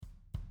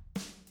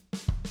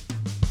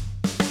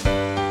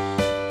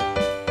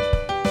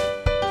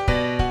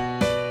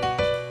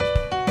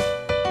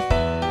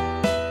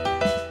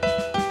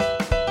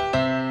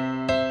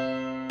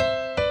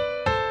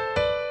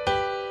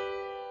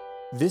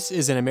This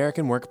is An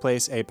American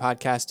Workplace, a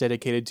podcast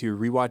dedicated to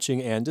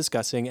rewatching and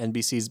discussing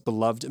NBC's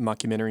beloved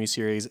mockumentary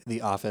series,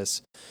 The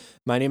Office.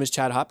 My name is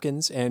Chad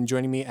Hopkins, and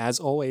joining me, as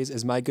always,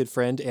 is my good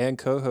friend and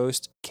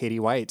co-host, Katie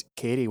White.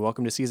 Katie,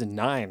 welcome to Season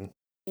 9.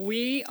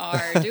 We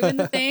are doing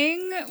the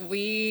thing.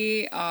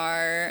 We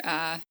are,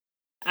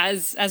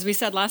 as we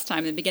said last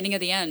time, the beginning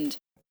of the end.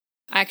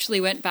 I actually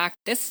went back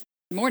this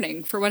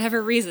morning, for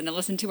whatever reason, and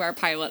listened to our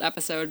pilot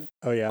episode.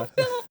 Oh, yeah?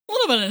 A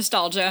little bit of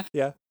nostalgia.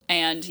 Yeah.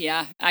 And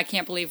yeah, I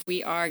can't believe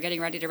we are getting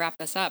ready to wrap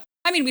this up.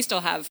 I mean, we still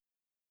have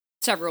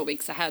several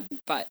weeks ahead,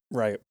 but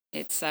right.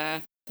 It's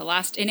the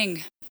last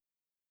inning.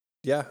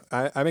 Yeah,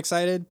 I'm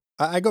excited.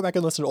 I go back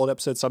and listen to old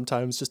episodes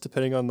sometimes, just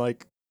depending on,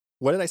 like,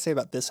 what did I say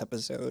about this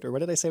episode? Or what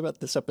did I say about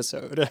this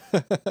episode?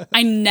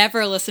 I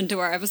never listen to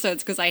our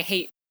episodes because I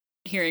hate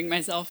hearing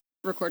myself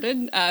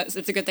recorded. So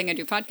it's a good thing I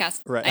do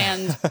podcasts. Right.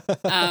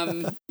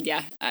 And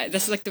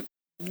this is like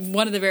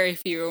one of the very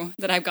few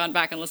that I've gone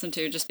back and listened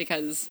to just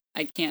because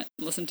I can't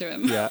listen to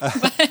him. Yeah.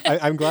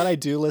 I'm glad I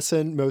do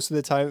listen most of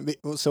the time.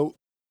 So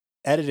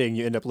editing,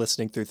 you end up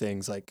listening through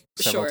things like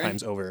several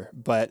times over.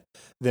 But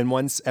then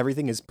once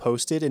everything is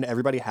posted and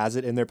everybody has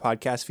it in their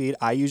podcast feed,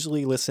 I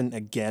usually listen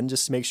again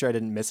just to make sure I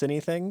didn't miss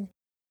anything.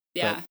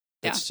 Yeah.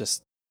 But it's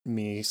just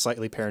me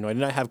slightly paranoid.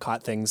 And I have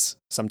caught things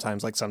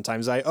sometimes, like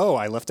sometimes I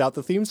left out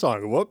the theme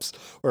song. Whoops.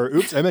 Or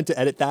oops, I meant to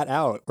edit that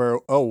out.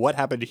 Or, oh, what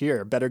happened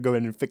here? Better go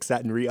in and fix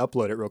that and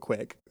re-upload it real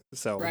quick.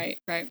 So Right.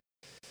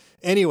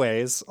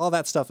 Anyways, all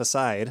that stuff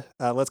aside,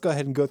 let's go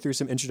ahead and go through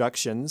some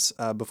introductions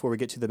before we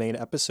get to the main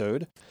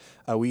episode.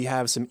 We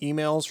have some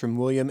emails from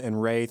William and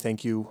Ray.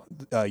 Thank you,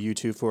 you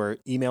two, for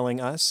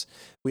emailing us.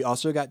 We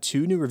also got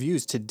 2 new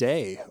reviews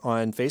today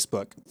on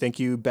Facebook. Thank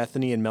you,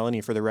 Bethany and Melanie,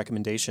 for the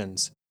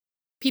recommendations.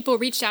 People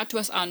reached out to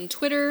us on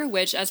Twitter,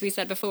 which, as we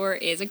said before,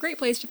 is a great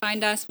place to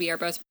find us. We are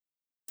both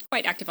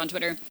quite active on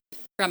Twitter.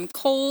 From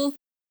Cole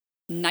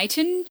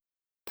Knighton,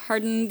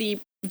 pardon the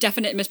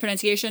definite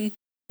mispronunciation,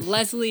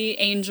 Leslie,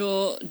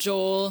 Angel,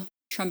 Joel,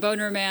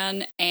 Tromboner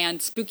Man,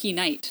 and Spooky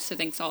Night. So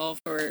thanks all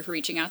for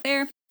reaching out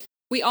there.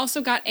 We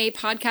also got a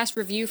podcast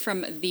review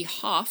from The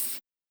Hoff.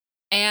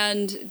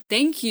 And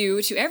thank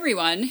you to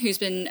everyone who's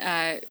been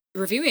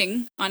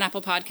reviewing on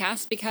Apple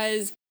Podcasts,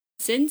 because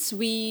since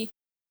we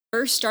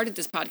first started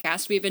this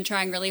podcast, we've been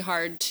trying really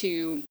hard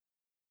to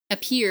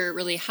appear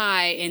really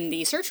high in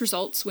the search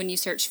results when you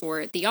search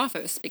for The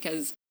Office,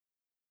 because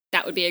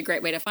that would be a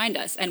great way to find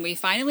us. And we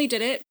finally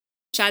did it.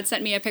 Chad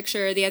sent me a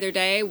picture the other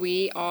day.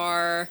 We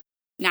are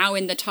now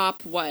in the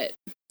top,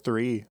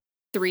 3?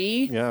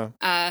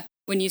 Yeah.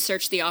 When you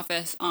search The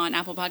Office on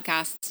Apple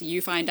Podcasts,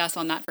 you find us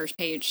on that first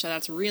page. So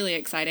that's really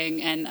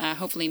exciting, and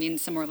hopefully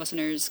means some more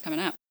listeners coming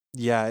up.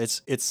 Yeah,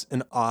 it's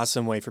an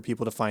awesome way for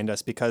people to find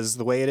us, because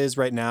the way it is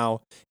right now,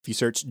 if you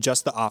search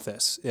just The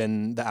Office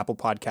in the Apple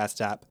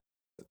Podcast app,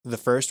 the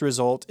first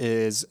result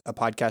is a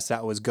podcast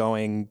that was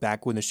going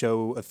back when the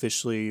show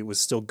officially was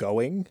still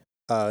going,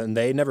 and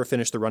they never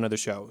finished the run of the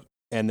show.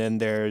 And then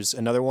there's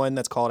another one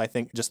that's called, I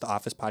think, just The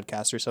Office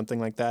Podcast or something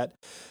like that.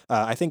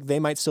 I think they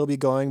might still be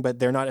going, but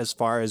they're not as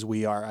far as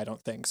we are, I don't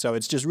think. So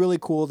it's just really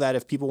cool that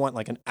if people want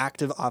like an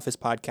active Office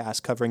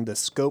podcast covering the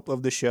scope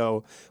of the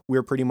show,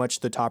 we're pretty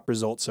much the top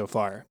result so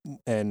far.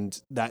 And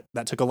that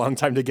took a long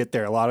time to get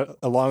there.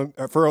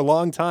 For a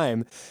long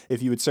time,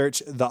 if you would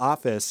search The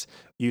Office,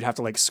 you'd have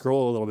to like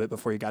scroll a little bit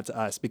before you got to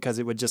us, because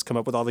it would just come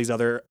up with all these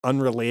other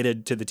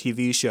unrelated to the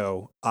TV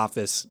show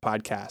Office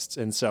podcasts.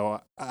 And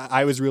so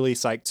I was really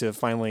psyched to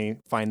finally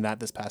find that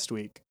this past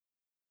week.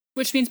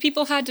 Which means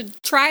people had to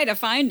try to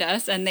find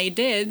us, and they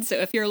did. So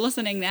if you're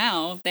listening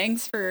now,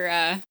 thanks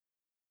for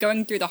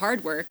going through the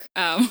hard work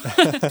of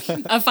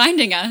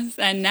finding us.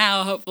 And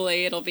now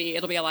hopefully it'll be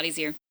a lot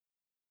easier.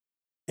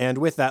 And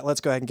with that,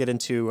 let's go ahead and get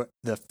into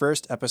the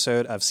first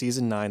episode of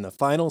Season 9, the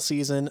final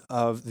season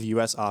of the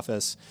U.S.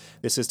 Office.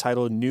 This is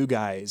titled New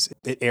Guys.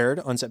 It aired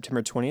on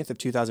September 20th of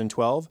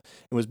 2012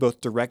 and was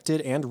both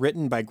directed and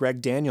written by Greg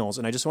Daniels.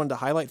 And I just wanted to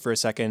highlight for a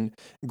second,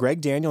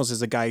 Greg Daniels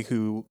is a guy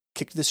who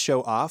kicked this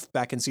show off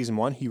back in Season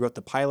 1. He wrote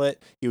the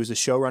pilot. He was a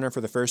showrunner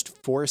for the first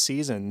 4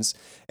 seasons.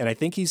 And I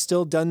think he's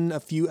still done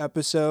a few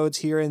episodes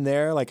here and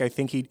there. Like, I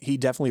think he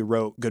definitely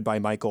wrote Goodbye,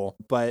 Michael.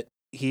 But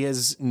he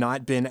has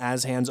not been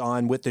as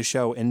hands-on with the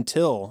show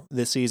until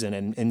this season.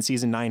 And in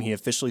Season 9, he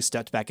officially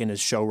stepped back in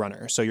as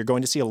showrunner. So you're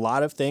going to see a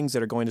lot of things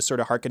that are going to sort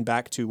of harken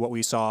back to what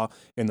we saw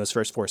in those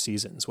first 4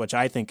 seasons, which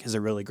I think is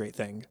a really great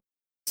thing.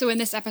 So in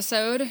this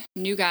episode,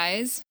 New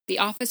Guys, The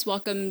Office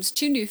welcomes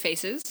 2 new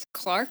faces,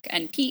 Clark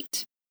and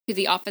Pete, who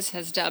The Office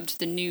has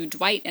dubbed the new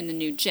Dwight and the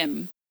new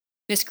Jim.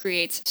 This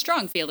creates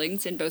strong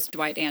feelings in both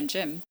Dwight and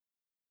Jim.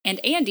 And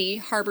Andy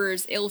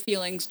harbors ill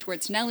feelings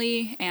towards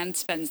Nellie and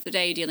spends the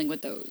day dealing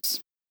with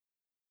those.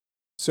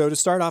 So to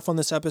start off on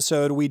this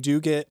episode, we do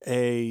get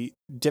a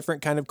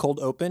different kind of cold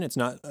open. It's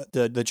not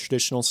the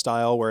traditional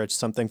style where it's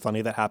something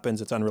funny that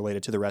happens. It's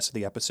unrelated to the rest of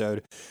the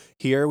episode.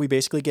 Here, we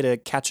basically get a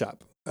catch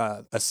up.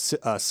 A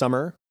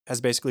summer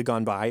has basically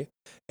gone by,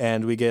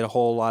 and we get a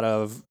whole lot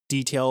of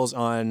details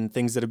on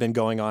things that have been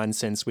going on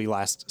since we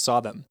last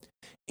saw them.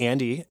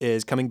 Andy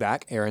is coming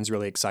back. Aaron's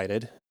really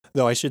excited.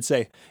 Though I should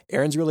say,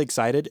 Erin's really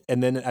excited,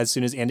 and then as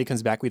soon as Andy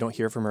comes back, we don't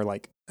hear from her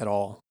like at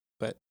all.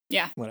 But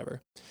Yeah.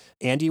 whatever.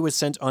 Andy was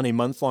sent on a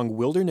month-long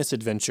wilderness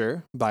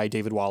adventure by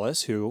David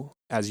Wallace, who,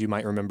 as you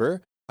might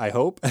remember, I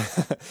hope,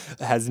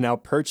 has now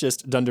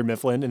purchased Dunder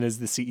Mifflin and is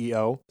the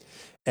CEO.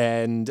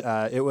 And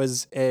it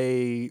was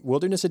a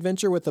wilderness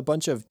adventure with a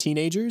bunch of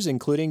teenagers,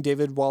 including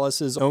David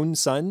Wallace's own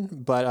son.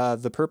 But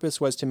the purpose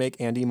was to make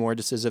Andy more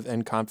decisive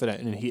and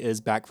confident, and he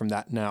is back from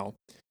that now.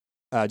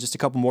 Just a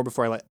couple more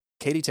before I let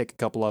Katie take a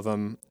couple of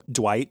them.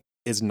 Dwight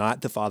is not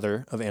the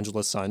father of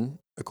Angela's son,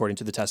 according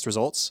to the test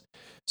results.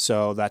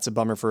 So that's a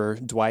bummer for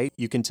Dwight.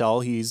 You can tell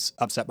he's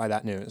upset by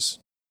that news.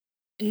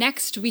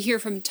 Next, we hear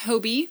from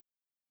Toby,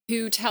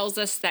 who tells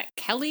us that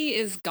Kelly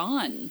is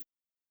gone.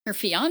 Her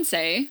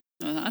fiance,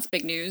 well, that's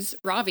big news,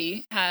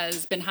 Ravi,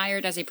 has been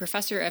hired as a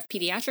professor of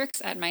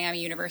pediatrics at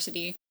Miami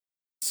University.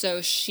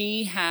 So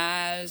she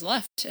has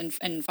left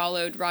and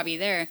followed Ravi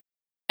there.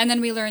 And then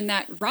we learn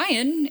that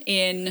Ryan,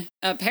 in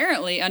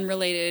apparently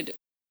unrelated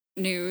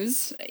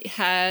news,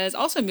 has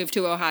also moved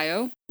to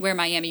Ohio, where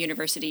Miami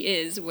University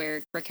is,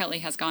 where Kelly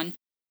has gone,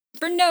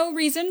 for no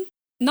reason.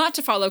 Not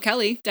to follow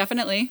Kelly,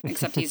 definitely,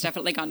 except he's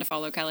definitely gone to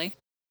follow Kelly.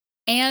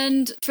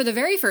 And for the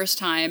very first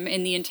time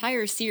in the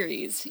entire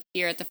series,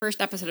 here at the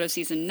first episode of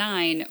season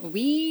 9,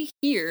 we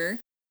hear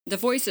the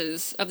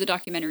voices of the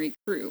documentary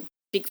crew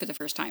speak for the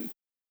first time.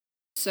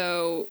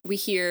 So we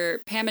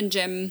hear Pam and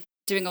Jim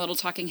doing a little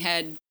talking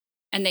head,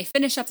 and they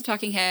finish up the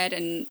talking head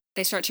and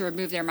they start to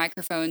remove their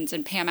microphones,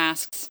 and Pam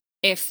asks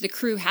if the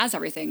crew has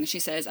everything. She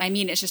says, I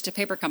mean, it's just a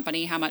paper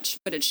company. How much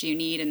footage do you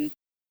need? And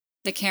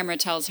the camera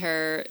tells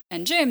her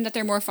and Jim that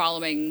they're more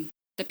following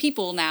the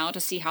people now to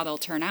see how they'll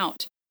turn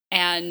out.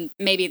 And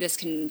maybe this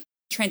can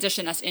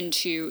transition us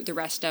into the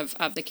rest of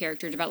the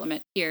character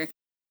development here.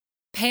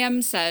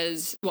 Pam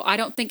says, well, I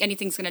don't think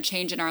anything's going to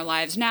change in our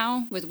lives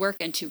now. With work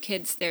and 2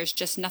 kids, there's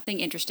just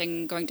nothing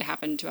interesting going to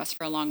happen to us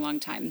for a long,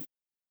 long time.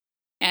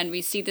 And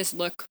we see this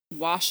look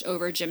wash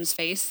over Jim's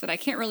face that I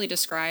can't really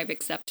describe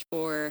except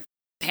for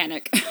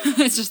panic.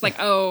 It's just like,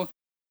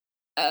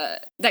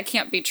 that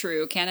can't be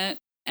true, can it?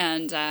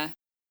 And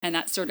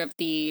that's sort of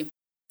the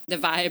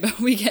vibe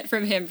we get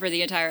from him for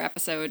the entire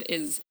episode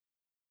is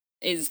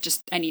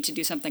just, I need to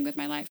do something with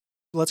my life.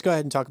 Let's go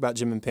ahead and talk about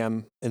Jim and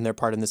Pam and their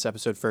part in this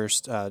episode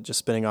first, just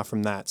spinning off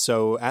from that.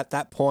 So at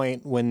that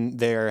point, when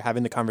they're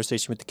having the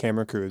conversation with the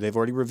camera crew, they've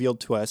already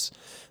revealed to us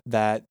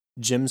that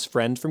Jim's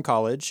friend from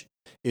college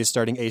is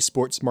starting a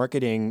sports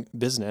marketing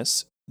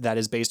business that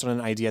is based on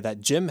an idea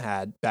that Jim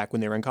had back when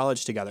they were in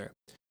college together.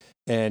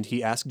 And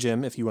he asked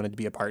Jim if he wanted to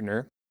be a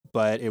partner,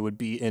 but it would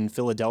be in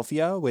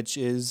Philadelphia, which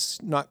is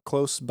not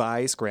close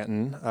by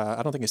Scranton.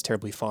 I don't think it's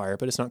terribly far,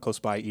 but it's not close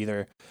by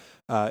either.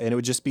 And it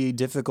would just be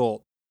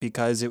difficult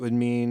because it would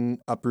mean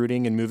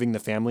uprooting and moving the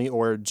family,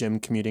 or Jim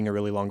commuting a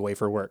really long way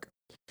for work.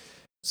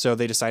 So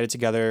they decided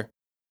together,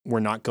 we're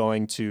not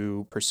going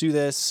to pursue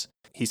this.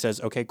 He says,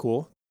 okay,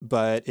 cool.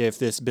 But if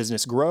this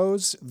business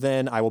grows,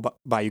 then I will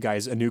buy you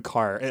guys a new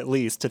car, at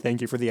least, to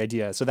thank you for the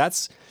idea. So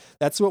that's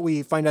what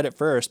we find out at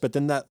first. But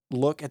then that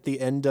look at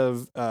the end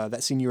of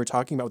that scene you were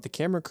talking about with the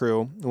camera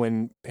crew,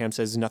 when Pam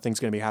says nothing's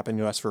going to be happening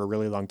to us for a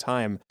really long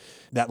time,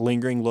 that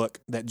lingering look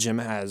that Jim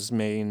has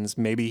means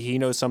maybe he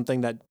knows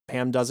something that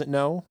Pam doesn't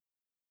know,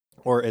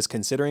 or is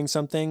considering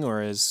something,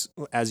 or is,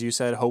 as you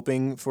said,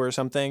 hoping for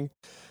something.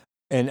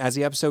 And as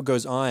the episode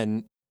goes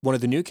on, one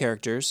of the new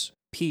characters,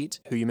 Pete,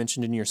 who you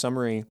mentioned in your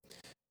summary,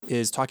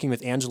 is talking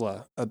with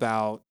Angela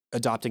about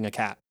adopting a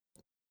cat.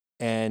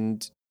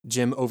 And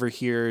Jim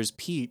overhears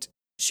Pete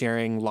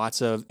sharing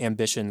lots of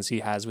ambitions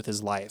he has with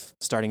his life,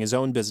 starting his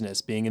own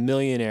business, being a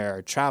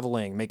millionaire,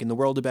 traveling, making the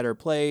world a better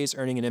place,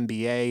 earning an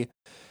MBA,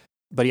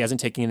 but he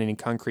hasn't taken any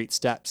concrete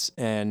steps.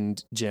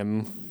 And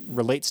Jim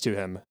relates to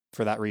him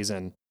for that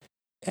reason.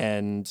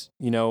 And,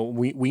 you know,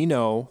 we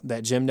know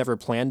that Jim never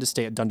planned to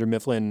stay at Dunder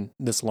Mifflin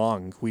this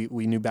long.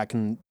 We knew back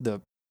in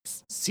the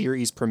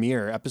series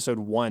premiere, episode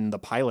 1, the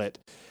pilot,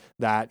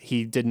 that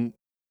he didn't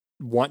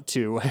want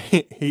to.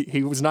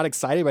 He was not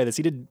excited by this.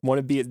 He didn't want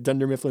to be at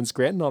Dunder Mifflin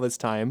Scranton all this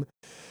time.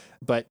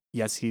 But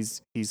yes,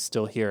 he's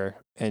still here.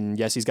 And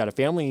yes, he's got a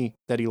family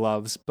that he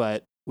loves,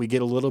 but we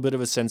get a little bit of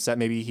a sense that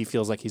maybe he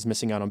feels like he's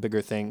missing out on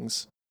bigger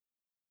things.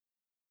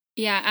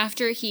 Yeah,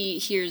 after he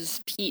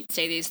hears Pete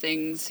say these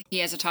things, he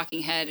has a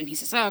talking head and he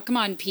says, oh, come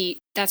on, Pete,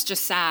 that's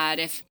just sad.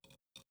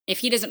 If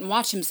he doesn't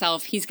watch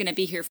himself, he's going to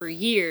be here for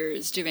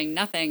years doing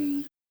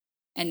nothing.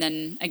 And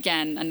then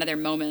again, another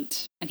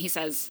moment. And he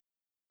says,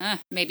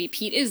 maybe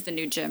Pete is the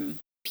new Jim.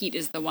 Pete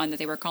is the one that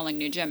they were calling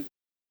new Jim.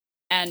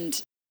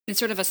 And it's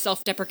sort of a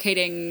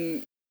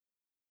self-deprecating,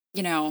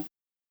 you know,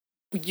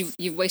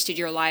 you've wasted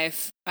your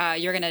life.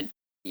 I've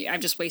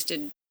just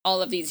wasted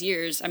all of these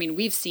years. I mean,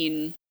 we've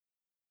seen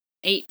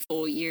 8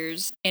 full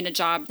years in a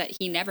job that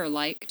he never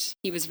liked.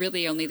 He was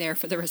really only there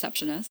for the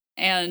receptionist.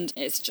 And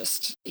it's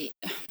just,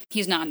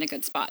 he's not in a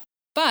good spot.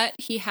 But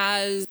he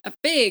has a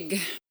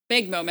big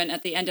moment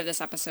at the end of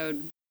this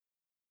episode.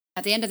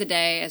 At the end of the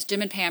day, as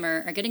Jim and Pam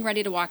are getting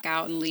ready to walk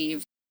out and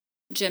leave,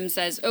 Jim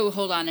says, oh,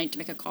 hold on, I need to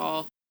make a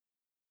call.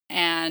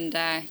 And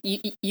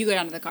you go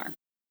down to the car.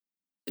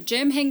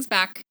 Jim hangs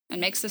back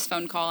and makes this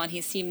phone call, and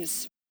he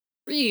seems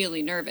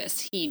really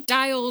nervous. He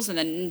dials and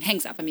then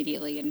hangs up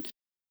immediately, and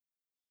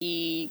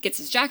he gets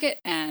his jacket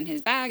and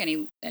his bag,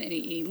 and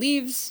he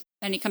leaves,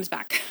 and he comes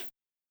back.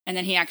 And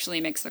then he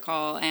actually makes the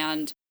call,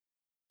 and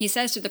he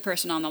says to the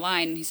person on the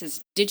line, he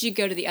says, "Did you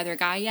go to the other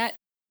guy yet?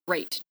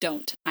 Great,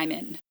 don't. I'm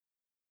in."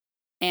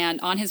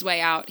 And on his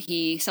way out,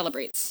 he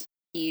celebrates.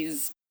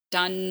 He's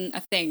done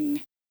a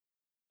thing.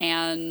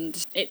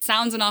 And it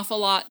sounds an awful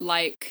lot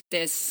like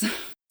this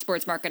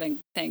sports marketing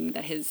thing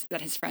that his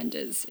friend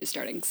is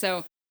starting.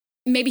 So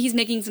maybe he's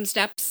making some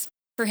steps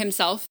for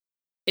himself.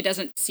 It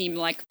doesn't seem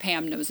like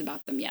Pam knows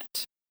about them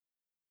yet.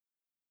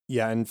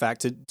 Yeah, in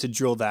fact, to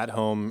drill that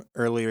home,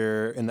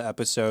 earlier in the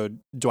episode,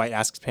 Dwight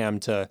asks Pam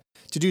to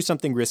do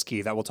something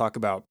risky that we'll talk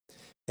about.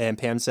 And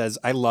Pam says,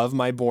 "I love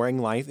my boring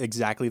life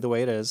exactly the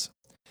way it is.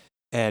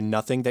 And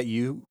nothing that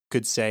you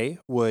could say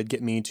would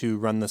get me to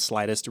run the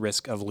slightest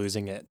risk of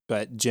losing it."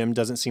 But Jim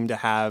doesn't seem to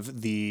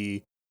have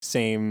the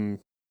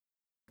same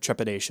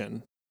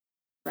trepidation.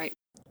 Right.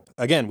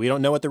 Again, we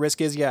don't know what the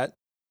risk is yet.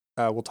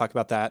 We'll talk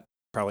about that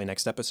probably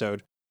next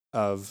episode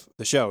of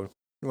the show,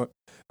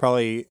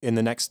 probably in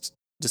the next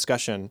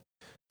discussion.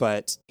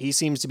 But he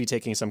seems to be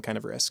taking some kind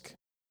of risk.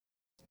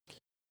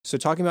 So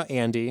talking about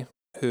Andy,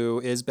 who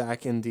is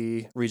back in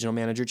the regional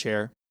manager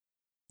chair,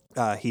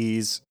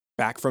 he's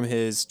back from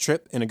his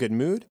trip in a good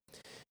mood.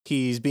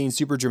 He's being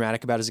super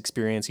dramatic about his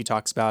experience. He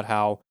talks about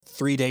how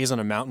 3 days on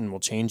a mountain will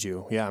change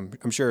you. Yeah,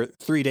 I'm sure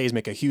 3 days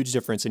make a huge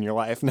difference in your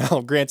life.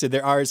 Now, granted,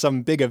 there are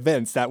some big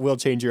events that will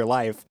change your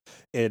life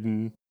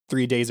in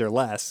 3 days or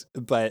less,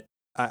 but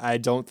I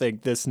don't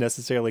think this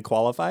necessarily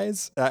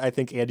qualifies. I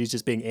think Andy's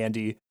just being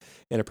Andy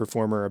and a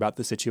performer about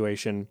the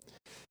situation.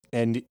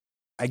 And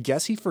I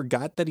guess he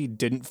forgot that he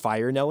didn't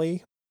fire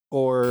Nellie,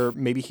 or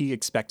maybe he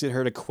expected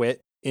her to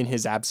quit in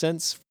his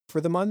absence for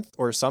the month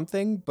or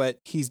something, but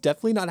he's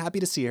definitely not happy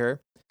to see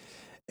her.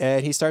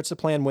 And he starts to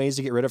plan ways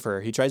to get rid of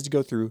her. He tries to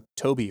go through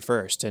Toby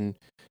first, and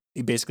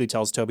he basically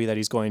tells Toby that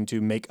he's going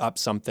to make up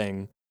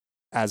something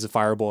as a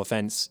fireable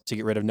offense to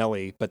get rid of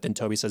Nellie. But then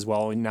Toby says,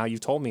 "Well, now you've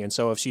told me, and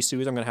so if she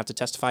sues, I'm going to have to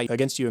testify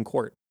against you in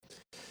court."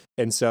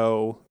 And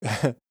so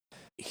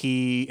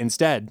he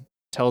instead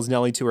tells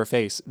Nellie to her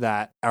face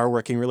that our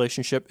working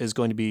relationship is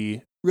going to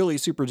be really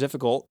super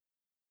difficult.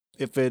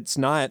 If it's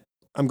not,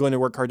 I'm going to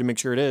work hard to make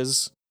sure it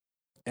is,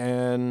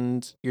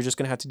 and you're just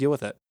going to have to deal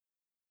with it.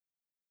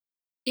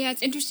 Yeah,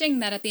 it's interesting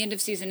that at the end of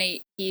season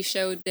 8, he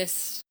showed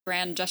this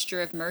grand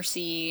gesture of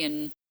mercy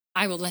and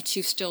 "I will let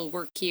you still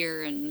work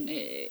here," and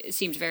it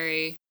seemed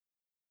very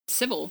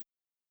civil.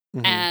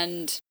 Mm-hmm.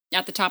 And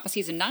at the top of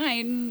season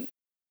 9,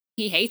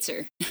 he hates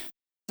her.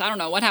 I don't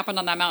know what happened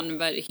on that mountain,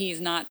 but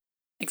he's not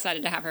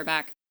excited to have her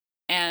back.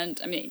 And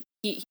I mean,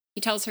 he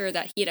tells her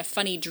that he had a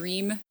funny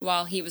dream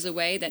while he was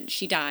away, that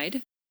she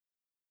died.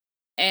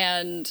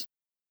 And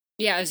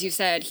yeah, as you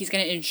said, he's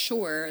going to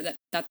ensure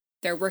that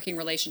their working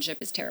relationship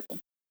is terrible.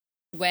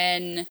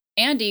 When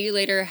Andy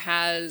later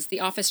has the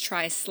office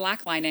try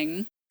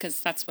slacklining,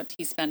 because that's what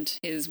he spent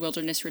his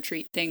wilderness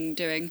retreat thing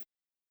doing,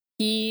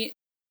 he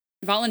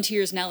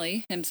volunteers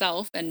Nellie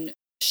himself, and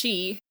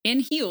she,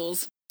 in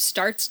heels,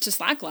 starts to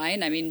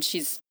slackline. I mean,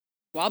 she's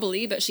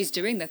wobbly, but she's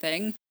doing the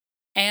thing.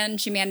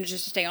 And she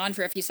manages to stay on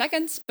for a few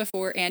seconds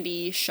before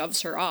Andy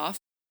shoves her off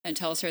and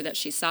tells her that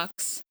she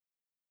sucks.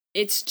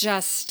 It's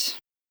just,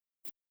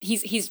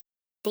 he's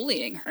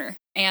bullying her.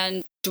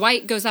 And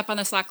Dwight goes up on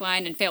the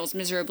slackline and fails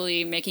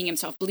miserably, making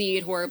himself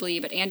bleed horribly,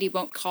 but Andy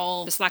won't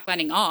call the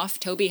slacklining off.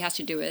 Toby has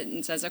to do it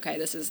and says, "Okay,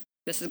 this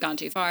has gone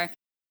too far."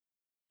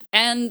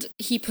 And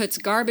he puts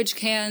garbage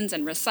cans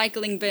and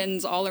recycling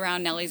bins all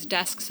around Nellie's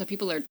desk, so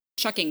people are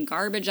chucking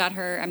garbage at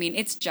her. I mean,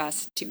 it's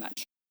just too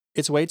much.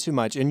 It's way too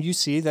much. And you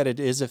see that it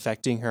is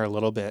affecting her a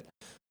little bit.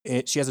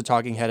 She has a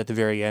talking head at the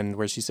very end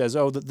where she says,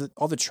 "Oh,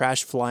 all the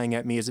trash flying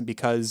at me isn't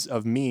because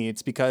of me.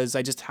 It's because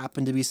I just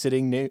happen to be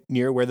sitting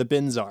near where the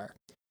bins are."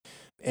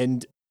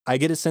 And I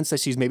get a sense that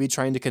she's maybe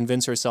trying to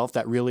convince herself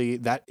that really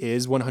that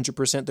is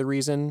 100% the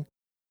reason.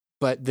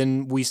 But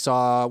then we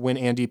saw when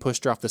Andy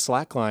pushed her off the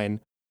slack line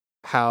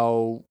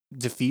how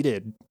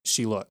defeated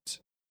she looked.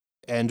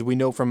 And we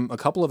know from a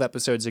couple of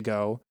episodes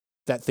ago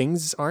that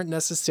things aren't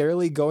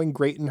necessarily going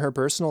great in her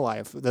personal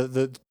life.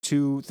 The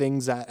two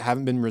things that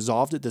haven't been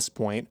resolved at this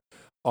point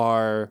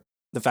are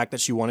the fact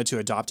that she wanted to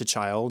adopt a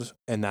child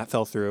and that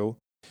fell through.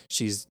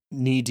 She's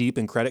knee deep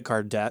in credit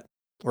card debt,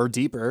 or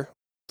deeper,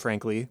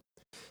 frankly.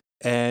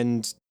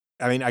 And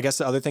I mean, I guess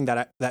the other thing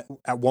that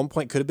at one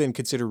point could have been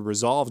considered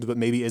resolved, but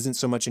maybe isn't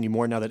so much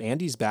anymore now that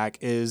Andy's back,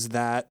 is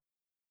that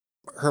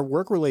her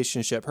work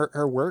relationship,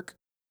 her work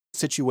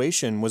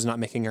situation was not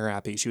making her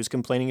happy. She was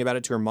complaining about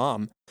it to her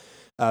mom.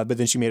 But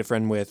then she made a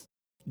friend with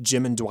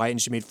Jim and Dwight,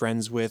 and she made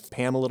friends with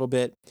Pam a little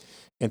bit,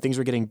 and things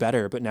were getting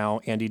better. But now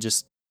Andy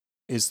just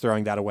is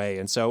throwing that away.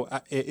 And so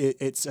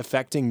it's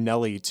affecting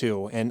Nellie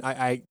too. And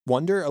I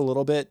wonder a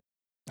little bit,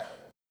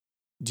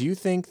 do you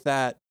think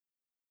that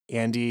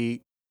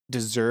Andy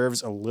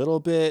deserves a little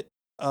bit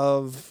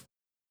of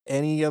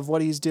any of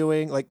what he's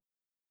doing? Like,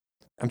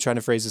 I'm trying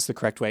to phrase this the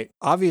correct way.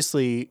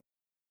 Obviously,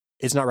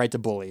 it's not right to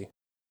bully.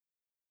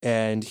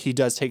 And he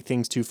does take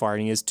things too far,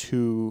 and he is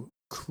too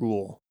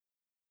cruel.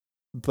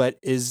 But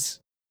is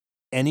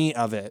any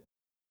of it,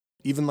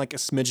 even like a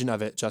smidgen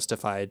of it,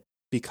 justified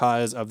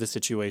because of the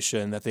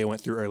situation that they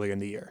went through earlier in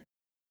the year?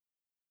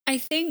 I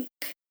think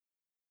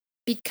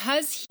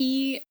because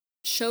he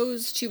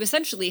chose to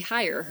essentially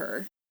hire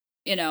her,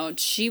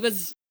 she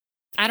was,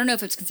 I don't know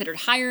if it's considered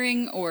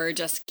hiring or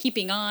just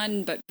keeping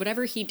on, but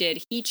whatever he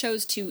did, he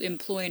chose to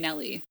employ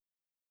Nellie.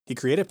 He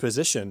created a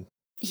position.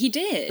 He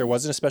did. There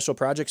wasn't a special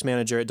projects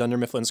manager at Dunder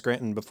Mifflin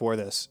Scranton before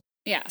this.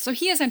 Yeah, so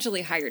he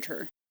essentially hired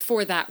her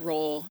for that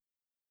role.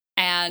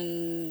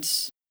 And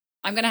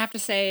I'm going to have to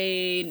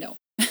say no.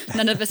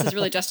 None of this is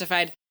really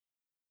justified.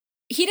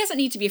 He doesn't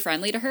need to be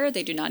friendly to her.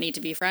 They do not need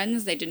to be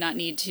friends. They do not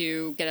need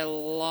to get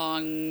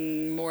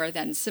along more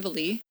than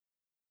civilly.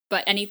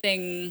 But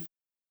anything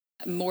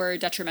more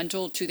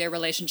detrimental to their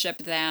relationship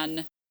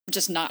than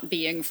just not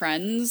being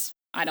friends,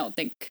 I don't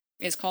think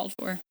is called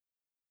for.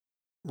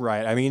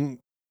 Right. I mean,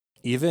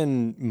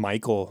 even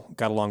Michael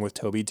got along with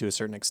Toby to a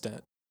certain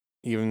extent.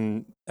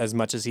 Even as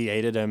much as he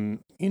hated him,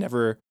 he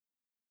never...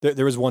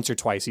 There was once or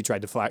twice he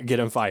tried to get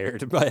him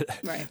fired, but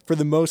right. For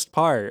the most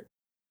part,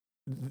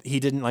 he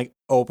didn't like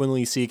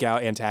openly seek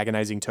out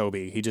antagonizing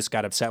Toby. He just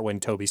got upset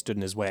when Toby stood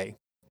in his way.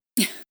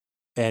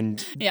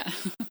 And yeah.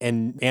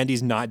 And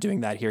Andy's not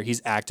doing that here.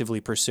 He's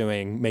actively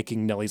pursuing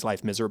making Nellie's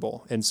life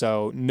miserable. And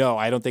so, no,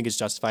 I don't think it's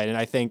justified. And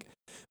I think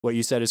what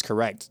you said is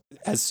correct.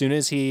 As soon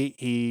as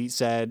he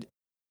said,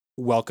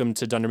 "Welcome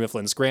to Dunder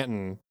Mifflin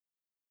Scranton,"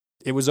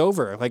 it was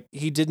over. Like,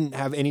 he didn't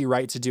have any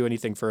right to do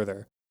anything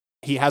further.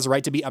 He has a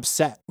right to be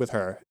upset with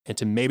her and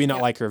to maybe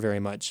not like her very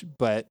much,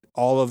 but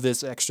all of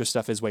this extra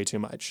stuff is way too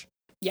much.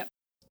 Yep.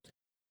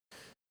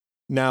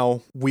 Now,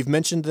 we've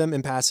mentioned them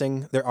in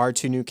passing. There are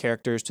 2 new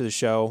characters to the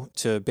show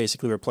to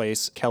basically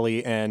replace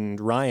Kelly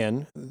and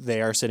Ryan.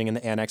 They are sitting in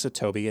the annex with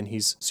Toby, and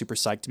he's super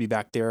psyched to be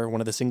back there.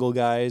 One of the single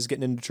guys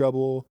getting into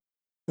trouble.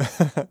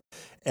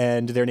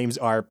 And their names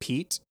are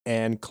Pete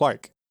and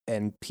Clark.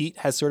 And Pete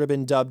has sort of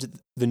been dubbed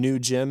the new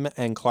Jim,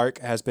 and Clark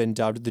has been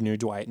dubbed the new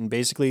Dwight. And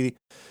basically,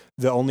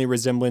 the only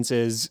resemblance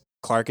is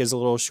Clark is a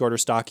little shorter,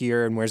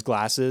 stockier, and wears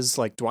glasses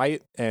like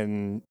Dwight,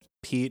 and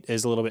Pete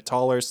is a little bit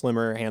taller,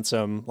 slimmer,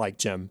 handsome like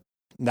Jim.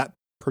 And that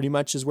pretty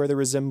much is where the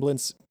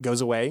resemblance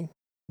goes away.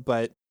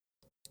 But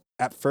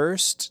at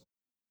first,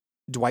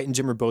 Dwight and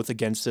Jim are both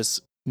against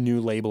this new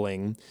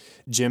labeling.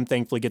 Jim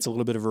thankfully gets a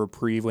little bit of a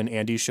reprieve when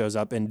Andy shows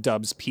up and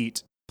dubs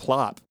Pete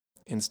Plop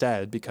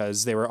instead,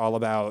 because they were all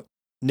about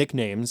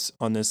nicknames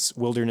on this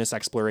wilderness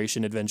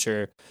exploration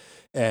adventure.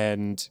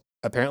 And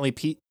apparently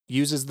Pete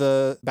uses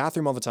the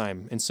bathroom all the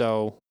time. And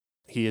so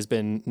he has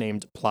been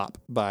named Plop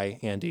by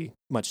Andy,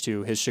 much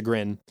to his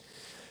chagrin.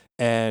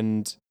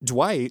 And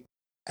Dwight,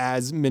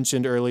 as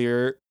mentioned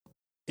earlier,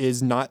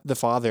 is not the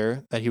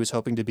father that he was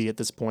hoping to be at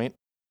this point.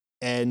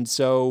 And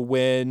so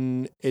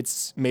when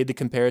it's made the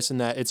comparison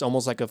that it's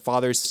almost like a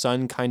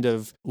father-son kind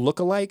of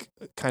look-alike,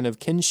 kind of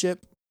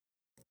kinship,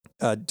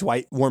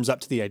 Dwight warms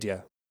up to the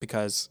idea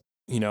because,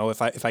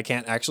 if I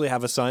can't actually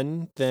have a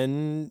son,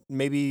 then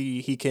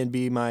maybe he can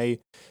be my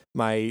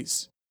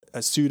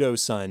pseudo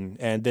son,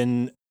 and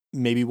then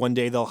maybe one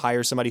day they'll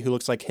hire somebody who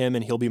looks like him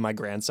and he'll be my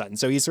grandson.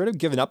 So he's sort of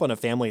given up on a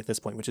family at this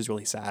point, which is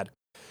really sad,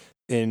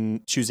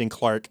 in choosing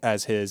Clark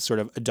as his sort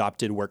of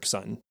adopted work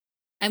son.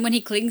 And when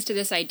he clings to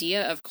this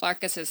idea of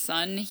Clark as his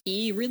son,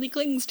 he really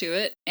clings to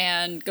it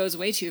and goes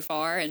way too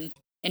far and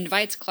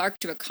invites Clark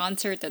to a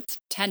concert that's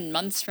 10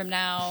 months from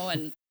now.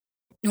 And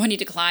when he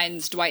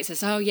declines, Dwight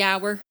says, "Oh yeah,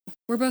 we're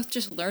both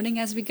just learning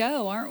as we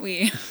go, aren't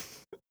we?"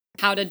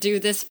 How to do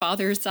this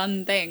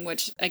father-son thing,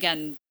 which,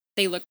 again,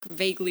 they look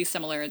vaguely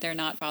similar. They're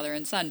not father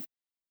and son.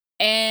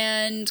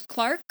 And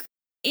Clark,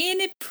 in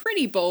a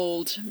pretty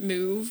bold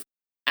move,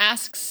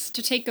 asks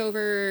to take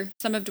over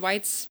some of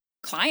Dwight's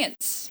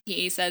clients.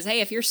 He says,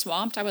 "Hey, if you're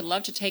swamped, I would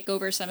love to take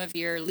over some of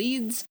your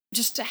leads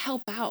just to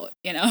help out,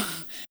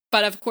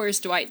 But of course,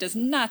 Dwight does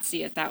not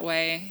see it that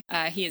way.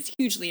 He is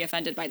hugely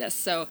offended by this.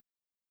 So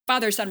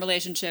father-son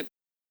relationship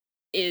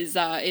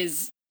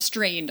is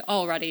strained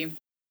already.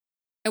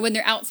 And when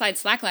they're outside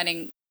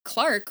slacklining,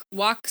 Clark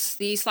walks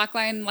the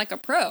slackline like a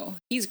pro.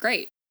 He's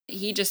great.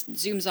 He just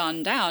zooms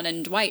on down,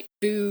 and Dwight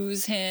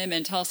boos him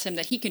and tells him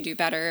that he can do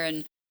better.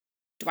 And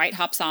Dwight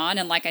hops on,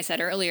 and like I said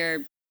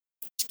earlier,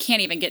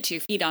 can't even get 2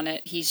 feet on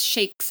it. He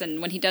shakes,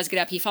 and when he does get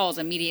up, he falls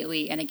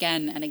immediately, and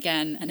again, and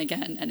again, and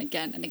again, and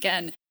again, and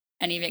again.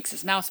 And he makes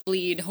his mouth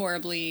bleed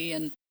horribly.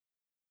 And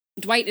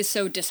Dwight is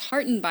so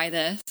disheartened by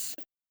this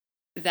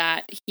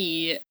that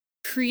he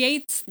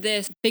creates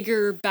this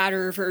bigger,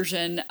 badder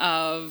version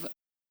of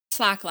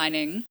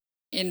slacklining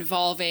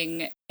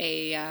involving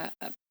a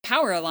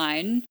power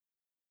line,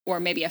 or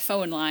maybe a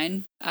phone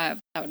line, that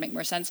would make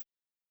more sense,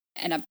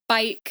 and a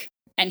bike,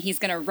 and he's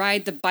going to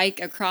ride the bike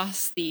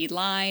across the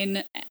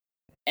line,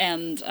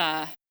 and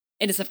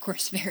it is, of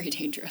course, very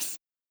dangerous.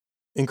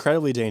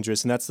 Incredibly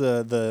dangerous, and that's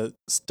the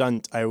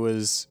stunt I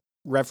was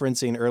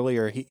referencing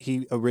earlier.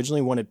 He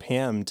originally wanted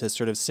Pam to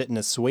sort of sit in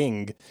a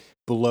swing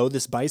below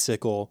this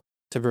bicycle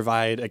to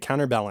provide a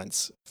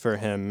counterbalance for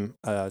him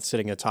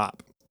sitting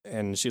atop.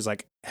 And she's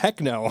like,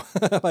 heck no.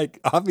 Like,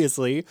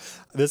 obviously,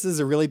 this is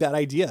a really bad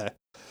idea.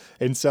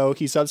 And so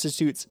he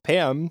substitutes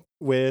Pam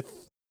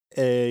with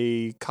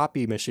a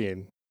copy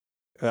machine,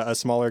 a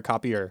smaller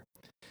copier.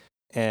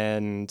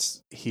 And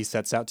he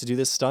sets out to do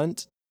this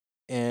stunt,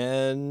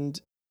 and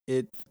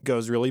it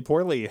goes really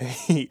poorly.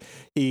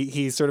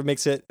 He sort of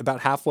makes it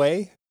about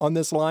halfway on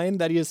this line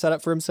that he has set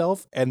up for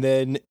himself, and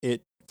then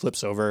it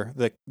flips over.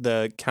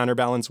 The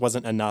counterbalance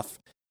wasn't enough,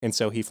 and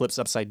so he flips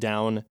upside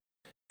down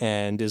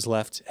and is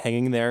left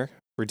hanging there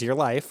for dear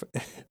life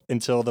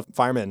until the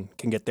firemen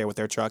can get there with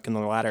their truck and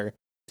the ladder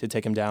to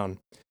take him down.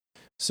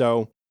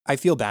 So I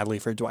feel badly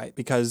for Dwight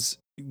because,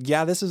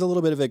 yeah, this is a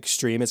little bit of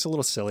extreme. It's a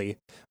little silly,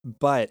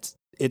 but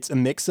it's a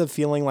mix of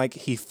feeling like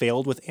he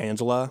failed with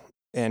Angela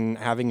and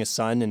having a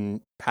son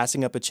and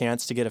passing up a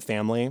chance to get a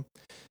family,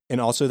 and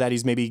also that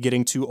he's maybe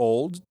getting too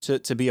old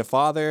to be a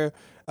father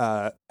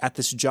at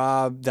this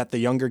job, that the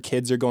younger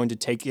kids are going to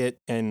take it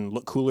and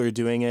look cooler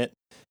doing it.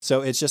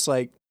 So it's just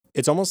like,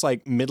 it's almost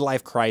like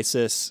midlife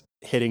crisis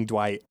hitting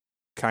Dwight,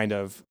 kind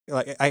of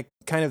like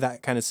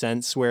that kind of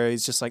sense where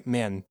he's just like,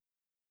 man,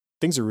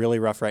 things are really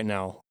rough right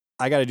now.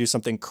 I got to do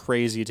something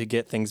crazy to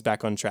get things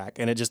back on track.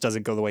 And it just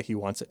doesn't go the way he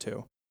wants it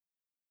to.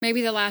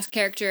 Maybe the last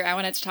character I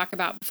wanted to talk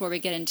about before we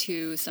get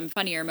into some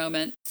funnier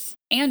moments.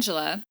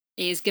 Angela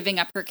is giving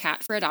up her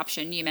cat for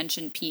adoption. You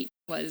mentioned Pete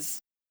was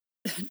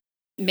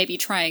maybe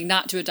trying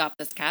not to adopt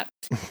this cat.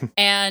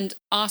 And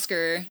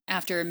Oscar,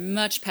 after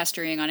much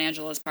pestering on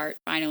Angela's part,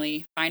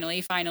 finally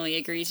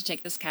agrees to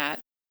take this cat.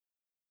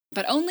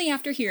 But only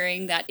after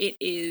hearing that it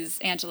is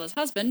Angela's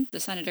husband, the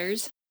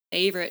senator's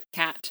favorite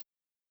cat.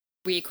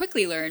 We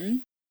quickly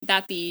learn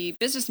that the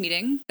business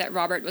meeting that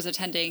Robert was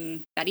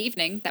attending that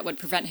evening that would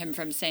prevent him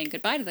from saying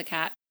goodbye to the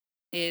cat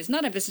is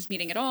not a business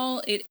meeting at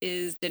all. It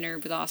is dinner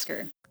with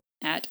Oscar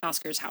at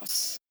Oscar's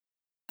house,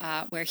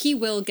 where he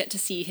will get to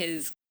see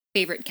his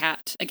favorite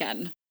cat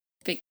again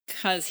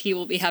because he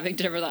will be having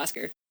dinner with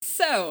Oscar.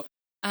 So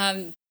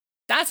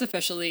that's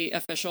officially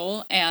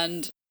official,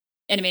 and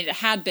I mean, it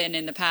had been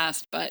in the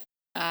past, but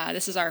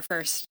this is our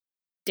first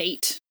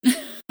date,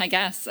 I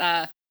guess,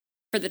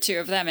 for the two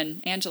of them,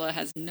 and Angela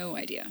has no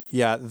idea.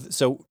 Yeah,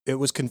 so it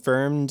was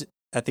confirmed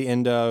at the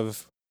end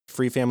of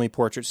Free Family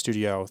Portrait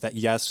Studio that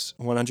yes,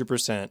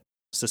 100%,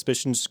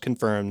 suspicions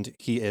confirmed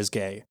he is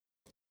gay.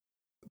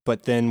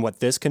 But then what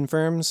this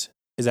confirms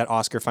is that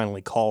Oscar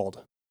finally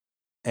called,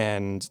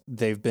 and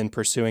they've been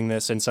pursuing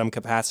this in some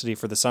capacity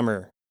for the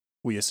summer,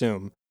 we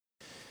assume.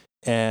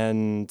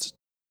 And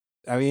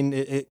I mean,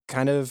 it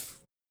kind of,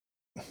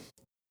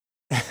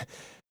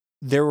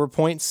 there were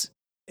points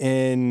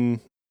in,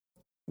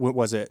 what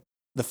was it?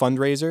 The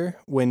fundraiser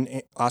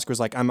when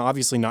Oscar's like, I'm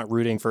obviously not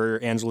rooting for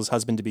Angela's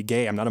husband to be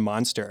gay. I'm not a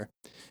monster.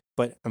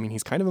 But I mean,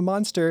 he's kind of a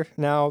monster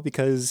now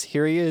because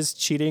here he is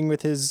cheating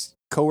with his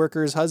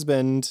coworker's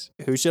husband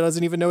who she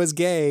doesn't even know is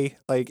gay.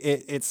 Like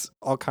it's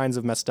all kinds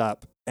of messed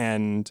up.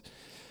 And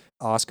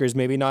Oscar's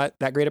maybe not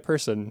that great a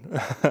person.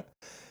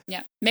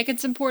 Yeah, making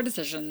some poor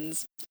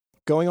decisions.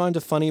 Going on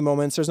to funny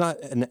moments, there's not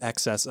an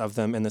excess of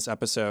them in this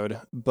episode,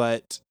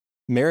 but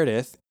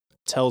Meredith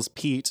tells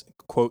Pete,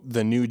 quote,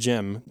 the new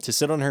Jim, to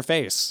sit on her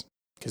face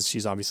because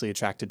she's obviously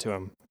attracted to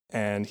him.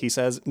 And he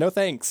says, no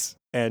thanks.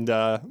 And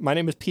my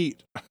name is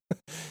Pete.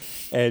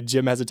 And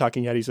Jim has a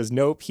talking head. He says,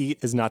 no, Pete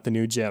is not the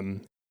new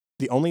Jim.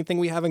 The only thing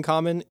we have in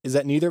common is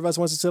that neither of us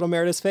wants to sit on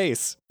Meredith's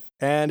face.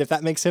 And if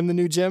that makes him the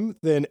new Jim,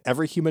 then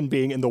every human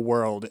being in the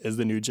world is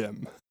the new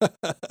Jim.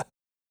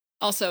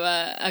 Also,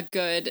 a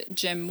good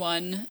Jim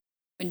one.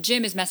 When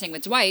Jim is messing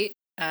with Dwight,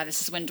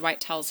 this is when Dwight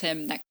tells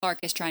him that Clark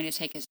is trying to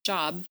take his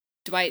job.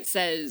 Dwight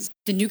says,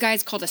 the new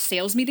guy's called a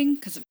sales meeting?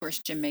 Because, of course,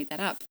 Jim made that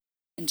up.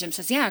 And Jim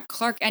says, yeah,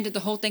 Clark ended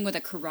the whole thing with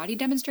a karate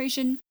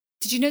demonstration.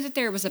 Did you know that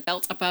there was a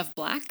belt above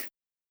black?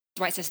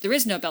 Dwight says, there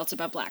is no belt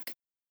above black.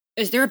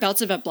 Is there a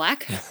belt above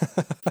black?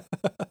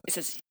 He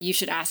says, you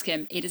should ask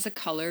him. It is a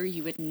color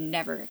you would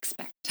never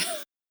expect.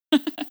 I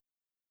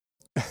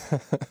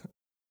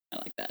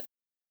like that.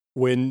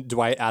 When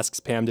Dwight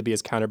asks Pam to be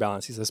his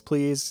counterbalance, he says,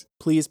 please,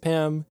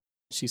 Pam.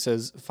 She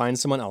says, find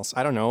someone else.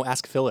 I don't know,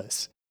 ask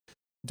Phyllis.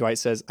 Dwight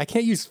says, I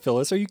can't use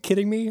Phyllis. Are you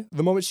kidding me?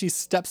 The moment she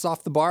steps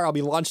off the bar, I'll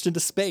be launched into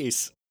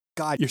space.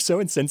 God, you're so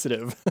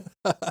insensitive.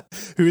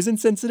 Who's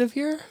insensitive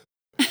here?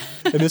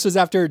 And this was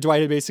after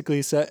Dwight had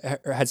basically said,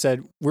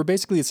 we're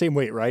basically the same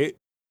weight, right?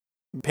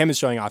 Pam is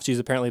showing off. She's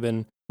apparently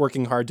been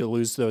working hard to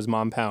lose those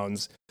mom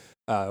pounds.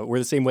 We're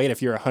the same weight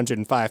if you're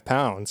 105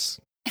 pounds.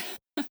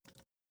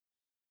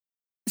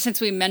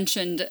 Since we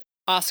mentioned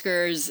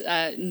Oscar's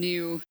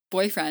new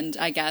boyfriend,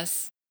 I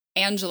guess,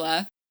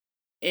 Angela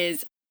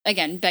is,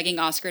 again, begging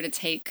Oscar to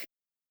take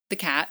the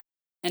cat.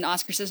 And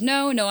Oscar says,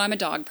 no, I'm a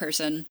dog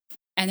person.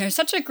 And there's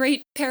such a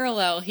great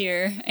parallel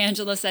here.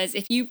 Angela says,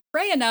 if you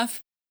pray enough,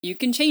 you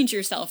can change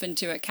yourself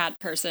into a cat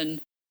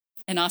person.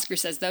 And Oscar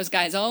says, those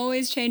guys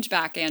always change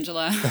back,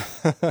 Angela.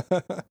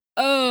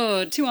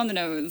 Oh, too on the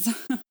nose.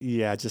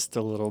 Yeah, just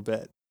a little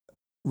bit.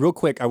 Real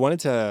quick, I wanted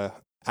to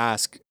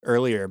ask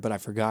earlier, but I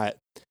forgot.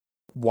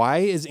 Why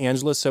is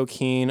Angela so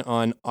keen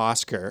on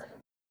Oscar,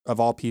 of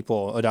all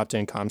people,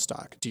 adopting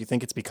Comstock? Do you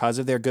think it's because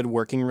of their good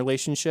working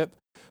relationship?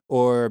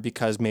 Or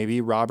because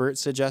maybe Robert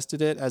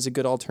suggested it as a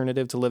good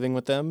alternative to living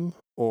with them?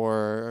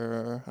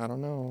 Or, I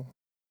don't know.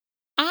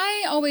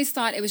 I always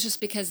thought it was just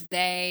because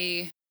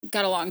they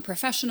got along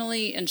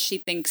professionally and she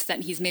thinks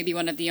that he's maybe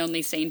one of the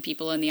only sane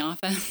people in the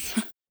office.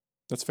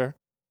 That's fair.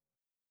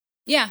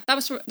 Yeah, that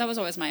was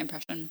always my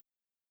impression.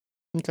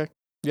 Okay.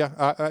 Yeah,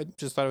 I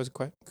just thought it was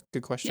a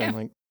good question. Yeah.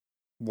 Like,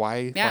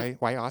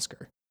 why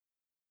Oscar?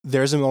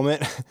 There's a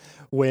moment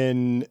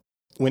when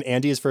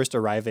Andy is first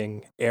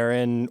arriving,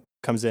 Erin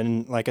comes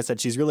in. Like I said,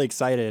 she's really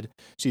excited.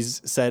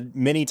 She's said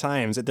many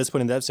times at this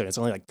point in the episode, it's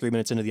only like 3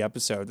 minutes into the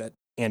episode, that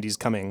Andy's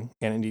coming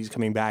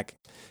back.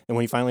 And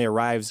when he finally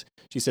arrives,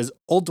 she says,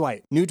 "Old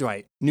Dwight, new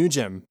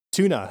Jim,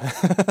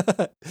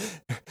 tuna."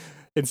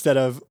 Instead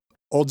of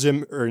old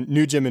Jim or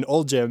new Jim and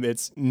old Jim,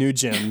 it's new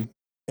Jim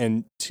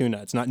and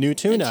tuna. It's not new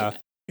tuna,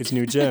 it's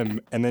new Jim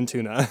and then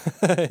tuna.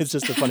 It's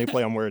just a funny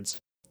play on words.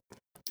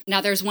 Now,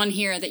 there's one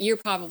here that you're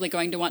probably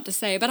going to want to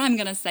say, but I'm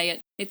going to say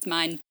it. It's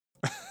mine.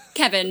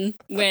 Kevin,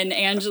 when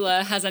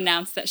Angela has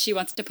announced that she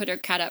wants to put her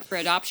cat up for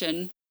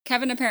adoption,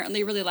 Kevin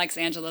apparently really likes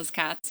Angela's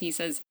cats. He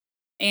says,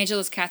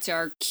 Angela's cats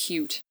are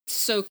cute.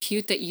 So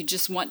cute that you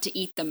just want to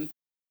eat them.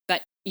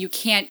 But you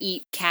can't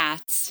eat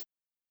cats.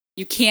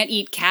 You can't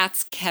eat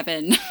cats,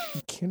 Kevin.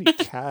 You can't eat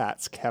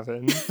cats,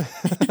 Kevin.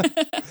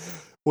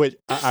 Which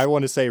I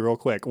want to say real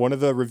quick. One of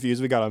the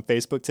reviews we got on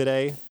Facebook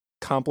today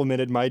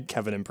complimented my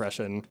Kevin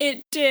impression.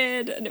 It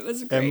did, and it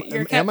was great.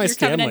 Your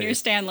Kevin and your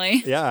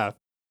Stanley. Yeah,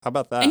 how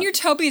about that? And your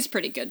Toby's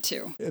pretty good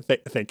too.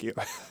 Thank you.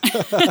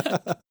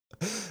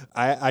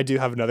 I do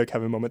have another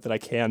Kevin moment that I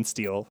can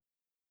steal.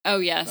 Oh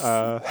yes,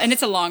 and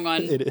it's a long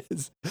one. It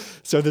is.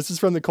 So this is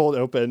from the cold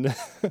open.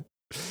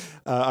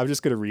 I'm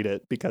just going to read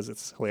it because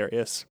it's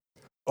hilarious.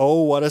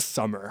 "Oh, what a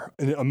summer.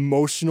 An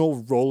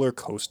emotional roller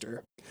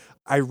coaster.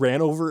 I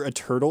ran over a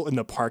turtle in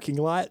the parking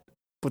lot,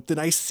 but then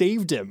I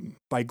saved him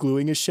by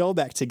gluing his shell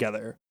back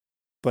together.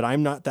 But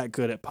I'm not that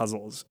good at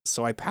puzzles,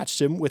 so I patched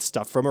him with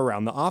stuff from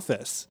around the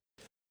office.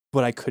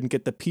 But I couldn't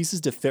get the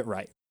pieces to fit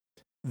right.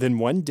 Then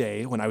one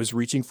day, when I was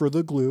reaching for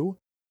the glue,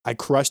 I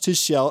crushed his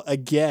shell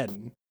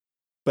again.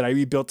 But I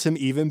rebuilt him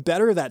even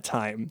better that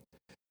time.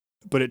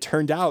 But it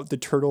turned out the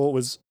turtle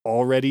was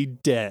already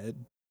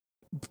dead.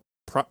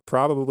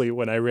 Probably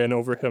when I ran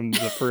over him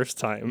the first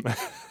time."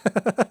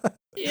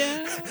 Yeah.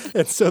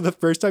 And so the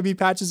first time he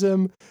patches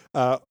him,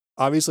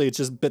 obviously it's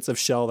just bits of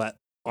shell that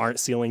aren't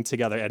sealing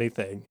together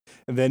anything.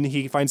 And then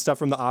he finds stuff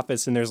from the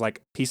office, and there's like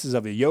pieces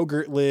of a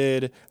yogurt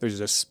lid, there's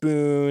a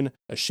spoon,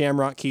 a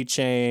shamrock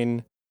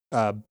keychain,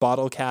 a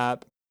bottle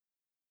cap.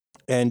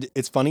 And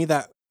it's funny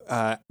that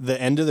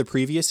the end of the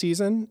previous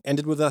season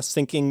ended with us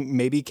thinking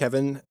maybe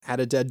Kevin had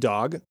a dead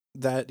dog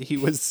that he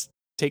was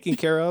taking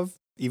care of,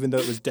 even though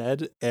it was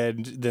dead.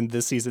 And then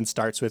this season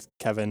starts with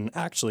Kevin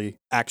actually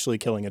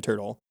killing a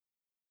turtle.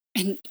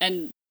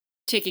 And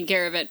taking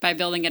care of it by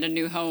building it a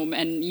new home,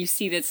 and you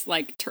see this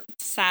like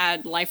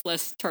sad,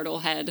 lifeless turtle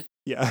head.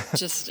 Yeah.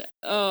 Just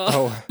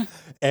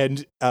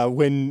And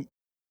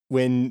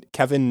when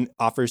Kevin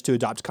offers to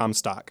adopt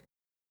Comstock,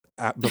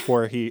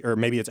 before or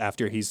maybe it's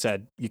after he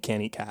said you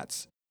can't eat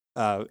cats,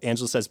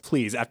 Angela says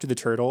please after the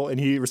turtle, and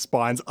he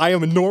responds, "I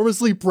am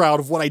enormously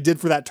proud of what I did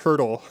for that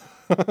turtle."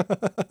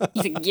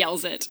 He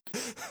yells it.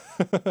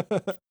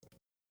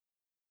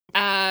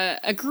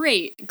 A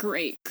great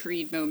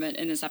Creed moment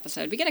in this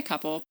episode. We get a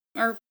couple,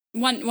 or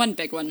one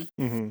big one.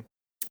 Mm-hmm.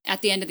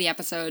 At the end of the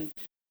episode,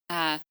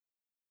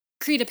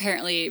 Creed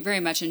apparently very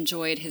much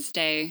enjoyed his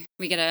day.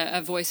 We get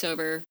a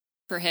voiceover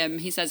for him.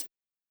 He says,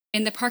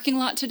 "In the parking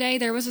lot today,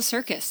 there was a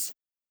circus.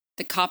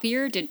 The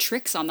copier did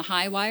tricks on the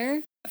high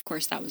wire." Of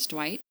course, that was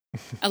Dwight.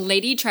 "A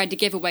lady tried to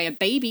give away a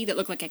baby that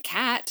looked like a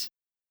cat."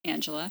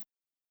 Angela.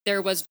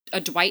 "There was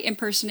a Dwight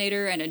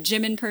impersonator and a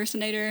Jim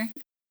impersonator."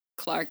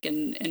 Clark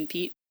and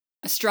Pete.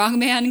 "A strong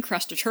man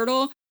crushed a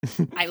turtle.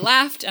 I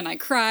laughed and I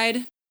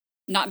cried.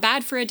 Not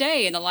bad for a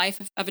day in the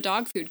life of a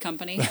dog food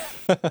company."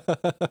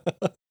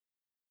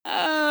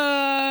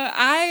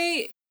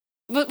 I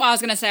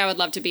was going to say I would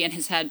love to be in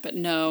his head, but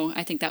no,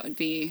 I think that would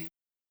be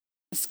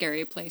a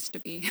scary place to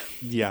be.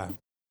 Yeah.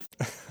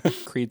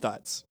 Creed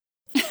thoughts.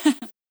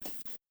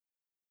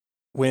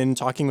 When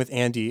talking with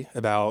Andy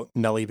about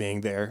Nellie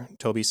being there,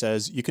 Toby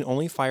says, "You can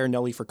only fire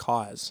Nellie for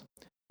cause."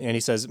 And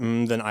he says,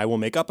 "Then I will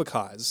make up a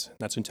cause."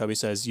 That's when Toby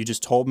says, "You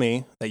just told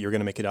me that you're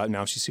going to make it up.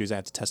 Now she sues, I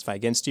have to testify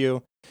against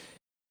you."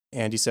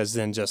 And he says,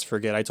 "Then just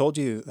forget I told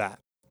you that."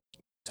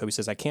 Toby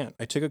says, "I can't.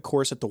 I took a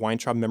course at the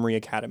Weintraub Memory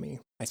Academy.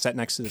 I sat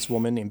next to this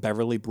woman named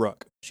Beverly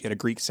Brooke. She had a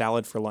Greek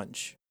salad for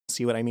lunch.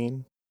 See what I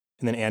mean?"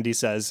 And then Andy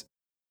says,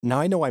 "Now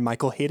I know why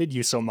Michael hated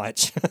you so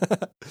much."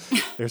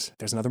 There's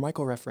another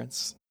Michael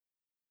reference.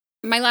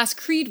 My last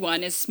Creed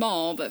one is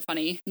small but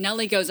funny.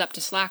 Nellie goes up to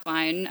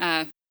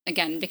Slackline,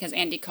 again, because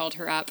Andy called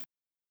her up.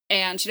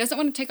 And she doesn't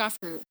want to take off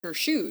her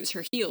shoes,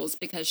 her heels,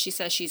 because she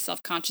says she's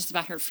self-conscious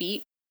about her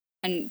feet.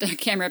 And the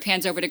camera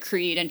pans over to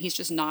Creed, and he's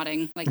just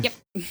nodding, like, yep,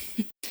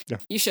 yeah.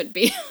 You should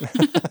be.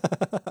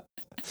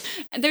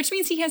 which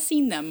means he has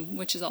seen them,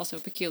 which is also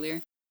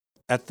peculiar.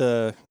 At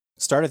the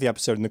start of the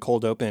episode in the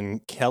cold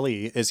open,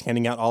 Kelly is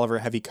handing out all of her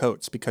heavy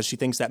coats because she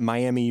thinks that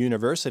Miami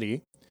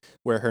University,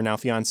 where her now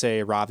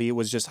fiance Ravi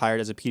was just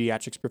hired as a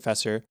pediatrics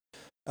professor,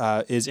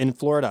 is in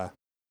Florida.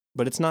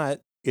 But it's not.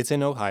 It's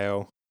in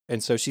Ohio.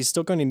 And so she's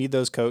still going to need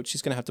those coats.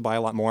 She's going to have to buy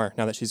a lot more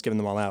now that she's given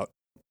them all out.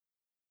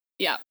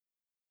 Yeah.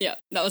 Yeah,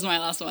 that was my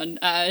last one.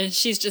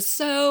 She's just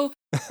so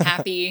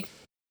happy.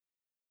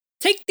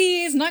 Take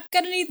these, not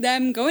gonna need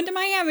them, going to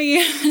Miami.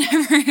 And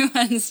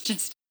everyone's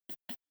just...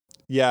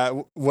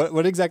 Yeah,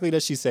 what exactly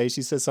does she say?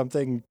 She says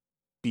something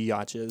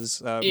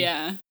biatches.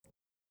 Yeah.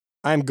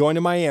 I'm going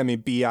to Miami,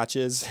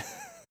 biatches.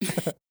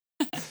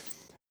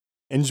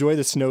 Enjoy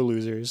the snow,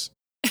 losers.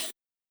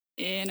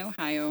 In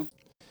Ohio.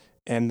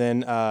 And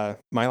then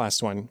my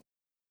last one,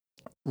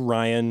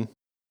 Ryan,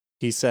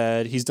 he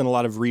said he's done a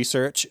lot of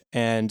research,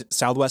 and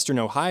Southwestern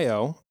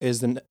Ohio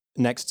is the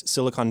next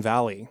Silicon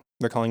Valley.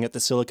 They're calling it the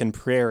Silicon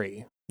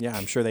Prairie. Yeah,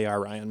 I'm sure they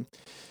are, Ryan.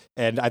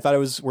 And I thought it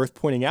was worth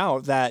pointing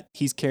out that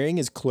he's carrying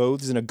his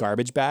clothes in a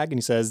garbage bag, and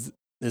he says,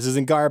 "This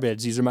isn't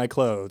garbage, these are my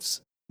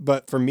clothes."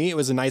 But for me, it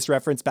was a nice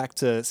reference back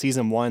to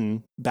season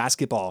 1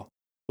 basketball,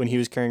 when he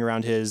was carrying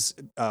around his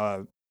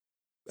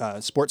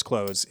sports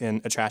clothes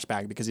in a trash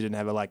bag because he didn't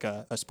have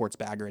a sports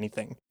bag or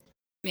anything.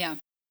 Yeah.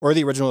 Or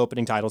the original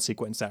opening title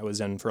sequence that was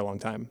in for a long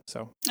time.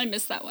 So I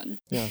missed that one.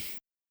 Yeah.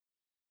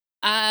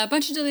 A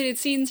bunch of deleted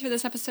scenes for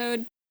this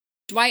episode.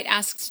 Dwight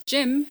asks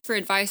Jim for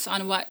advice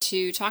on what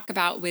to talk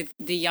about with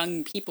the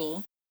young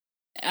people,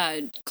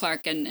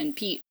 Clark and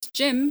Pete.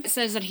 Jim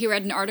says that he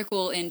read an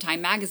article in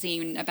Time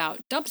magazine about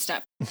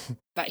dubstep,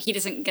 but he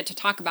doesn't get to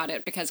talk about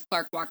it because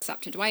Clark walks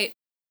up to Dwight,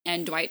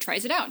 and Dwight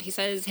tries it out. He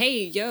says,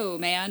 "Hey, yo,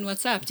 man,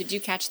 what's up? Did you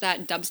catch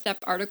that dubstep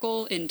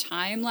article in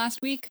Time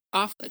last week?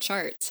 Off the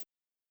charts."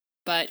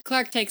 But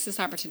Clark takes this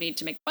opportunity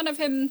to make fun of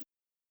him.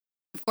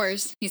 Of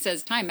course, he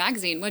says, "Time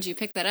magazine, what'd you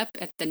pick that up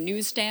at the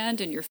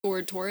newsstand in your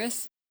Ford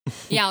Taurus?"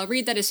 "Yeah, I'll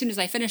read that as soon as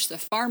I finish the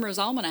Farmer's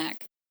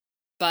Almanac."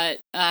 But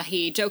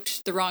he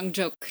joked the wrong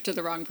joke to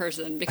the wrong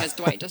person because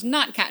Dwight does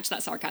not catch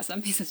that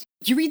sarcasm. He says,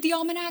 "You read the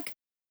almanac?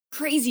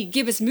 Crazy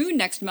Gibbous Moon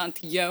next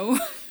month, yo."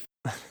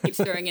 Keeps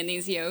throwing in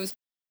these yos.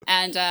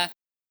 And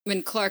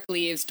when Clark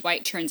leaves,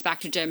 Dwight turns back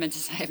to Jim and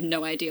says, "I have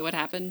no idea what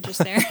happened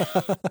just there."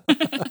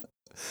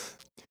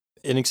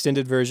 An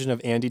extended version of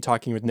Andy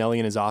talking with Nellie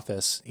in his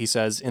office. He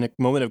says, in a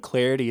moment of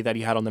clarity that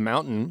he had on the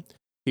mountain,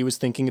 he was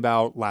thinking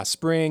about last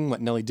spring,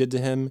 what Nellie did to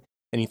him,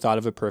 and he thought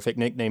of a perfect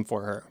nickname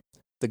for her,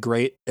 the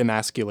Great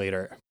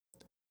Emasculator.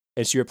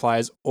 And she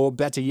replies, "Oh,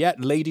 better yet,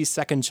 Lady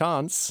Second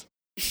Chance."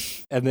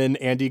 And then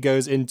Andy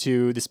goes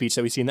into the speech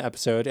that we see in the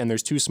episode, and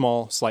there's two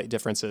small, slight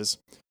differences.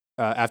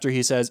 After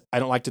he says, "I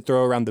don't like to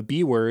throw around the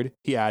B word,"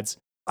 he adds,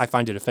 "I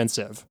find it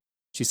offensive."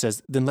 She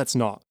says, "Then let's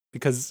not."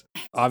 Because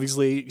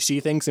obviously she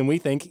thinks and we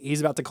think he's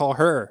about to call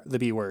her the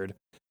B word.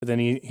 But then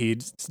he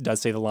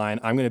does say the line,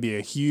 "I'm going to be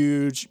a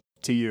huge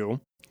to you."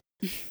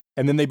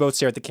 And then they both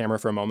stare at the camera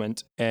for a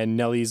moment, and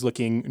Nellie's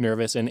looking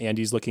nervous and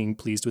Andy's looking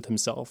pleased with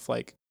himself.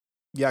 Like,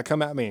 yeah,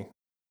 come at me.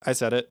 I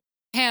said it.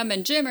 Pam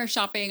and Jim are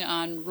shopping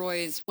on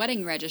Roy's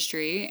wedding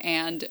registry,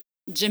 and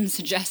Jim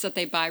suggests that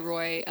they buy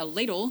Roy a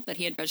ladle that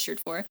he had registered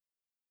for.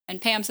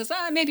 And Pam says,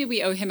 maybe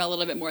we owe him a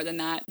little bit more than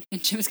that.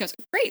 And Jim goes,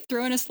 "Great,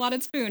 throw in a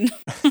slotted spoon."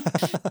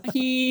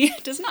 He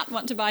does not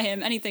want to buy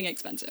him anything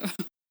expensive.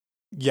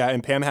 Yeah,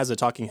 and Pam has a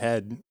talking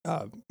head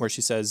where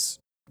she says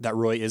that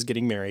Roy is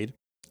getting married,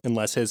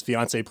 unless his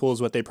fiance pulls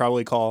what they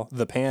probably call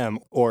the Pam,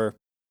 or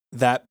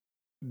that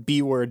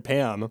B-word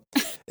Pam.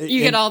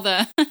 Get all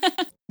the...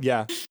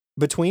 Yeah.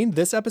 Between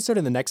this episode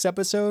and the next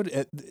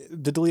episode,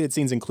 the deleted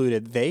scenes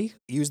included, they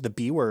use the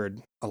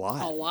B-word a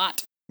lot. A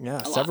lot.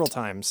 Yeah, several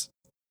times.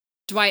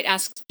 Dwight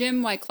asks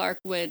Jim why Clark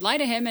would lie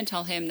to him and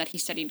tell him that he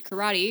studied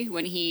karate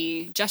when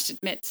he just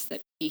admits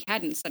that he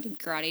hadn't studied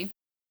karate.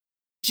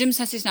 Jim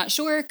says he's not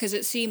sure because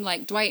it seemed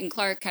like Dwight and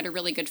Clark had a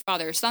really good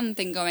father-son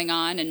thing going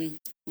on, and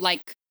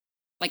like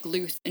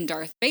Luke and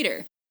Darth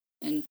Vader.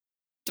 And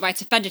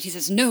Dwight's offended. He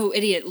says, "No,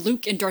 idiot,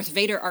 Luke and Darth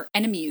Vader are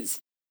enemies."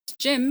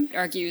 Jim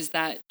argues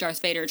that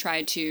Darth Vader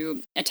tried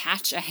to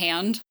attach a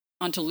hand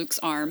onto Luke's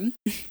arm.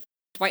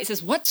 Dwight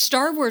says, "What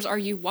Star Wars are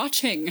you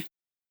watching?"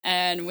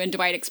 And when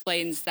Dwight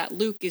explains that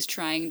Luke is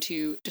trying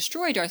to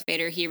destroy Darth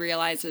Vader, he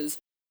realizes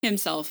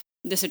himself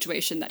the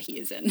situation that he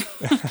is in.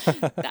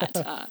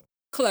 That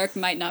Clark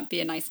might not be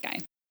a nice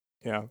guy.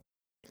 Yeah.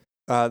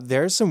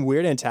 There's some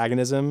weird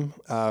antagonism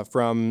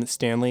from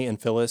Stanley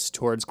and Phyllis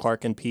towards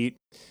Clark and Pete.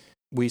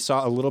 We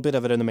saw a little bit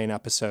of it in the main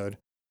episode.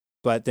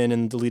 But then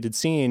in the deleted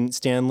scene,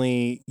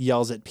 Stanley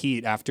yells at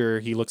Pete after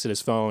he looks at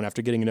his phone,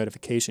 after getting a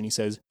notification. He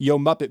says, "Yo,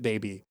 Muppet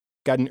baby,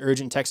 got an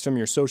urgent text from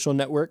your social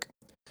network?"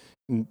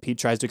 And Pete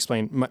tries to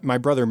explain, my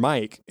brother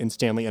Mike, and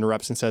Stanley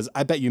interrupts and says,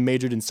 "I bet you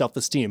majored in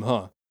self-esteem,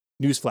 huh?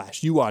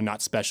 Newsflash, you are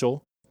not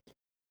special."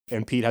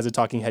 And Pete has a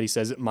talking head. He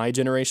says, "My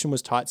generation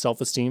was taught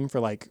self-esteem for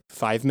like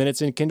 5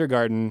 minutes in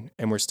kindergarten,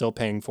 and we're still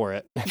paying for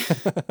it."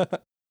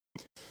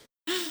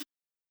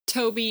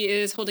 Toby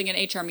is holding an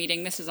HR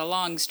meeting. This is a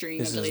long string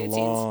of deleted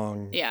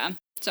scenes. Yeah.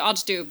 So I'll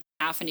just do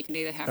half and you can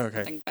do the half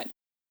thing. But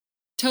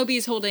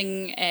Toby's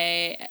holding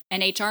an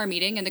HR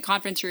meeting in the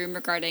conference room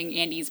regarding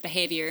Andy's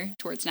behavior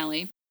towards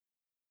Nellie.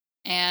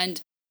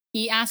 And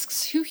he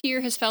asks who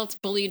here has felt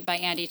bullied by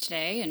Andy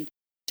today. And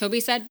Toby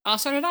said, I'll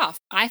start it off.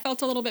 I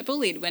felt a little bit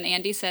bullied when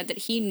Andy said that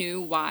he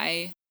knew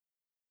why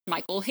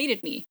Michael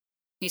hated me.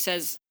 He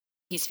says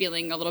he's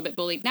feeling a little bit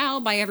bullied now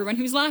by everyone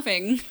who's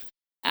laughing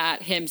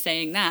at him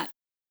saying that.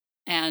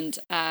 And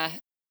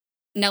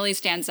Nellie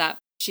stands up.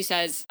 She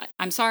says,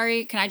 I'm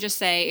sorry, can I just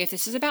say, if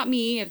this is about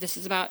me, if this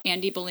is about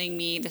Andy bullying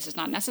me, this is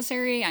not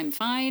necessary. I'm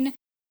fine.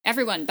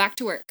 Everyone, back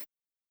to work.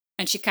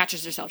 And she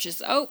catches herself. She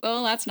says, oh,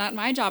 well, that's not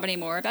my job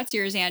anymore. That's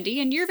yours, Andy,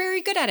 and you're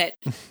very good at it.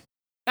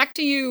 Back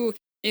to you,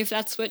 if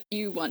that's what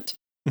you want.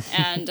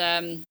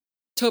 And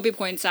Toby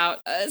points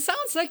out, it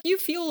sounds like you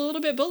feel a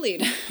little bit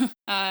bullied,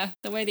 the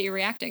way that you're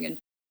reacting. And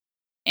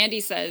Andy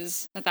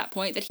says at that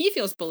point that he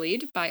feels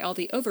bullied by all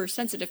the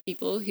oversensitive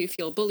people who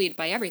feel bullied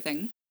by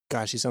everything.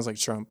 Gosh, he sounds like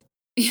Trump.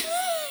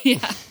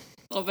 Yeah,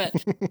 a little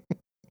bit.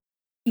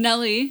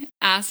 Nellie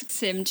asks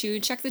him to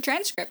check the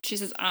transcript. She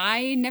says,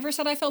 I never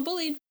said I felt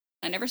bullied.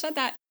 I never said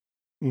that.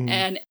 Mm-hmm.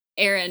 And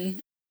Aaron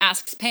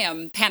asks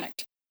Pam,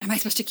 panicked, am I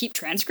supposed to keep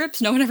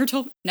transcripts? No one ever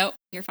told me. No,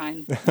 you're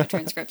fine. No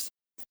transcripts.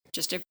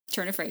 Just a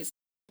turn of phrase.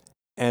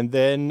 And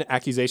then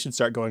accusations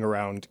start going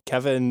around.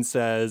 Kevin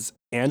says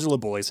Angela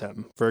bullies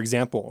him. For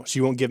example, she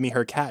won't give me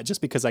her cat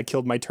just because I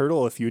killed my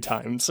turtle a few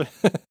times.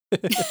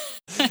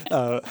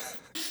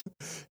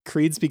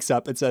 Creed speaks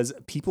up and says,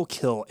 people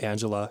kill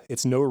Angela.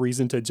 It's no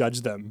reason to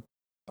judge them.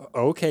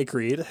 Okay,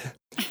 Creed.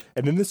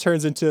 And then this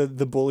turns into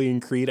the bullying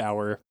Creed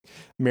hour.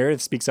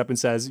 Meredith speaks up and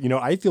says,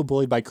 I feel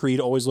bullied by Creed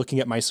always looking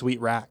at my sweet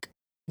rack.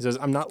 He says,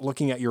 I'm not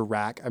looking at your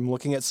rack. I'm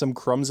looking at some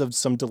crumbs of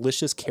some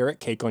delicious carrot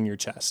cake on your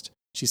chest.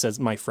 She says,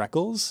 my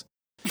freckles?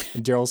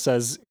 And Daryl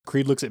says,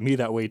 Creed looks at me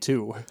that way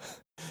too.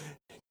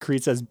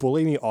 Creed says,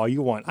 bully me all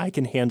you want. I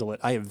can handle it.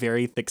 I have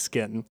very thick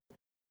skin.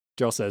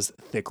 Daryl says,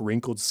 thick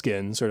wrinkled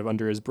skin, sort of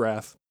under his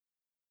breath.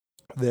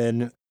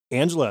 Then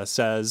Angela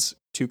says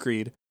to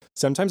Creed,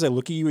 sometimes I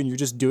look at you and you're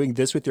just doing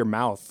this with your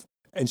mouth.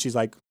 And she's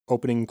like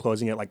opening and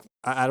closing it. Like,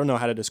 I don't know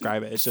how to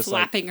describe it. It's just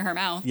flapping her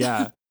mouth.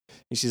 Yeah.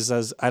 And she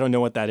says, I don't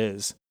know what that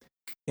is.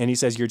 And he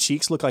says, your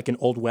cheeks look like an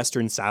old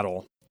Western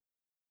saddle.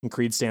 And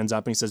Creed stands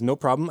up and he says, no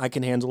problem. I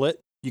can handle it.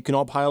 You can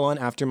all pile on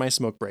after my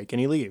smoke break. And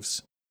he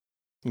leaves.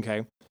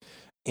 Okay.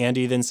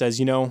 Andy then says,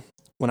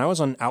 when I was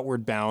on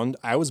Outward Bound,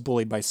 I was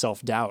bullied by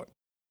self-doubt.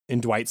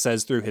 And Dwight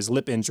says through his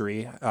lip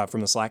injury from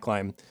the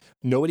slackline,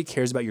 nobody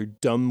cares about your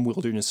dumb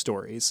wilderness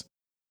stories.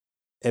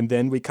 And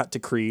then we cut to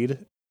Creed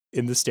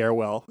in the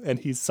stairwell and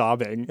he's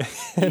sobbing.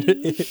 And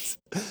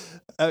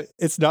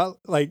it's not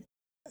like,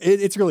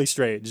 it's really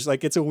strange.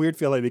 Like, it's a weird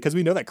feeling because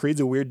we know that Creed's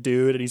a weird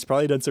dude and he's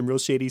probably done some real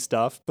shady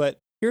stuff. But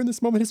here in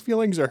this moment, his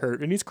feelings are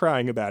hurt and he's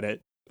crying about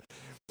it.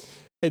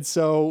 And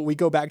so we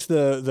go back to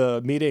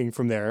the meeting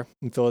from there.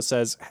 And Phyllis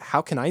says,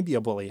 how can I be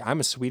a bully? I'm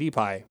a sweetie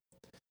pie.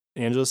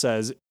 And Angela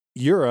says,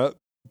 you're a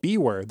B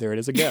word. There it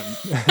is again.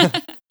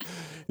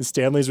 And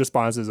Stanley's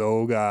response is,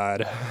 oh,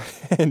 God.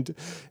 And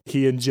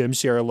he and Jim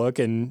share a look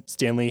and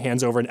Stanley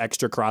hands over an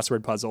extra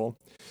crossword puzzle.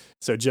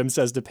 So Jim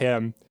says to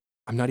Pam,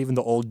 I'm not even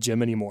the old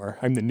Jim anymore.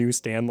 I'm the new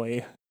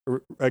Stanley.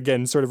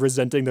 Again, sort of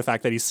resenting the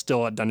fact that he's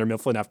still at Dunder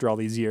Mifflin after all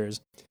these years.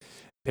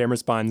 Pam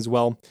responds,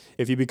 well,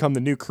 if you become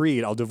the new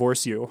Creed, I'll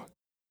divorce you.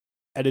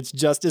 And it's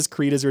just as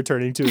Creed is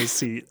returning to his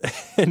seat.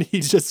 And he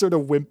just sort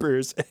of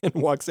whimpers and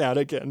walks out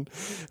again.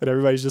 And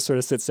everybody just sort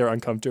of sits there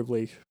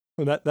uncomfortably.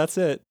 And that's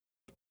it.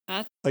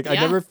 Yeah. I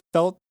never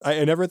thought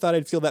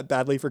I'd feel that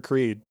badly for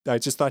Creed. I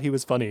just thought he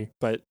was funny.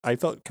 But I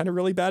felt kind of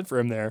really bad for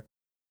him there.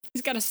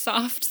 He's got a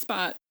soft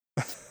spot.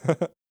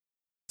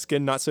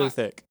 Skin not so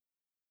thick.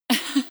 All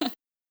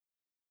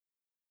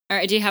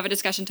right, do you have a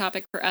discussion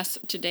topic for us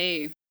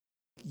today?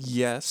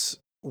 Yes.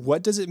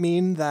 What does it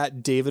mean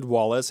that David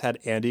Wallace had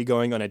Andy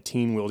going on a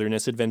teen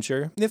wilderness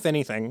adventure, if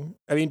anything?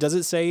 I mean, does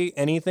it say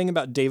anything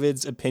about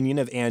David's opinion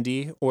of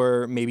Andy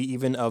or maybe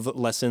even of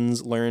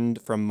lessons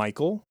learned from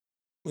Michael?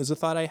 Was a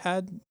thought I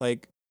had.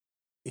 Like,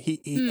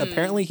 he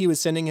apparently he was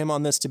sending him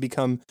on this to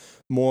become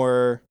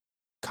more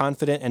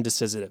confident and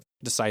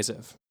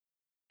decisive.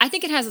 I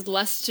think it has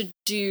less to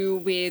do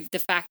with the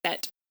fact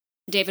that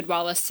David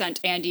Wallace sent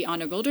Andy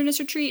on a wilderness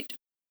retreat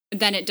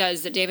than it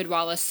does that David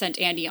Wallace sent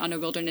Andy on a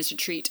wilderness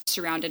retreat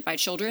surrounded by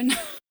children.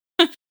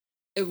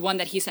 One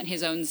that he sent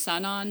his own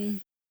son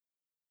on.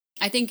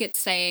 I think it's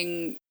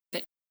saying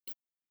that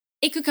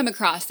it could come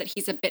across that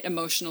he's a bit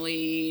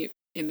emotionally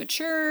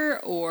immature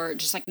or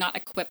just like not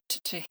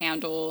equipped to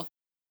handle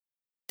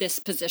this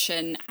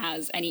position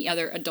as any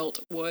other adult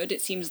would.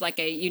 It seems like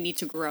a you need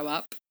to grow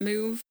up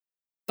move.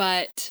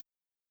 But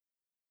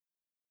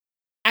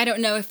I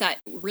don't know if that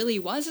really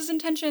was his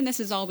intention. This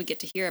is all we get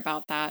to hear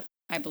about that,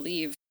 I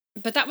believe.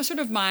 But that was sort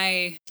of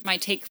my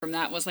take from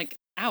that was like,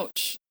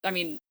 ouch. I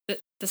mean,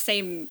 the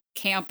same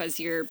camp as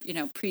your,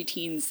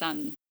 preteen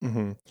son.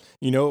 Mm-hmm.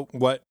 You know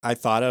what I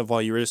thought of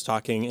while you were just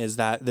talking is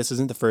that this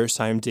isn't the first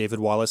time David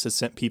Wallace has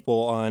sent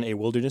people on a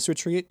wilderness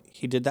retreat.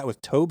 He did that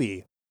with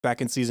Toby back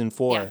in season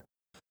 4. Yeah.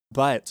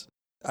 But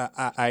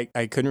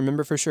I couldn't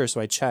remember for sure,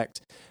 so I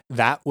checked.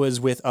 That was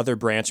with other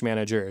branch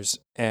managers,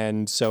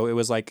 and so it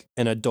was like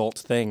an adult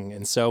thing.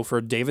 And so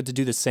for David to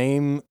do the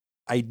same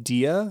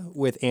idea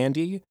with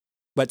Andy,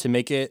 but to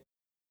make it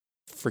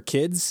for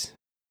kids,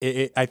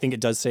 I think it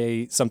does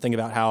say something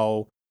about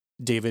how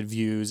David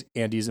views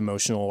Andy's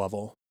emotional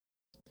level.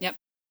 Yep.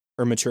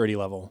 Or maturity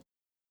level.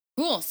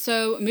 Cool.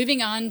 So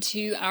moving on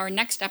to our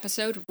next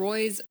episode,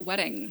 Roy's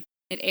Wedding.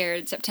 It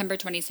aired September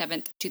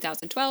 27th,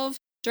 2012,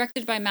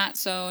 directed by Matt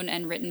Sohn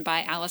and written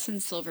by Allison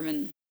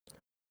Silverman.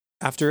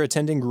 After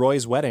attending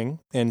Roy's wedding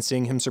and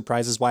seeing him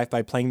surprise his wife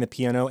by playing the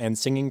piano and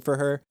singing for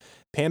her,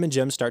 Pam and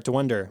Jim start to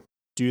wonder,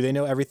 do they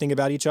know everything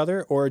about each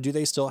other, or do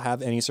they still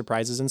have any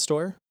surprises in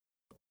store?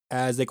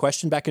 As they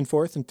question back and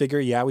forth and figure,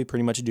 yeah, we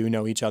pretty much do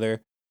know each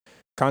other,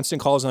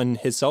 constant calls on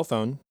his cell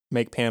phone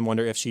make Pam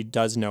wonder if she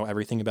does know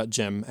everything about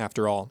Jim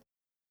after all.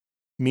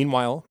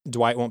 Meanwhile,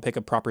 Dwight won't pick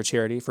a proper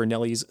charity for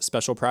Nellie's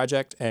special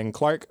project, and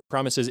Clark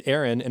promises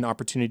Aaron an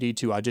opportunity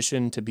to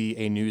audition to be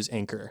a news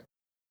anchor.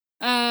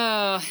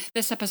 Oh,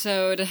 this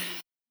episode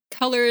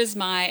colors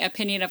my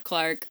opinion of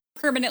Clark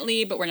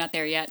permanently, but we're not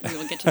there yet. We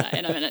will get to that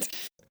in a minute.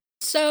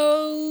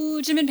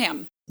 So, Jim and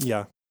Pam.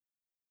 Yeah.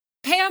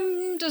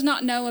 Pam does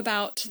not know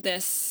about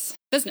this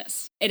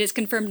business. It is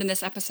confirmed in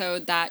this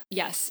episode that,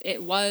 yes,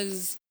 it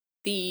was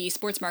the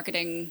sports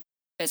marketing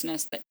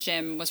business that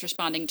Jim was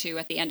responding to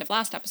at the end of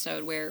last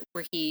episode where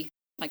he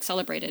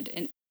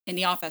celebrated in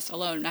the office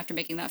alone after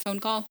making that phone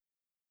call.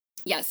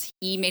 Yes,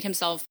 he made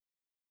himself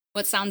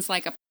what sounds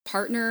like a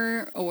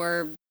partner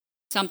or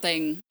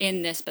something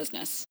in this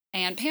business.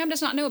 And Pam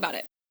does not know about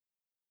it.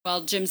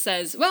 Well, Jim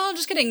says, well,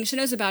 just kidding. She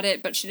knows about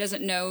it, but she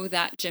doesn't know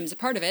that Jim's a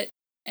part of it.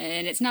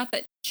 And it's not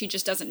that she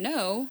just doesn't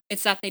know.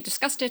 It's that they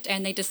discussed it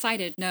and they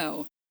decided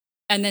no.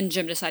 And then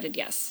Jim decided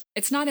yes.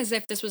 It's not as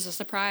if this was a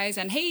surprise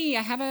and, hey,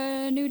 I have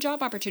a new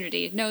job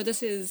opportunity. No,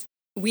 this is,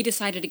 we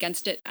decided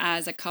against it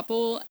as a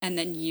couple, and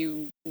then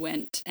you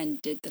went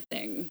and did the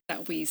thing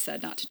that we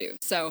said not to do.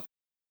 So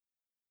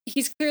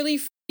he's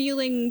clearly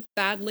feeling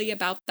badly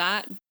about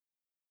that,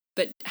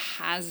 but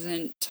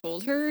hasn't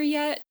told her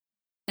yet.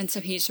 And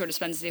so he sort of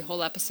spends the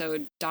whole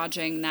episode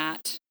dodging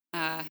that,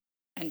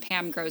 and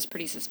Pam grows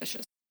pretty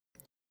suspicious.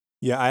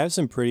 Yeah, I have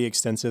some pretty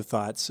extensive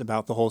thoughts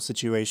about the whole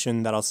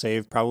situation that I'll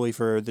save probably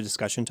for the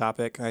discussion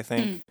topic, I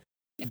think.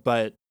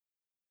 But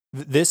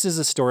this is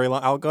a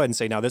storyline. I'll go ahead and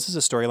say now, this is a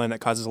storyline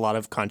that causes a lot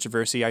of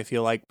controversy, I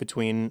feel like,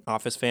 between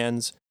Office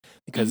fans,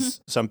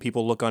 because some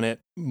people look on it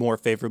more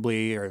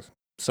favorably, or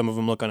some of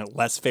them look on it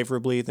less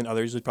favorably than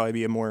others would probably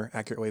be a more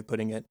accurate way of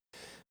putting it.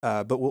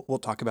 But we'll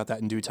talk about that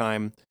in due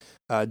time.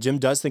 Jim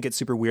does think it's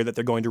super weird that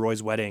they're going to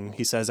Roy's wedding.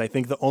 He says, I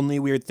think the only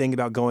weird thing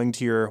about going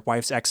to your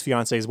wife's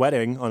ex-fiance's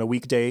wedding on a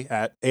weekday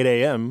at 8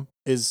 a.m.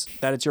 is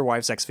that it's your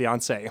wife's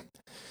ex-fiance.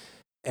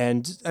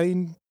 And I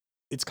mean,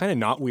 it's kind of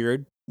not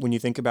weird when you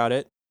think about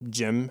it.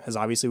 Jim has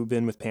obviously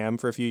been with Pam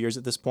for a few years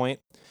at this point,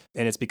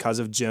 and it's because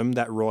of Jim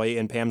that Roy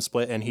and Pam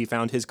split and he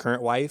found his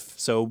current wife.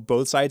 So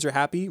both sides are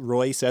happy.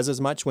 Roy says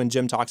as much when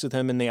Jim talks with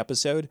him in the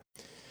episode.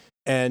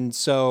 And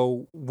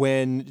so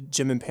when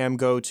Jim and Pam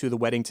go to the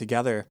wedding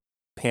together,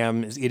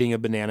 Pam is eating a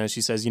banana.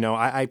 She says,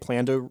 I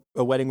planned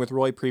a wedding with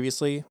Roy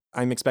previously.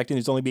 I'm expecting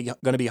there's only going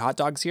to be hot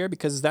dogs here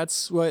because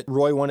that's what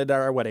Roy wanted at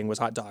our wedding was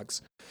hot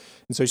dogs.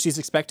 And so she's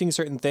expecting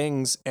certain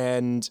things,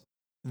 and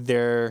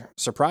they're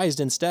surprised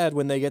instead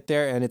when they get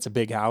there and it's a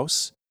big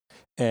house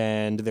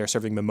and they're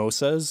serving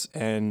mimosas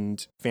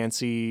and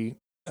fancy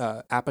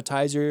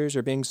appetizers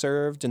are being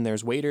served and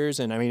there's waiters.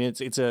 And I mean,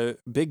 it's a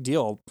big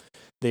deal.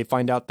 They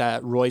find out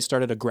that Roy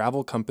started a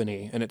gravel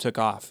company and it took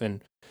off.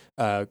 And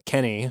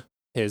Kenny,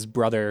 his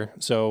brother,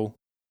 so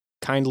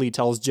kindly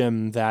tells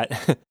Jim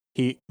that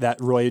that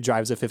Roy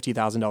drives a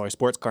 $50,000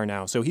 sports car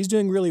now. So he's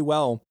doing really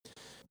well.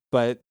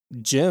 But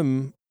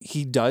Jim,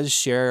 he does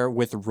share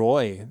with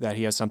Roy that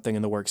he has something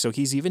in the works. So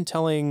he's even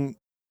telling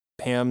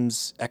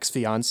Pam's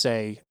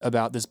ex-fiance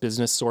about this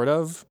business sort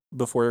of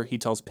before he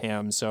tells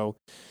Pam. So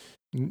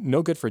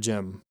no good for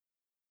Jim.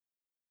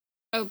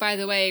 Oh, by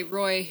the way,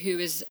 Roy, who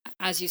is,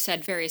 as you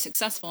said, very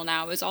successful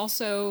now, is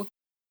also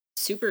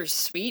super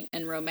sweet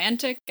and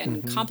romantic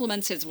and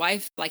compliments his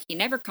wife like he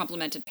never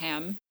complimented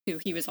Pam, who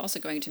he was also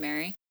going to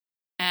marry,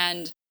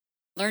 and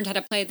learned how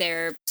to play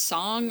their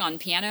song on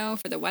piano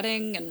for the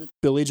wedding. And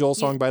Billy Joel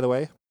song, by the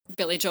way.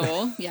 Billy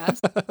Joel,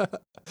 yes.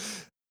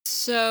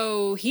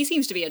 So he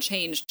seems to be a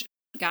changed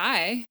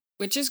guy,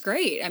 which is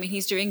great. I mean,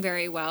 he's doing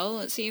very well,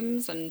 it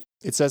seems, and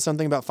it says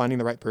something about finding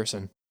the right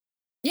person.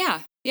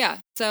 Yeah.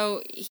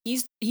 So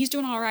he's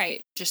doing all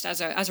right, just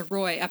as a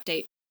Roy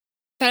update.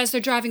 But as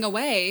they're driving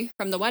away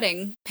from the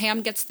wedding,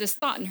 Pam gets this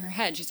thought in her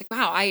head. She's like,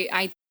 "Wow,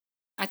 I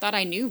thought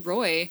I knew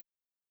Roy,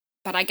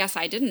 but I guess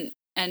I didn't.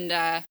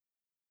 And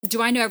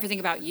do I know everything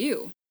about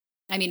you?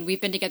 I mean,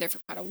 we've been together for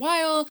quite a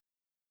while.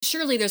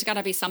 Surely there's got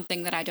to be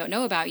something that I don't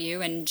know about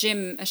you." And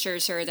Jim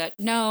assures her that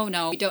no,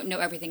 we don't know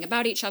everything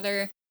about each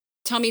other.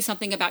 Tell me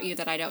something about you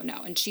that I don't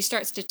know. And she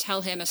starts to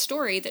tell him a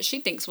story that she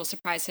thinks will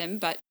surprise him,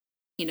 but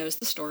he knows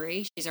the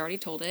story. She's already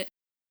told it.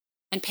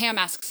 And Pam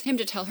asks him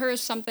to tell her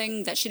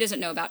something that she doesn't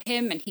know about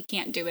him, and he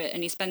can't do it,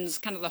 and he spends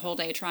kind of the whole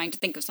day trying to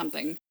think of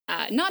something.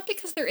 Not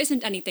because there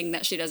isn't anything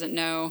that she doesn't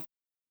know,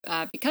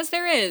 because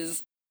there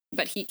is,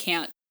 but he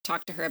can't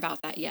talk to her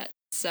about that yet.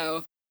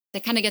 So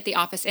they kind of get the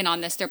office in on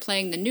this. They're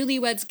playing the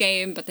newlyweds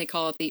game, but they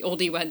call it the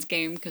oldie-weds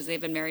game because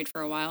they've been married for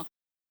a while,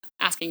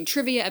 asking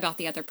trivia about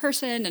the other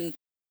person. And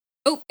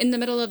in the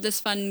middle of this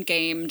fun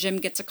game, Jim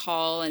gets a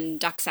call and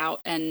ducks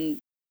out and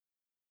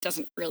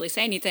doesn't really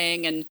say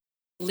anything and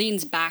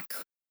leans back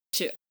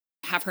to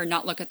have her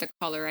not look at the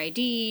caller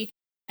ID,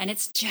 and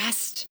it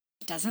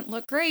doesn't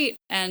look great.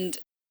 And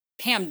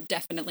Pam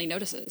definitely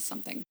notices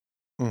something.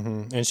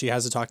 Mm-hmm. And she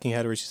has a talking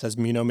head where she says,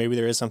 maybe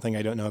there is something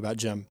I don't know about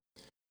Jim.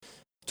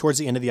 Towards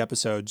the end of the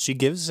episode, she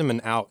gives him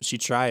an out. She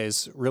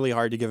tries really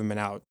hard to give him an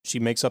out. She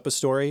makes up a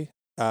story,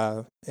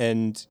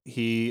 and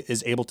he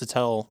is able to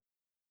tell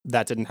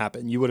that didn't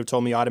happen. You would have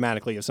told me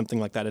automatically if something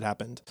like that had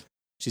happened.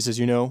 She says,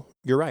 you're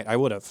right, I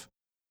would have.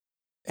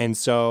 And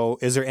so,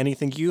 is there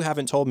anything you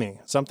haven't told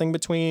me? Something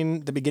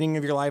between the beginning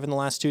of your life and the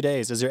last 2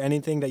 days? Is there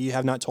anything that you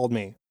have not told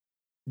me?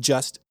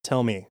 Just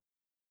tell me.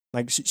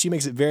 Like, she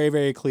makes it very,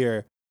 very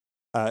clear,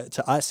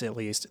 to us at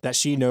least, that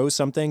she knows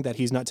something that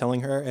he's not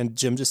telling her, and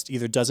Jim just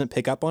either doesn't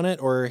pick up on it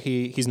or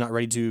he's not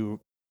ready to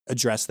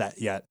address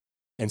that yet.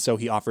 And so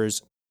he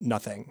offers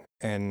nothing.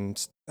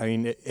 And I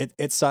mean,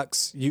 it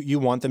sucks. You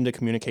want them to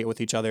communicate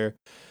with each other.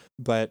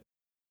 But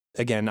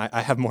again,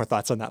 I have more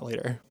thoughts on that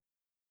later.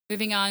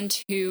 Moving on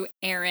to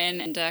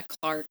Aaron and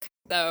Clark.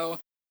 So,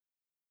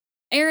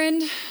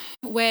 Aaron,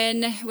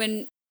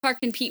 when Clark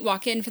and Pete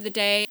walk in for the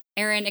day,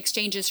 Aaron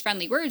exchanges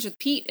friendly words with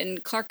Pete,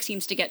 and Clark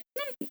seems to get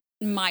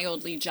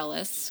mildly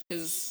jealous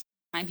because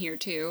I'm here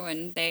too,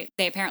 and they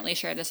apparently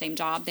share the same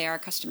job. They are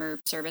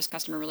customer service,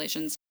 customer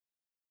relations.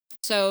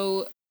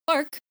 So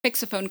Clark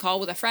picks a phone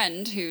call with a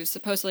friend who's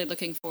supposedly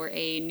looking for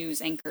a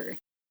news anchor,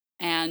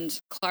 and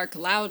Clark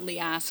loudly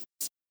asks,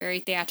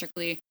 very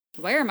theatrically,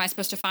 where am I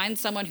supposed to find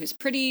someone who's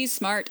pretty,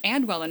 smart,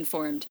 and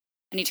well-informed?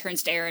 And he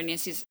turns to Aaron and he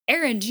says,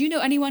 Aaron, do you know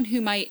anyone who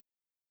might...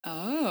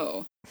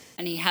 Oh.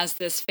 And he has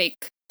this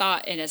fake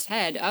thought in his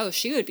head,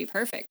 she would be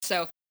perfect.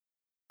 So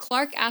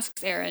Clark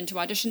asks Aaron to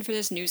audition for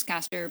this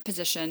newscaster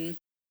position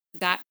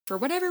that, for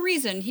whatever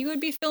reason, he would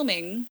be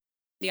filming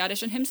the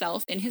audition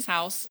himself in his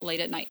house late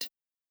at night.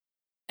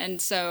 And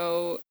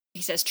so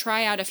he says,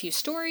 try out a few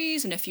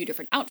stories and a few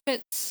different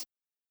outfits,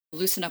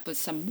 loosen up with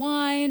some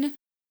wine,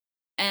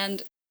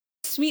 and...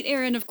 Sweet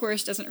Aaron, of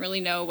course, doesn't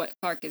really know what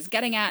Clark is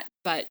getting at,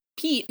 but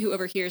Pete, who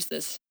overhears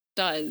this,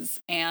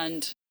 does,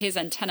 and his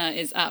antenna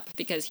is up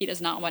because he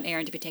does not want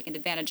Aaron to be taken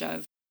advantage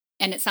of.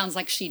 And it sounds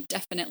like she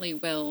definitely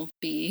will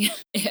be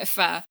if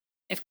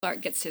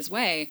Clark gets his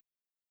way.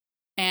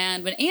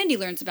 And when Andy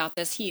learns about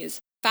this, he is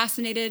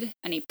fascinated,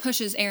 and he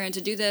pushes Aaron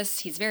to do this.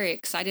 He's very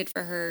excited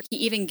for her. He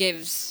even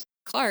gives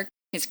Clark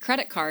his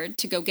credit card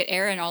to go get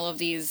Aaron all of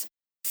these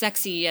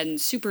sexy and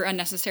super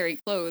unnecessary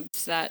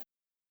clothes that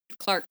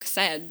Clark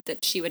said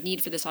that she would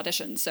need for this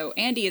audition. So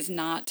Andy is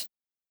not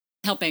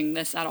helping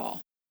this at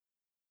all.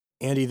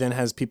 Andy then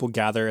has people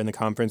gather in the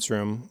conference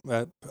room,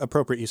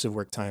 appropriate use of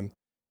work time,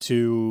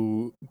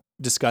 to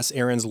discuss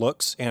Aaron's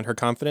looks and her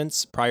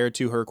confidence prior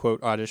to her,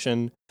 quote,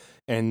 audition.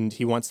 And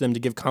he wants them to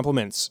give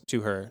compliments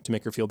to her to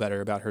make her feel better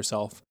about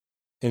herself.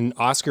 And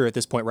Oscar at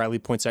this point rightly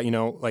points out,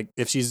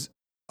 if she's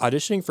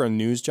auditioning for a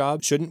news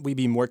job, shouldn't we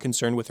be more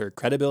concerned with her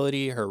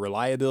credibility, her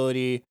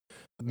reliability?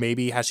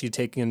 Maybe has she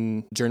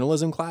taken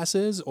journalism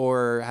classes,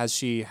 or has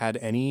she had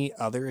any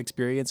other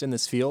experience in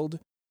this field?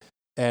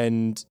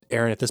 And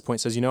Aaron at this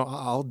point says,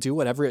 I'll do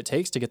whatever it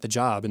takes to get the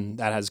job. And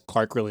that has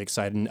Clark really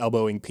excited and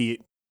elbowing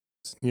Pete.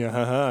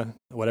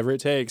 Whatever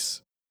it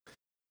takes.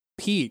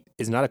 Pete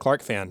is not a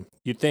Clark fan.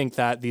 You'd think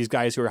that these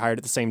guys who were hired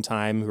at the same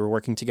time, who were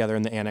working together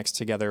in the annex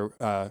together,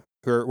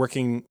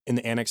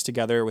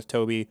 with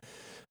Toby,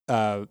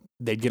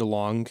 they'd get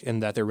along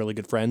and that they're really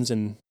good friends,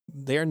 and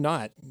they're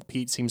not.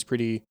 Pete seems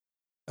pretty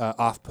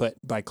off-put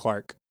by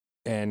Clark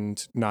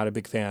and not a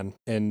big fan.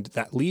 And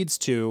that leads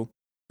to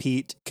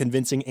Pete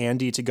convincing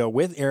Andy to go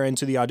with Aaron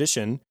to the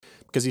audition,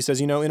 because he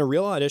says, in a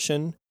real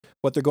audition,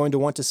 what they're going to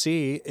want to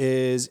see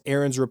is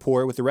Aaron's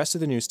rapport with the rest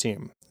of the news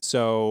team.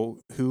 So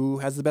who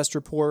has the best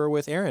rapport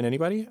with Aaron?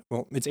 Anybody?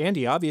 Well, it's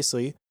Andy,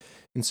 obviously.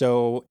 And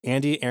so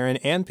Andy, Aaron,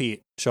 and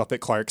Pete show up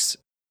at Clark's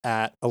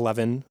at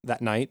 11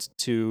 that night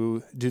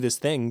to do this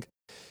thing.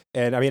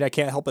 And I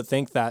can't help but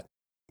think that,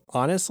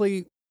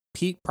 honestly,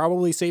 Pete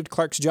probably saved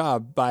Clark's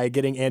job by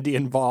getting Andy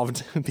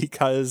involved,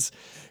 because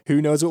who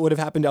knows what would have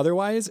happened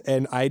otherwise.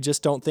 And I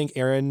just don't think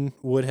Aaron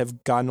would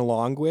have gone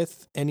along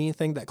with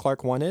anything that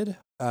Clark wanted.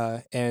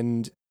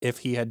 And if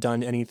he had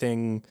done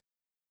anything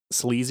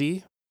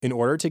sleazy in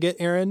order to get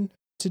Aaron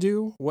to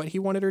do what he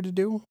wanted her to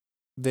do,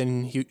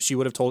 then she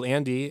would have told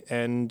Andy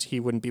and he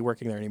wouldn't be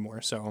working there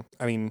anymore. So,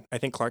 I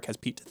think Clark has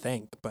Pete to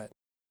thank, but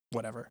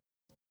whatever.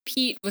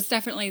 Pete was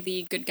definitely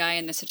the good guy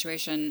in this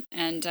situation,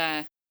 and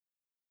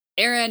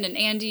Aaron and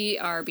Andy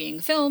are being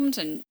filmed,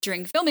 and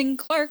during filming,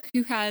 Clark,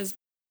 who has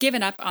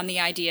given up on the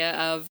idea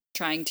of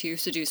trying to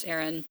seduce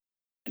Aaron,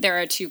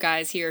 there are two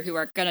guys here who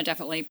are going to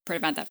definitely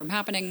prevent that from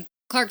happening.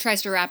 Clark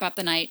tries to wrap up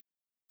the night.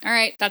 All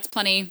right, that's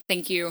plenty.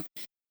 Thank you.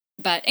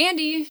 But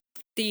Andy,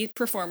 the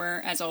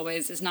performer, as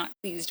always, is not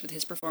pleased with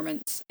his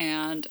performance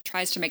and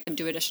tries to make them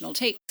do additional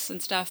takes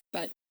and stuff,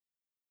 but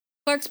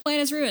Clark's plan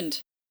is ruined.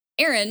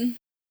 Erin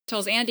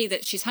tells Andy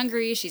that she's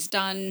hungry, she's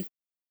done,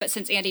 but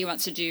since Andy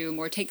wants to do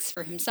more takes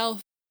for himself,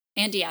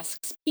 Andy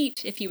asks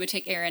Pete if he would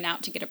take Erin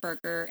out to get a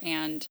burger,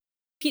 and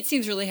Pete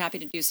seems really happy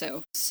to do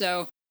so.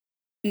 So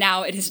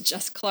now it is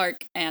just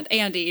Clark and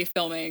Andy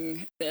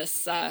filming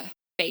this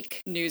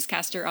fake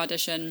newscaster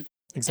audition.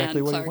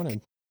 Exactly what he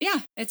wanted.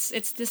 Yeah, it's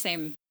the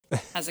same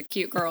as a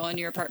cute girl in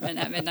your apartment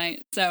at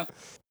midnight. So,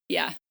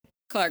 yeah,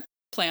 Clark's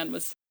plan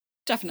was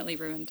definitely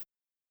ruined.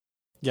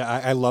 Yeah,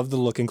 I love the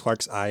look in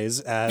Clark's eyes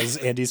as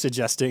Andy's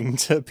suggesting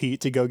to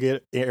Pete to go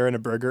get Erin a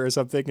burger or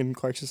something, and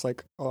Clark's just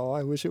like, oh,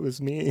 I wish it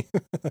was me.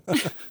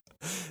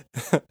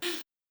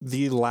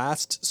 The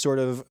last sort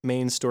of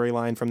main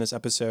storyline from this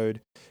episode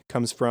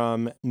comes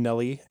from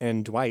Nellie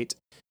and Dwight.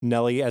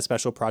 Nellie, as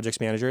special projects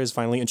manager, is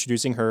finally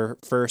introducing her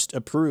first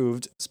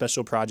approved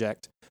special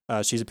project.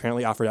 She's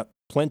apparently offered up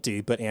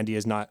plenty, but Andy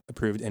has not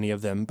approved any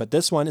of them. But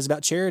this one is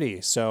about charity.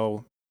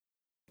 So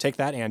take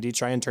that, Andy.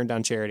 Try and turn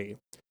down charity.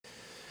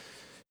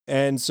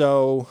 And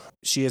so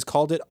she has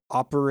called it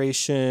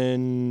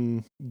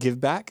Operation Give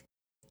Back.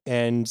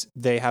 And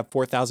they have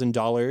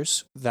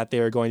 $4,000 that they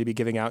are going to be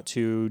giving out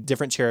to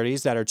different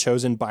charities that are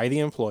chosen by the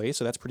employee.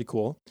 So that's pretty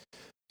cool.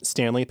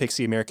 Stanley picks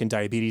the American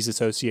Diabetes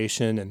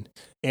Association, and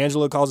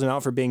Angela calls him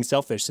out for being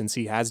selfish since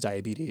he has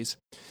diabetes.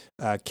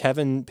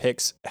 Kevin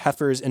picks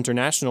Heifers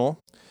International.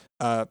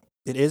 I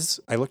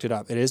looked it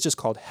up. It is just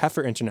called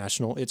Heifer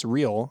International. It's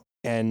real.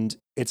 And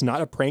it's not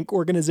a prank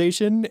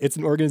organization. It's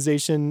an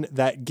organization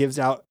that gives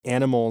out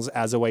animals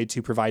as a way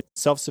to provide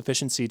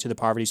self-sufficiency to the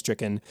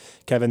poverty-stricken.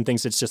 Kevin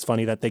thinks it's just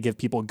funny that they give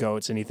people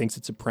goats, and he thinks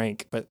it's a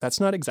prank, but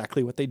that's not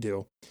exactly what they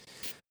do.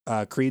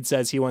 Creed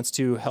says he wants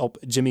to help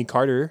Jimmy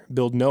Carter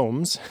build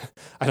gnomes.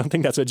 I don't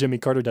think that's what Jimmy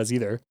Carter does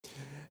either.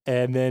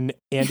 And then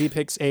Andy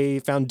picks a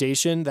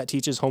foundation that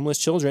teaches homeless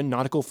children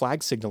nautical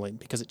flag signaling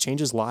because it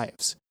changes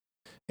lives.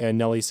 And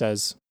Nellie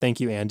says, thank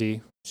you,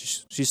 Andy.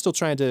 She's still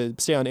trying to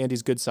stay on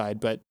Andy's good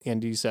side, but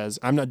Andy says,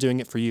 I'm not doing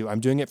it for you.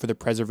 I'm doing it for the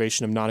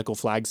preservation of nautical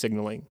flag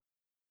signaling.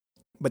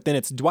 But then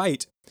it's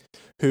Dwight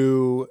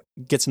who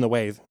gets in the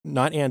way,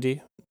 not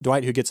Andy.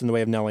 Dwight who gets in the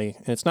way of Nellie.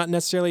 And it's not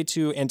necessarily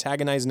to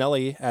antagonize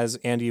Nellie as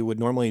Andy would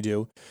normally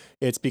do.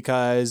 It's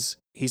because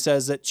he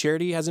says that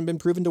charity hasn't been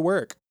proven to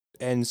work.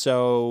 And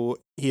so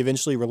he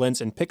eventually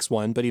relents and picks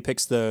one, but he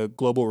picks the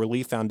Global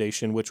Relief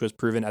Foundation, which was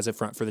proven as a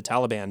front for the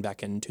Taliban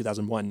back in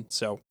 2001.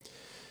 So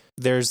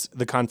there's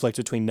the conflict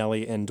between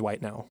Nellie and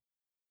Dwight now.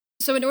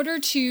 So in order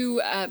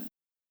to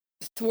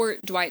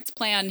thwart Dwight's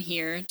plan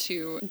here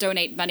to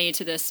donate money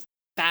to this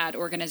bad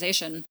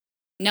organization,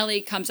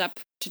 Nellie comes up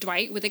to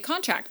Dwight with a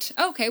contract.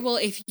 Okay, well,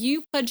 if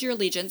you pledge your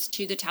allegiance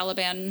to the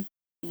Taliban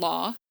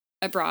law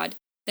abroad,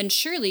 then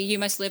surely you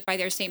must live by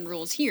their same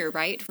rules here,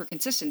 right, for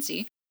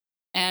consistency.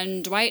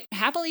 And Dwight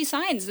happily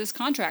signs this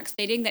contract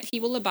stating that he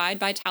will abide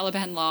by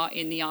Taliban law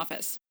in the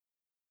office.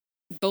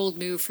 Bold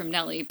move from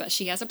Nellie, but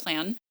she has a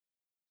plan.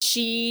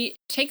 She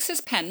takes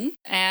his pen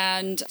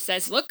and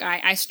says, look,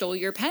 I stole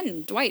your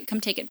pen. Dwight,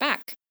 come take it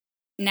back.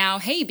 Now,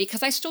 hey,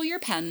 because I stole your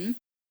pen,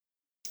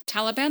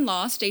 Taliban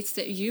law states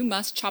that you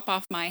must chop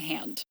off my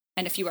hand.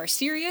 And if you are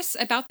serious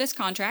about this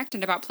contract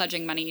and about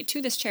pledging money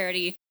to this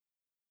charity,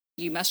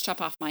 you must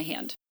chop off my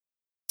hand.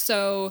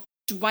 So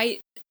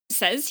Dwight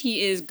says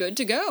he is good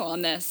to go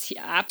on this.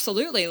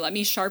 Absolutely. Let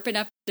me sharpen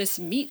up this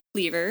meat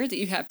cleaver that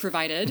you have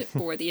provided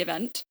for the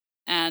event.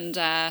 And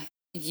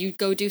you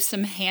go do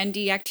some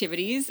handy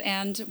activities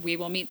and we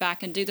will meet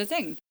back and do the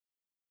thing.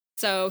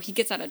 So he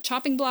gets out a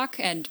chopping block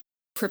and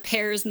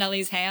prepares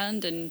Nellie's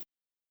hand and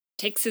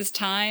takes his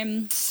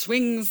time,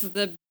 swings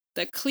the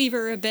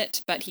cleaver a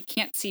bit, but he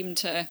can't seem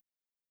to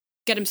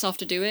get himself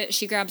to do it.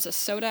 She grabs a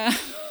soda.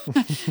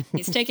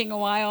 He's taking a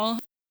while.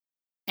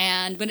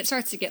 And when it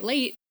starts to get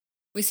late,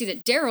 we see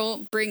that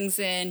Daryl brings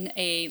in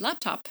a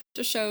laptop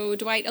to show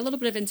Dwight a little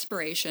bit of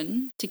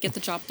inspiration to get the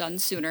job done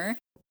sooner.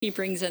 He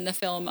brings in the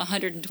film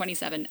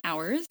 127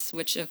 Hours,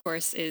 which, of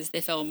course, is the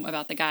film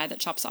about the guy that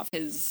chops off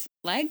his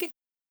leg.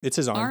 It's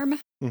his arm.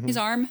 Mm-hmm. His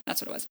arm. That's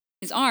what it was.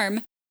 His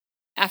arm,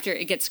 after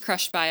it gets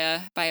crushed by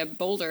a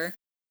boulder.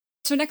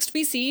 So next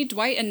we see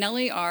Dwight and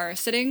Nellie are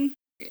sitting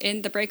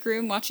in the break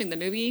room watching the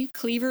movie,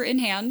 cleaver in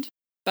hand,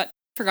 but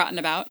forgotten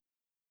about.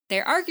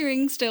 They're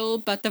arguing still,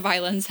 but the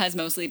violence has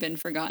mostly been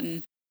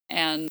forgotten.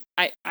 And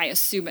I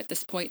assume at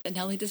this point that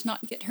Nellie does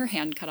not get her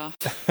hand cut off.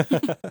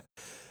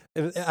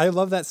 I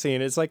love that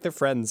scene. It's like they're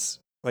friends,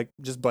 like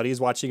just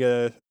buddies watching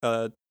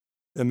a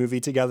movie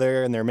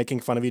together, and they're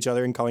making fun of each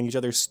other and calling each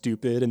other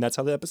stupid. And that's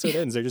how the episode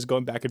ends. They're just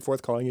going back and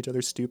forth calling each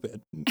other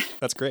stupid.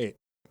 That's great.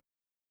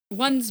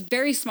 One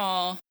very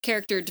small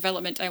character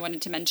development I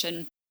wanted to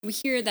mention. We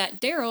hear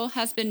that Daryl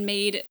has been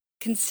made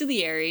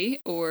conciliary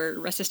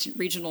or assistant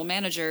regional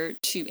manager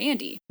to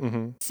Andy.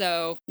 Mm-hmm.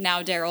 So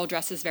now Daryl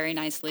dresses very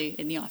nicely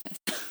in the office.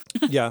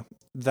 Yeah.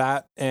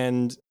 that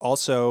and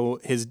also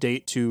his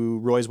date to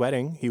Roy's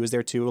wedding, he was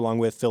there too, along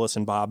with Phyllis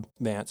and Bob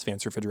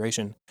Vance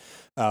Refrigeration,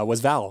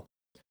 was Val.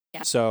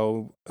 Yeah.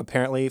 So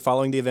apparently,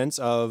 following the events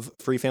of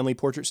Free Family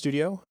Portrait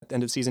Studio at the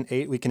end of season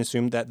 8, we can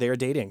assume that they are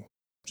dating,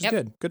 which is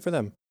good. Good for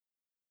them.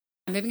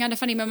 And moving on to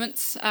funny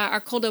moments,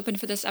 our cold open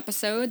for this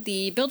episode,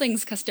 the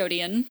building's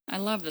custodian, I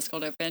love this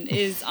cold open,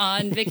 is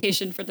on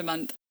vacation for the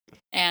month.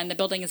 And the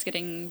building is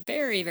getting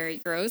very,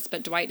 very gross,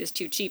 but Dwight is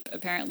too cheap,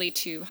 apparently,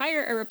 to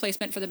hire a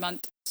replacement for the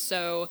month.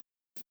 So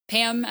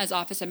Pam, as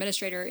office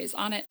administrator, is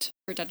on it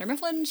for Dunder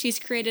Mifflin. She's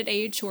created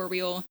a chore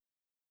wheel,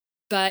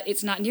 but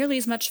it's not nearly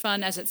as much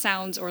fun as it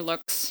sounds or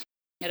looks.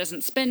 It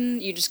doesn't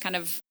spin. You just kind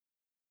of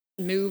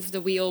move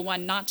the wheel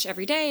one notch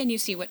every day, and you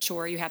see what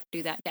chore you have to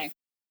do that day.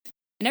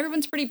 And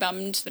everyone's pretty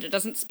bummed that it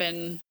doesn't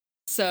spin.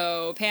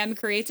 So Pam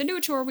creates a new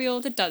chore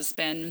wheel that does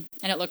spin,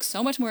 and it looks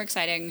so much more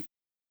exciting,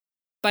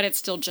 but it's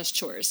still just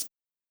chores.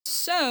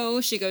 So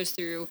she goes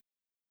through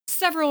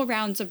several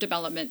rounds of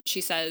development,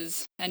 she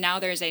says, and now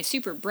there's a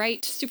super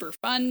bright, super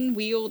fun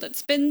wheel that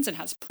spins and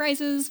has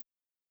prizes.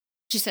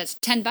 She says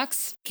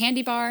 $10,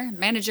 candy bar,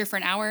 manager for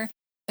an hour,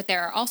 but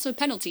there are also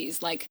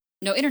penalties like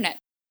no internet,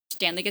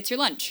 Stanley gets your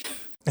lunch.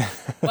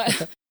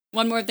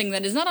 One more thing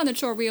that is not on the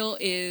chore wheel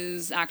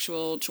is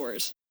actual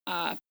chores.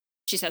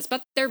 She says,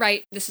 but they're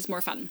right, this is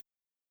more fun.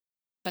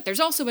 But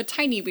there's also a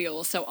tiny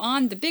wheel, so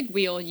on the big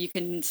wheel, you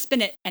can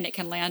spin it, and it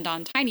can land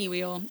on tiny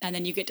wheel, and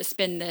then you get to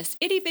spin this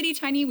itty-bitty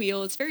tiny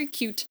wheel. It's very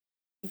cute.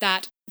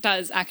 That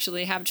does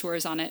actually have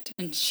chores on it.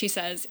 And she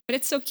says, but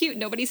it's so cute,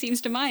 nobody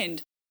seems to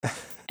mind.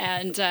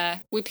 And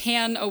we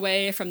pan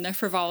away from the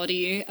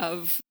frivolity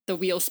of the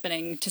wheel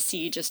spinning to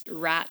see just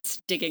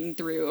rats digging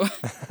through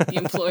the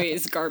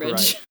employees'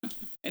 garbage. Right.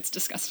 It's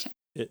disgusting.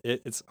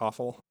 It's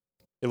awful.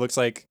 It looks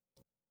like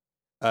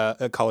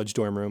a college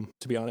dorm room,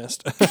 to be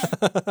honest.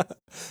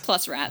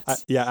 Plus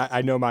rats.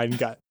 I know mine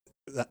got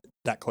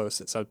that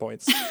close at some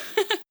points.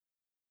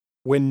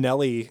 When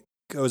Nellie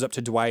goes up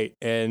to Dwight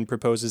and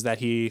proposes that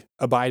he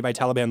abide by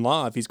Taliban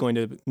law if he's going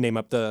to name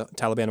up the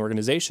Taliban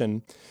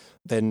organization,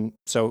 then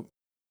so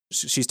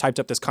she's typed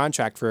up this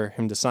contract for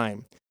him to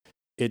sign.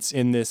 It's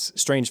in this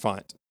strange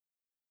font.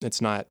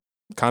 It's not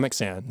Comic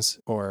Sans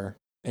or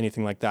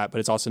anything like that, but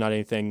it's also not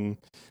anything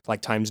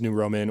like Times New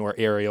Roman or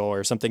Arial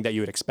or something that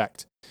you would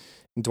expect.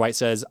 And Dwight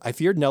says, I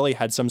feared Nellie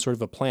had some sort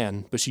of a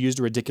plan, but she used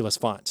a ridiculous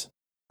font.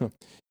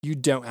 You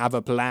don't have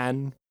a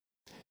plan.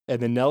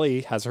 And then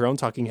Nellie has her own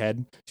talking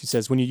head. She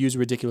says, when you use a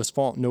ridiculous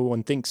font, no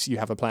one thinks you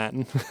have a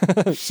plan.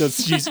 So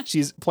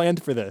she's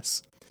planned for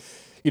this.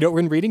 You know,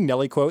 when reading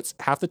Nellie quotes,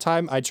 half the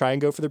time I try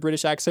and go for the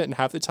British accent, and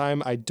half the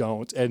time I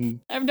don't. And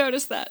I've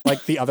noticed that.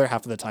 Like the other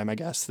half of the time, I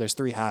guess. There's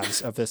 3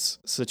 halves of this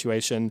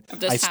situation.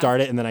 I start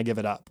it and then I give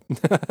it up.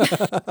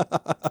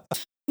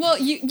 Well,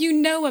 you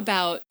know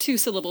about 2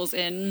 syllables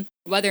in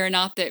whether or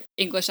not the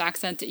English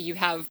accent that you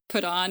have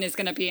put on is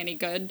going to be any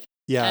good.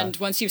 Yeah. And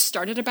once you've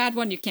started a bad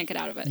one, you can't get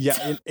out of it.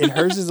 Yeah, and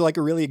hers is like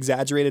a really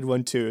exaggerated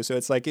one too. So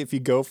it's like if you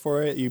go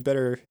for it, you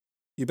better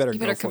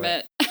go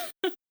commit. For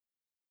it.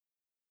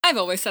 I've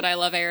always said I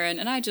love Aaron,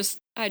 and I just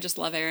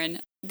love Aaron.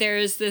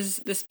 There's this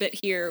bit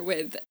here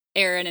with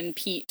Aaron and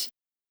Pete.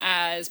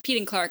 As Pete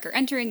and Clark are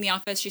entering the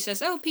office, she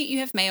says, oh, Pete, you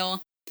have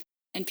mail.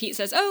 And Pete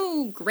says,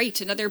 oh,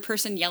 great, another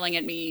person yelling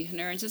at me. And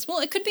Aaron says, well,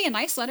 it could be a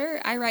nice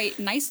letter. I write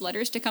nice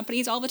letters to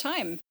companies all the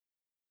time.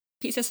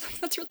 Pete says,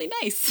 that's really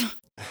nice.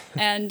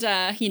 And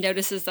he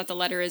notices that the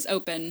letter is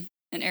open.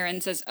 And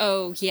Aaron says,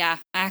 oh, yeah,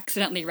 I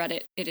accidentally read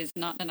it. It is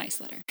not a nice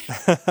letter.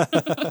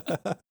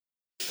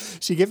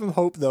 She gave him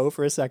hope, though,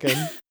 for a second.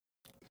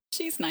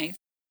 She's nice.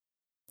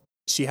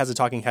 She has a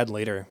talking head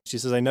later. She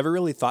says, I never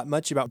really thought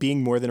much about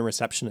being more than a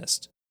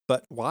receptionist.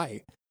 But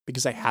why?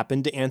 Because I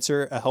happened to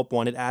answer a help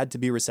wanted ad to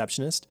be a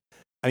receptionist?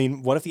 I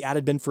mean, what if the ad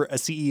had been for a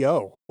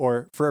CEO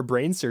or for a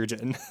brain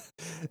surgeon?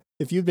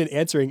 If you'd been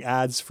answering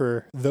ads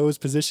for those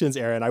positions,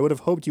 Aaron, I would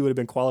have hoped you would have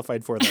been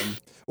qualified for them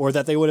or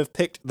that they would have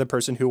picked the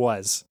person who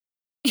was.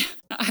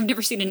 I've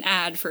never seen an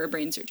ad for a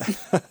brain surgeon.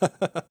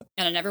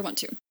 And I never want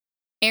to.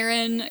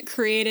 Erin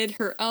created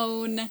her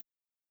own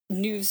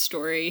news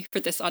story for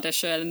this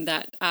audition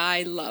that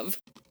I love.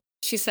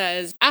 She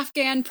says,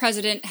 Afghan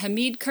President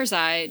Hamid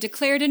Karzai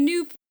declared a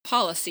new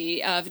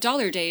policy of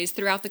dollar days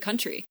throughout the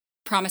country,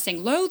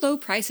 promising low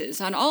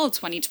prices on all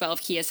 2012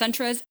 Kia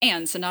Sentras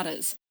and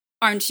Sonatas.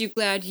 Aren't you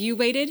glad you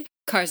waited?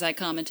 Karzai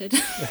commented.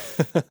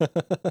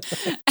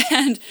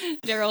 And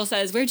Daryl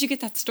says, where'd you get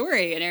that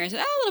story? And Erin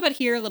says, a little bit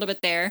here, a little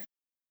bit there.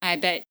 I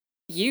bet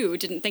you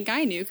didn't think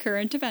I knew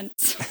current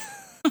events.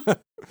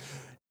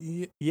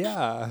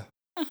 Yeah.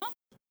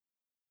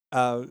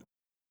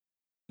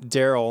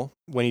 Daryl,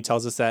 when he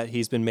tells us that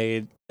he's been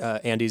made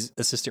Andy's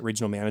assistant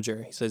regional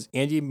manager, he says,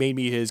 Andy made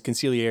me his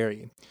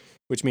consigliere,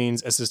 which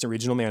means assistant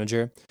regional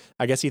manager.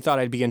 I guess he thought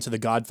I'd be into The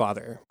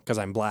Godfather because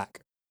I'm black.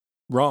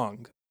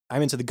 Wrong.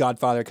 I'm into The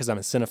Godfather because I'm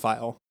a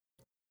cinephile.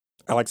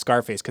 I like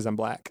Scarface because I'm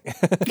black.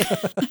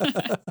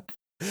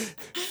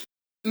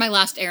 My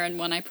last Aaron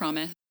one, I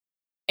promise.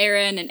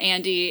 Aaron and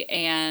Andy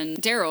and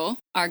Daryl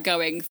are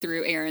going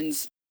through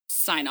Aaron's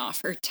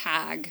sign-off or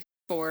tag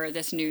for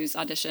this news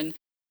audition.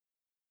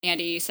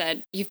 Andy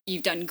said,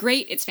 you've done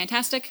great. It's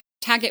fantastic.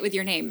 Tag it with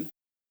your name.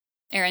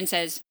 Aaron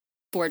says,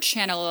 for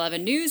Channel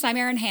 11 News, I'm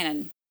Erin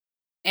Hannon.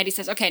 Andy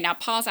says, okay, now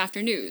pause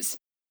after news.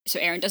 So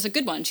Erin does a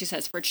good one. She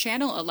says, for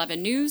Channel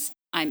 11 News,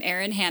 I'm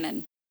Erin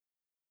Hannon.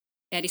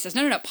 Andy says,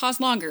 no,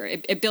 pause longer.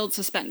 It builds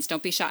suspense.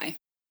 Don't be shy.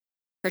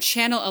 For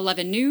Channel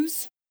 11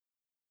 News,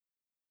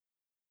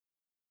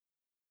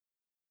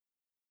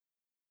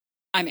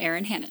 I'm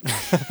Erin Hannon.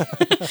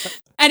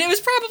 And it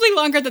was probably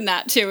longer than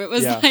that, too. It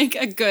was like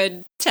a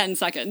good 10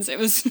 seconds. It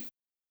was...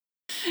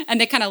 And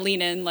they kind of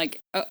lean in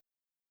like, are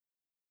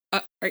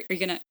you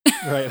going to...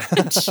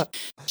 Right.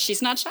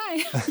 She's not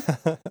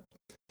shy.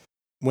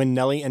 When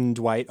Nellie and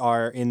Dwight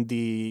are in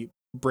the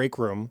break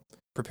room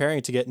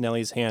preparing to get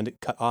Nellie's hand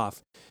cut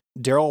off,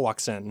 Daryl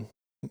walks in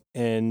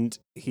and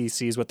he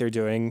sees what they're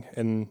doing,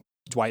 and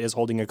Dwight is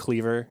holding a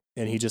cleaver,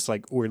 and he just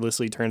like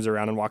wordlessly turns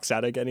around and walks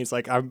out again. He's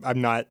like,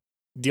 I'm not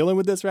dealing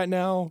with this right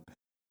now.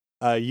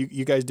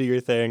 You guys do your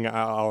thing.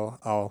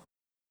 I'll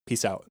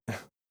peace out.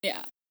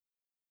 Yeah.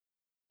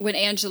 When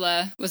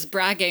Angela was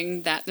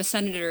bragging that the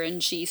senator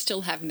and she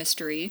still have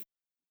mystery,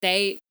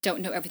 they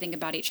don't know everything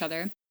about each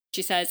other.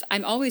 She says,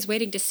 I'm always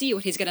waiting to see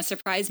what he's going to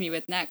surprise me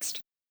with next.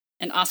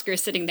 And Oscar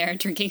is sitting there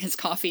drinking his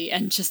coffee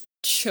and just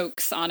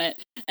chokes on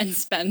it and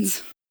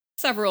spends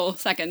several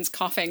seconds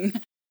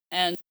coughing.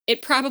 And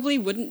it probably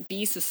wouldn't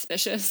be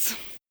suspicious.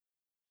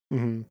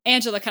 Mm-hmm.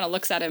 Angela kind of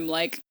looks at him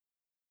like,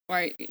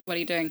 what are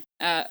you doing?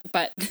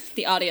 But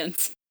the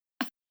audience,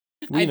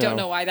 I don't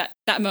know why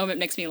that moment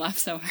makes me laugh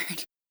so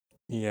hard.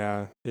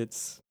 Yeah,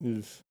 it's...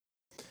 Oof.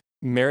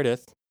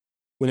 Meredith,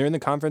 when they're in the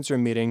conference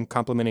room meeting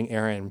complimenting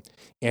Aaron,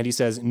 Andy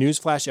says,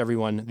 newsflash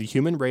everyone, the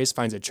human race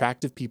finds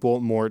attractive people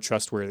more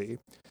trustworthy.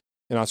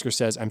 And Oscar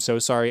says, I'm so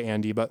sorry,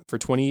 Andy, but for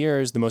 20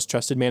 years, the most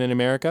trusted man in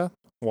America,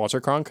 Walter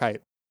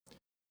Cronkite.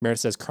 Meredith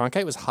says,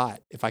 Cronkite was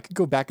hot. If I could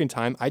go back in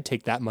time, I'd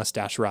take that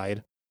mustache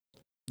ride.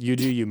 You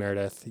do you,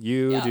 Meredith.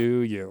 You do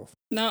you.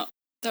 No,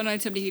 don't know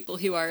so many people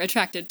who are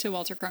attracted to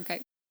Walter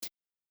Cronkite.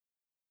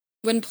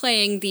 When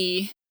playing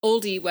the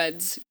Oldie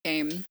Weds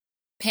game,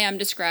 Pam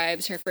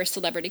describes her first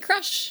celebrity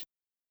crush.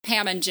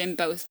 Pam and Jim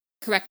both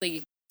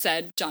correctly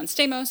said John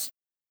Stamos.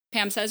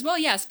 Pam says, well,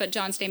 yes, but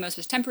John Stamos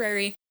was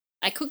temporary.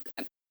 I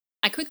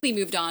quickly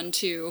moved on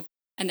to,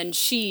 and then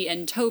she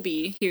and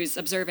Toby, who's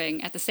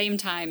observing, at the same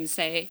time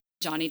say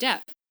Johnny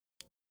Depp.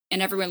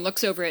 And everyone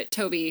looks over at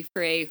Toby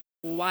for a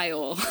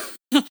while,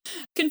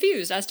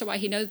 confused as to why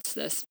he knows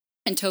this.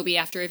 And Toby,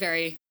 after a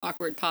very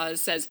awkward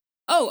pause, says,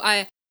 oh,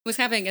 I was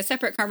having a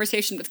separate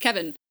conversation with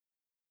Kevin.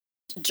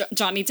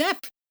 Johnny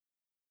Depp.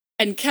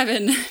 And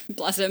Kevin,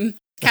 bless him,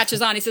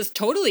 catches on. He says,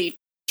 totally,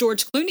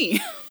 George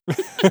Clooney.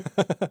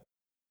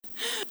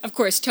 Of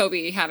course,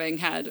 Toby, having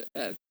had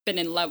been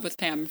in love with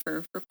Pam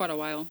for quite a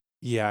while.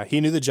 Yeah, he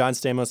knew the John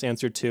Stamos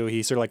answer too.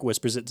 He sort of like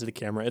whispers it to the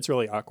camera. It's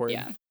really awkward.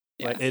 Yeah.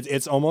 Like,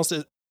 it's almost,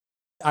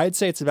 I'd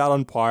say it's about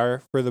on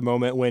par for the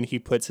moment when he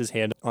puts his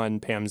hand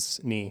on Pam's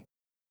knee.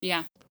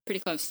 Yeah,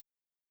 pretty close.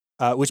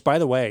 Which, by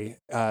the way,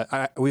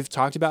 we've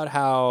talked about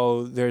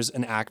how there's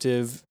an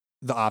active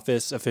The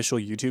Office official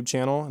YouTube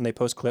channel, and they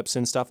post clips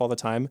and stuff all the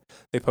time.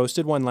 They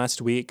posted one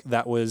last week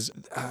that was,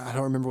 I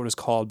don't remember what it was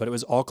called, but it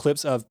was all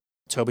clips of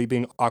Toby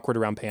being awkward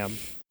around Pam.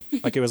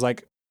 Like it was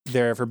like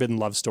their forbidden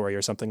love story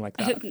or something like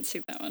that. I didn't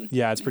see that one.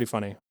 Yeah, it's pretty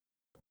funny.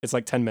 It's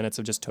like 10 minutes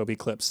of just Toby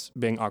clips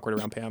being awkward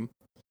around Pam.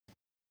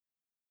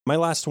 My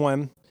last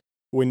one,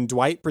 when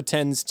Dwight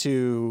pretends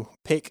to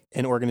pick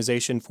an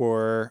organization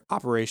for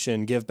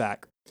Operation Give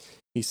Back,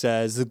 he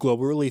says the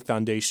Global Relief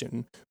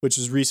Foundation, which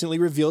was recently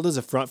revealed as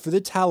a front for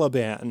the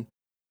Taliban.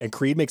 And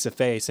Creed makes a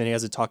face, and he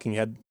has a talking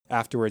head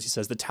afterwards. He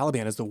says, the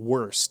Taliban is the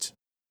worst.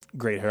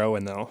 Great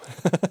heroine, though.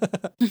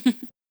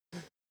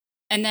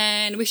 And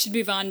then we should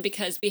move on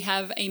because we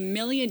have a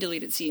million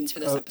deleted scenes for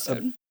this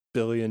episode. A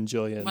billion,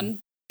 jillion. 1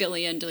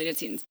 billion deleted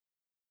scenes.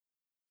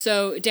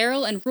 So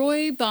Daryl and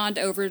Roy bond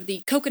over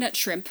the coconut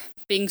shrimp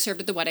being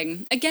served at the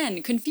wedding.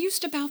 Again,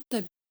 confused about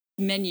the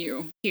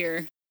menu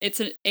here. It's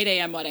an 8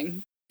 a.m.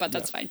 wedding, but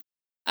that's fine.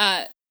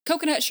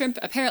 Coconut shrimp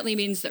apparently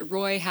means that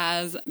Roy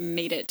has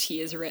made it.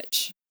 He is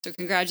rich. So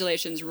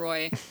congratulations,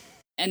 Roy.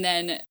 And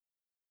then,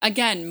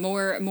 again,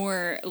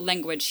 more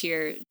language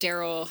here.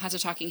 Daryl has a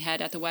talking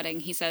head at the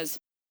wedding. He says,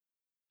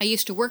 I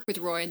used to work with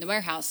Roy in the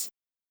warehouse.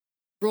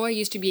 Roy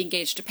used to be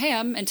engaged to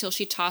Pam until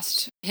she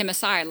tossed him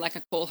aside like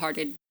a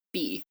cold-hearted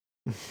bee.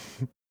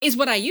 Is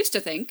what I used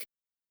to think.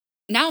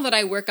 Now that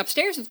I work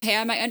upstairs with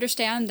Pam, I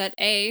understand that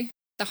A,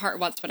 the heart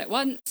wants what it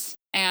wants,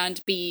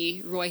 and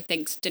B, Roy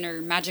thinks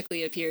dinner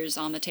magically appears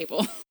on the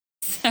table.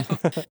 So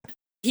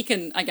he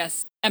can, I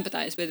guess,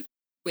 empathize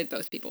with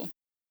both people.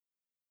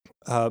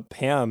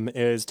 Pam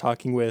is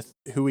talking with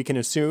who we can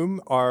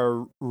assume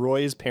are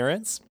Roy's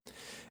parents.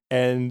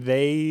 And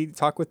they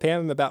talk with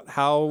Pam about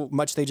how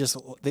much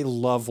they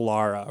love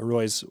Lara,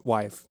 Roy's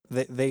wife.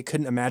 They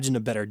couldn't imagine a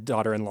better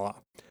daughter-in-law.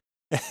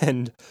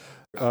 And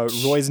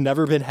Roy's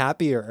never been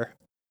happier.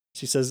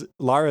 She says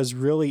Lara's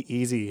really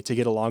easy to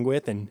get along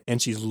with, and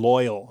she's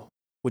loyal,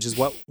 which is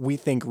what we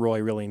think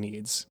Roy really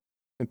needs.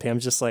 And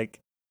Pam's just like,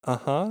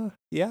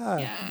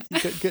 Yeah.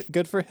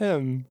 Good for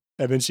him.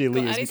 And then she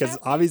leaves because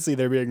happy. obviously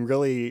they're being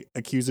really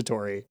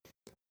accusatory.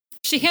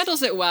 She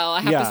handles it well,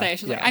 I have to say.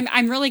 She's like,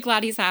 I'm really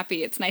glad he's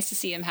happy. It's nice to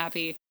see him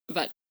happy,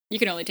 but you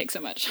can only take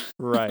so much.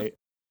 Right.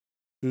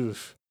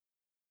 Oof.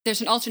 There's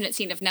an alternate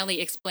scene of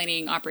Nellie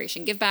explaining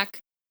Operation Giveback.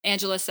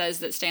 Angela says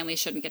that Stanley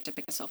shouldn't get to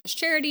pick a selfish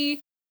charity,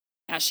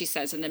 as she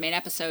says in the main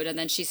episode, and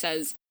then she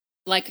says,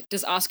 like,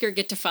 does Oscar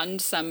get to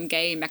fund some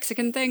gay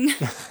Mexican thing?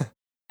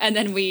 And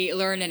then we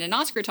learn in an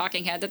Oscar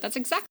talking head that that's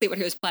exactly what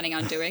he was planning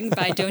on doing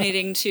by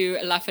donating to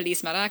La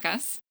Feliz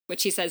Maracas,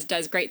 which he says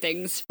does great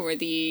things for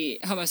the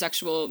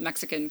homosexual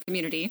Mexican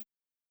community.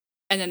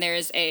 And then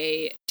there's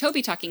a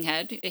Toby talking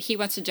head. He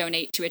wants to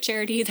donate to a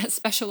charity that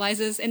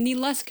specializes in the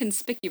less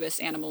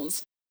conspicuous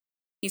animals.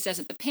 He says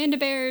that the panda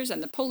bears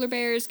and the polar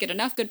bears get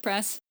enough good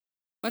press.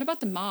 What about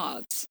the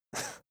moths?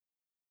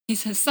 He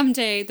says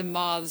someday the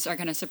moths are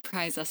going to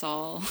surprise us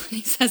all.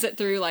 He says it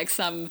through like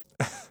some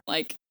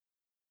like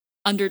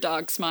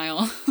underdog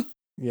smile.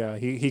 Yeah,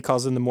 he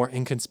calls them the more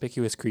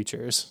inconspicuous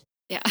creatures.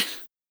 Yeah.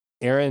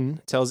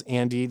 Erin tells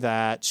Andy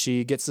that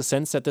she gets the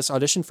sense that this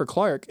audition for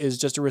Clark is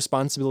just a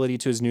responsibility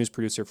to his news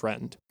producer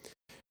friend.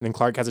 And then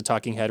Clark has a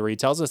talking head where he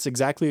tells us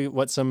exactly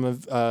what some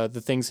of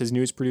the things his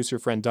news producer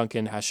friend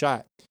Duncan has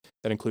shot.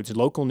 That includes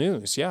local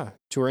news,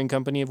 touring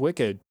company of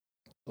Wicked,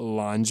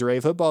 lingerie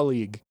football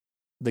league,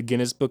 the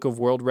Guinness Book of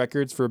World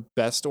Records for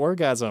best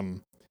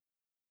orgasm.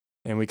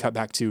 And we cut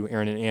back to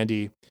Erin and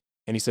Andy,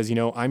 and he says,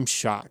 I'm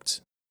shocked.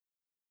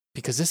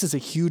 Because this is a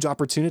huge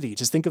opportunity.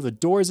 Just think of the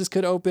doors this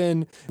could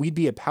open. We'd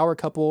be a power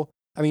couple.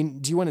 I mean,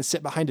 do you want to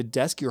sit behind a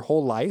desk your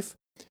whole life?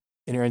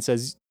 And Erin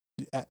says,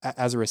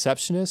 as a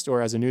receptionist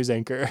or as a news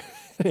anchor?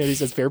 And he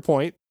says, fair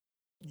point.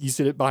 You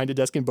sit behind a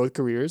desk in both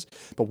careers,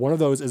 but one of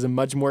those is a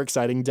much more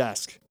exciting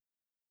desk.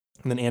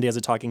 And then Andy has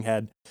a talking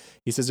head.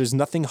 He says, there's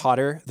nothing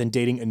hotter than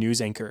dating a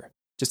news anchor.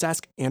 Just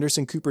ask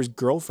Anderson Cooper's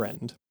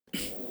girlfriend.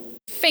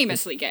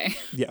 Famously gay.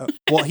 Yeah.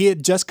 Well, he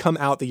had just come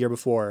out the year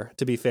before,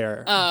 to be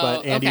fair.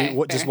 But Andy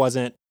just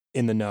wasn't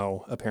in the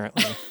know,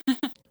 apparently.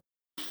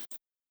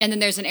 And then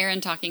there's an Erin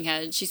talking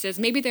head. She says,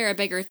 maybe there are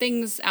bigger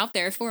things out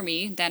there for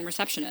me than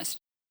receptionist.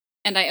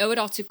 And I owe it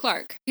all to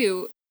Clark,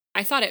 who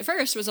I thought at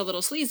first was a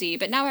little sleazy,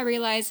 but now I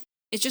realize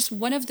is just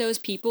one of those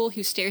people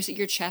who stares at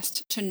your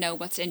chest to know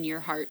what's in your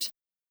heart.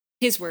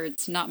 His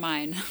words, not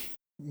mine.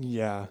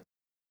 Yeah.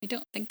 I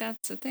don't think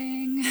that's a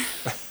thing.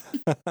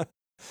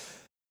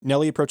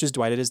 Nellie approaches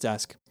Dwight at his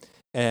desk,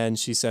 and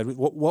she said,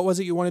 what was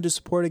it you wanted to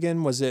support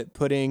again? Was it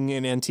putting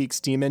an antique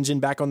steam engine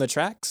back on the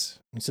tracks?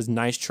 He says,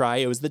 nice try.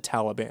 It was the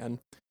Taliban.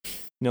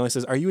 Nellie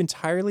says, are you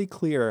entirely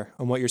clear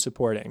on what you're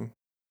supporting?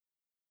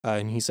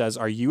 And he says,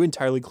 are you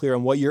entirely clear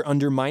on what you're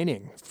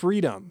undermining?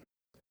 Freedom.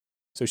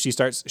 So she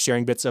starts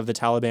sharing bits of the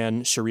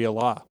Taliban Sharia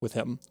law with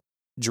him.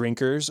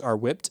 Drinkers are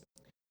whipped.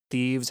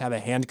 Thieves have a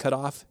hand cut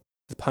off.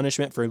 The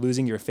punishment for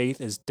losing your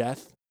faith is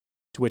death.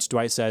 To which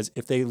Dwight says,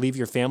 if they leave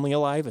your family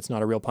alive, it's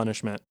not a real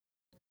punishment.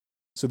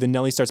 So then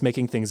Nellie starts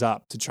making things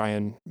up to try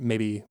and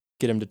maybe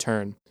get him to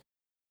turn.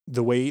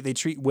 The way they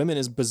treat women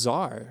is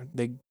bizarre.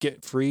 They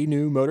get free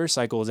new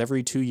motorcycles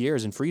every 2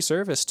 years and free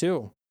service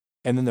too.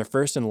 And then they're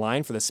first in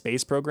line for the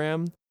space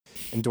program.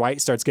 And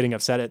Dwight starts getting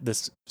upset at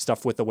this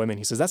stuff with the women.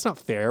 He says, that's not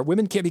fair.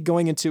 Women can't be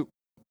going into...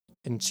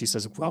 And she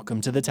says, welcome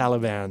to the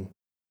Taliban.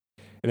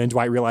 And then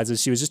Dwight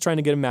realizes she was just trying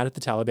to get him mad at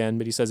the Taliban,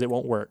 but he says it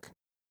won't work.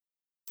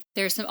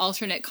 There's some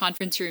alternate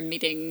conference room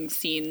meeting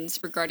scenes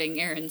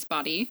regarding Erin's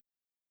body.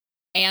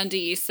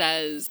 Andy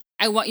says,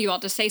 I want you all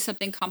to say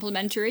something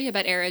complimentary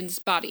about Erin's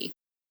body.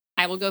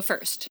 I will go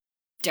first.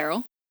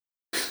 Daryl?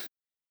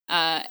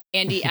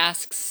 Andy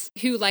asks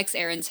who likes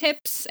Erin's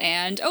hips,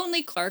 and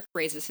only Clark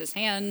raises his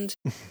hand.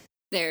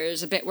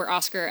 There's a bit where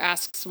Oscar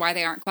asks why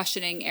they aren't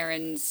questioning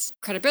Erin's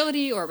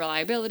credibility or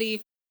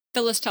reliability.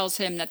 Phyllis tells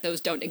him that those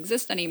don't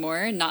exist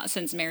anymore, not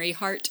since Mary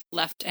Hart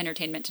left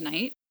Entertainment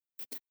Tonight.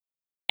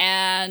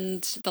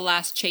 And the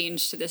last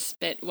change to this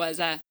bit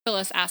was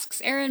Phyllis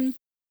asks Erin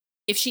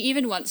if she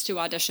even wants to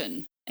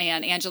audition.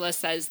 And Angela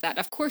says that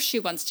of course she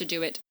wants to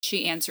do it.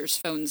 She answers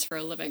phones for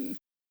a living.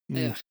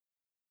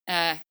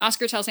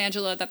 Oscar tells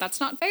Angela that that's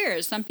not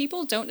fair. Some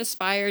people don't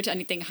aspire to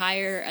anything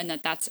higher and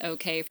that that's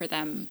okay for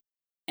them.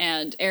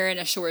 And Erin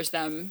assures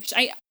them,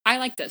 I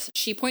like this.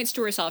 She points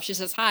to herself. She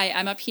says, hi,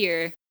 I'm up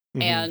here.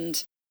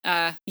 And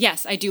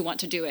yes, I do want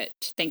to do it.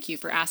 Thank you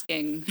for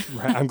asking.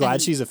 Right. I'm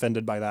glad she's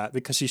offended by that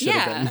because she should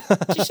have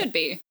been. She should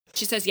be.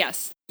 She says,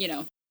 yes,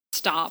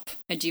 stop.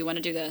 I do want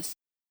to do this.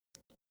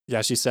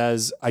 Yeah, she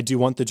says, I do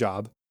want the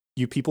job.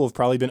 You people have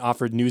probably been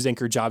offered news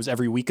anchor jobs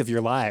every week of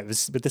your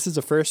lives, but this is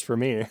a first for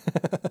me.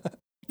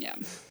 Yeah.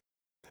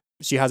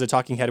 She has a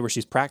talking head where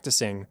she's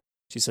practicing.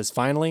 She says,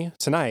 finally,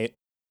 tonight.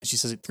 She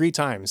says it 3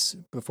 times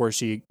before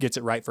she gets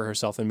it right for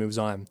herself and moves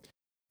on.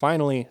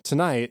 Finally,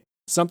 tonight,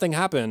 something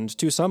happened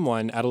to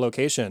someone at a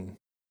location.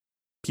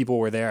 People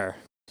were there.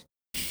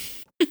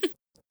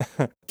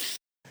 The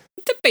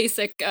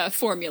basic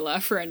formula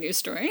for a news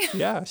story.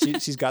 Yeah,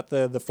 she's got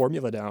the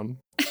formula down.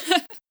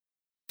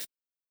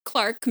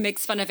 Clark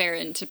makes fun of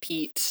Erin to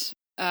Pete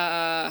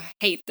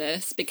hate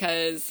this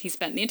because he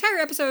spent the entire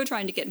episode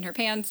trying to get in her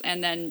pants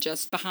and then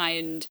just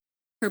behind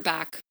her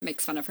back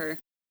makes fun of her.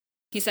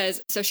 He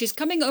says, so she's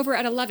coming over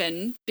at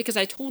 11 because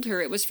I told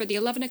her it was for the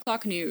 11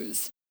 o'clock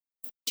news.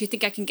 Do you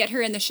think I can get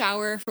her in the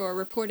shower for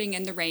reporting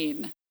in the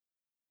rain?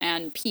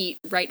 And Pete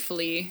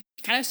rightfully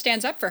kind of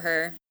stands up for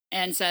her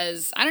and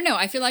says, I don't know,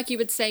 I feel like you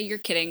would say you're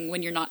kidding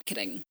when you're not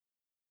kidding.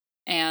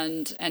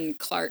 And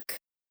Clark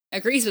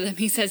agrees with him.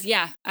 He says,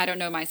 yeah, I don't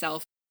know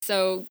myself.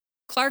 So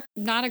Clark,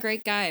 not a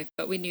great guy,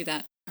 but we knew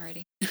that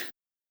already.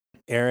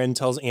 Erin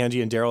tells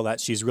Andy and Daryl that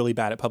she's really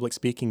bad at public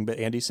speaking, but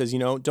Andy says,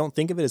 don't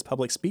think of it as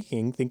public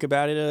speaking. Think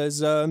about it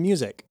as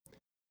music.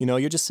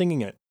 You're just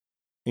singing it.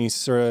 And he's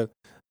sort of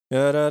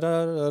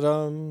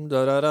da-da-da-da-dum,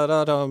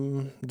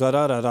 da-da-da-da-dum,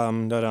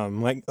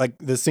 da-da-da-dum, like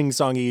the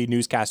sing-songy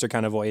newscaster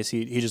kind of voice.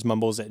 He just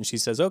mumbles it, and she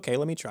says, okay,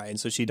 let me try. And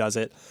so she does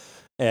it.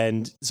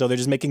 And so they're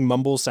just making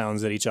mumble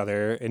sounds at each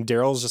other. And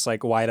Daryl's just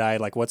like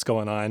wide-eyed, like, what's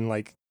going on?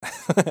 Like,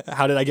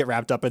 how did I get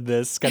wrapped up in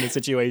this kind of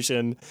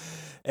situation?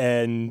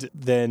 And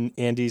then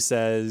Andy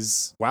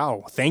says,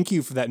 wow, thank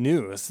you for that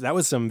news. That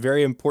was some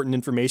very important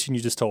information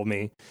you just told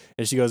me.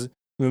 And she goes,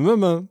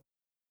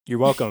 you're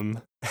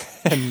welcome.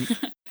 And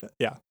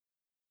yeah.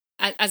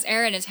 As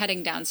Erin is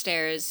heading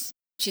downstairs,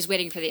 she's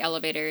waiting for the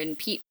elevator, and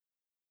Pete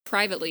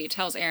privately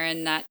tells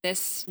Erin that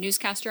this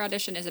newscaster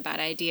audition is a bad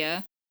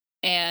idea.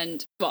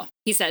 And, well,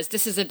 he says,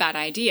 this is a bad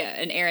idea,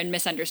 and Erin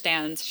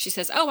misunderstands. She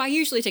says, oh, I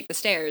usually take the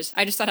stairs.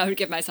 I just thought I would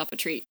give myself a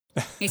treat.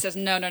 He says,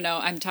 no,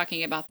 I'm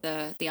talking about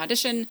the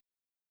audition.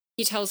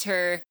 He tells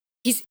her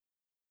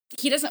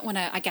he doesn't want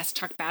to, I guess,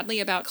 talk badly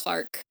about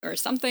Clark or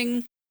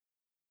something.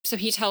 So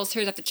he tells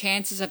her that the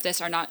chances of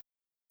this are not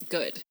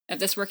good. Of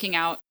this working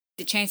out,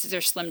 the chances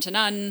are slim to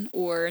none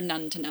or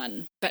none to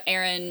none. But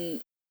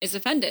Erin is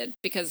offended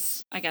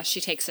because I guess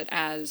she takes it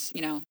as,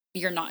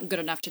 you're not good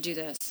enough to do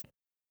this.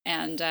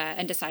 And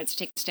decides to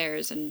take the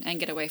stairs and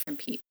get away from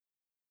Pete.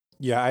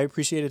 Yeah, I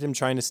appreciated him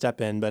trying to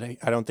step in, but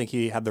I don't think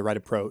he had the right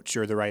approach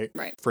or the right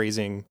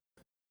phrasing.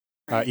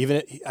 Right.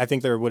 I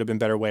think there would have been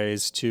better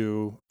ways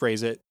to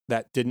phrase it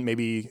that didn't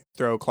maybe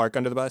throw Clark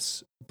under the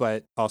bus,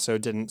 but also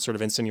didn't sort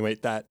of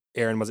insinuate that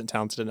Erin wasn't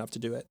talented enough to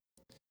do it.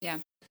 Yeah.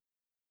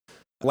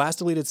 Last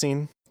deleted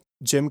scene,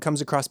 Jim comes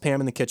across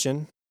Pam in the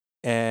kitchen,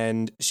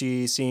 and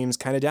she seems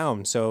kind of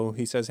down. So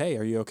he says, hey,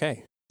 are you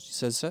okay? She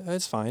says,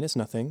 it's fine, it's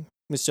nothing.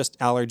 It's just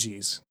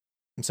allergies.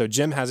 And so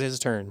Jim has his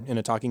turn. In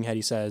a talking head,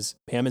 he says,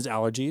 Pam has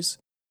allergies.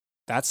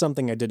 That's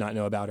something I did not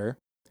know about her.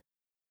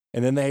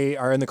 And then they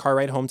are in the car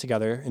ride home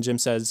together. And Jim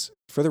says,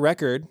 for the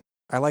record,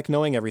 I like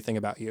knowing everything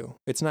about you.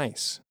 It's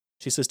nice.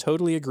 She says,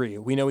 totally agree.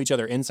 We know each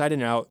other inside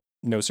and out.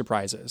 No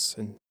surprises.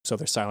 And so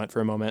they're silent for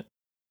a moment.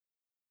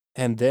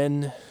 And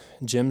then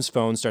Jim's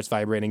phone starts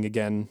vibrating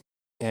again.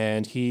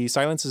 And he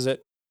silences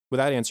it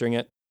without answering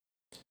it.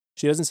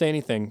 She doesn't say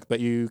anything, but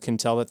you can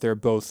tell that they're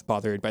both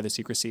bothered by the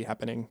secrecy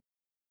happening.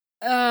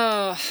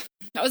 Oh,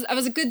 that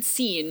was a good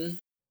scene.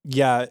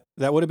 Yeah,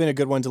 that would have been a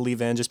good one to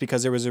leave in just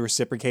because there was a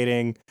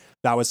reciprocating.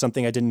 That was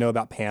something I didn't know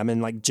about Pam,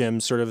 and like Jim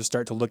sort of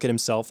start to look at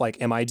himself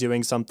like, am I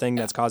doing something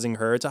that's causing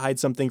her to hide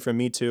something from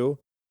me too?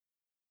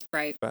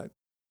 Right. But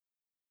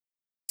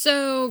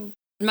so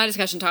my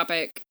discussion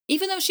topic,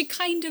 even though she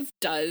kind of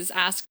does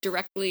ask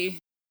directly,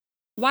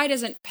 why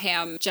doesn't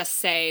Pam just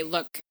say,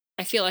 look,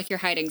 I feel like you're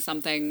hiding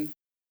something.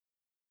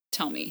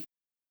 Tell me.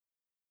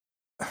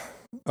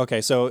 Okay,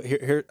 so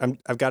here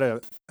I've got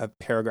a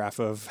paragraph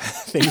of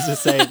things to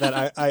say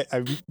that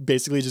I'm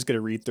basically just going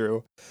to read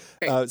through.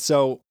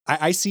 So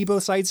I see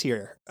both sides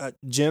here.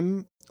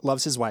 Jim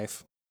loves his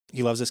wife.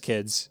 He loves his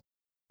kids.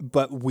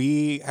 But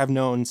we have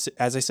known,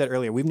 as I said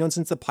earlier, we've known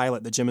since the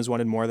pilot that Jim has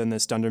wanted more than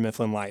this Dunder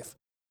Mifflin life.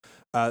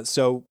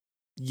 So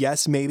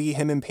yes, maybe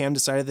him and Pam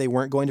decided they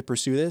weren't going to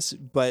pursue this,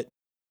 but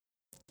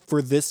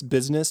for this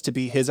business to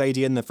be his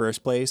idea in the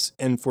first place,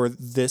 and for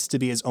this to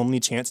be his only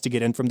chance to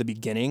get in from the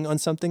beginning on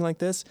something like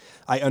this,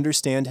 I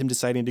understand him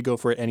deciding to go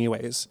for it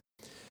anyways.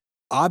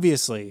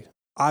 Obviously,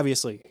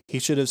 he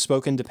should have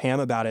spoken to Pam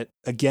about it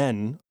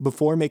again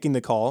before making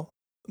the call,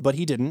 but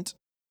he didn't.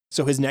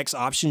 So his next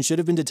option should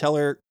have been to tell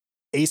her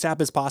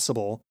ASAP as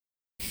possible.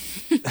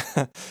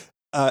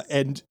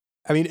 And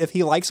I mean, if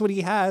he likes what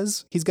he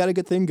has, he's got a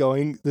good thing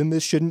going, then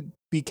this shouldn't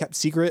be kept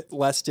secret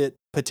lest it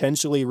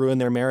potentially ruin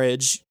their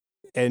marriage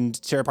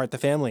and tear apart the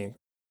family.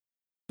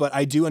 But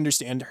I do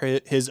understand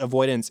his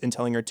avoidance in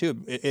telling her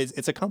too.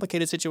 It's a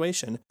complicated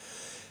situation.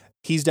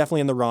 He's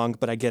definitely in the wrong,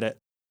 but I get it.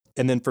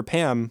 And then for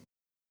Pam,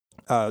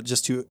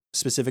 just to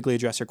specifically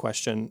address her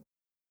question,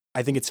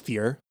 I think it's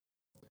fear.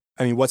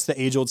 I mean, what's the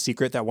age-old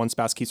secret that one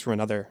spouse keeps from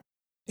another?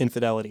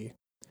 Infidelity.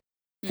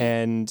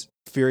 And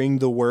fearing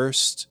the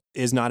worst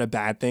is not a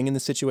bad thing in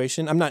this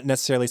situation. I'm not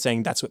necessarily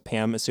saying that's what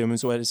Pam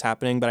assumes what is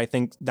happening, but I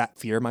think that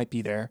fear might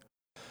be there.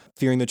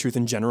 Fearing the truth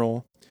in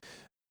general.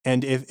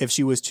 And if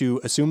she was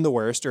to assume the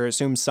worst or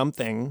assume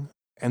something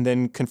and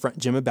then confront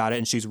Jim about it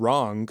and she's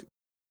wrong,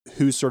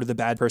 who's sort of the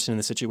bad person in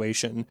the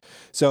situation?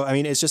 So, I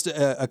mean, it's just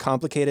a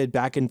complicated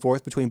back and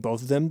forth between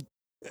both of them.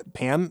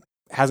 Pam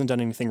hasn't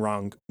done anything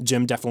wrong.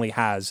 Jim definitely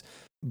has.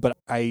 But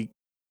I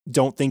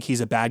don't think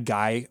he's a bad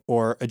guy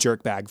or a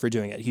jerkbag for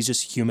doing it. He's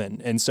just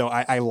human. And so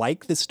I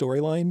like this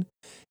storyline,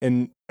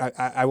 and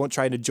I won't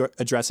try to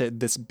address it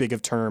this big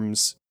of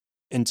terms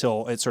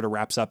until it sort of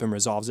wraps up and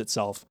resolves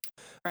itself.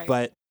 Right.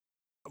 But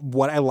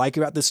what I like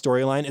about this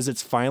storyline is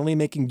it's finally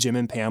making Jim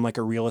and Pam like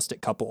a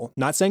realistic couple.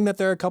 Not saying that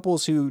there are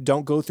couples who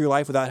don't go through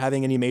life without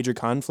having any major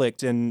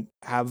conflict and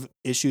have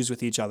issues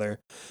with each other.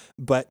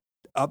 But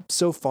up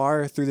so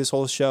far through this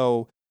whole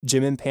show,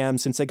 Jim and Pam,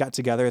 since they got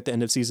together at the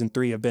end of season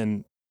 3, have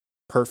been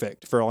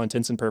perfect for all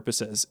intents and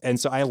purposes. And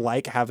so I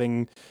like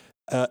having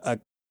a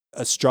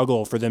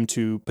struggle for them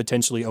to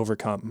potentially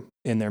overcome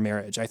in their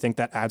marriage. I think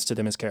that adds to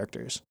them as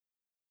characters.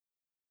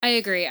 I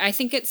agree. I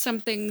think it's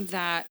something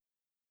that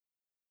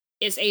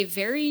is a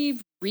very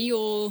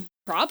real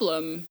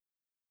problem.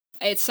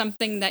 It's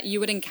something that you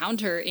would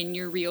encounter in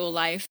your real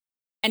life,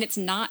 and it's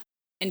not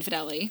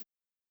infidelity,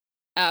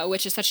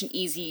 which is such an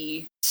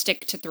easy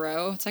stick to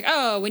throw. It's like,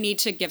 oh, we need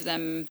to give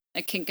them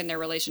a kink in their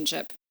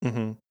relationship.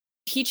 Mm-hmm.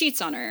 He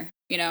cheats on her,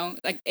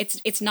 like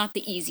it's not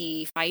the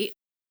easy fight,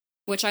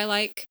 which I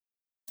like.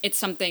 It's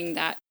something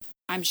that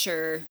I'm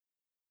sure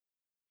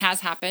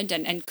has happened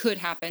and could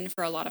happen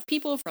for a lot of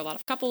people, for a lot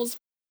of couples.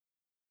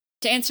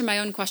 To answer my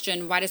own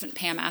question, why doesn't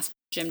Pam ask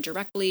Jim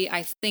directly?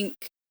 I think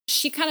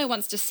she kind of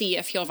wants to see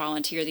if he'll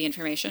volunteer the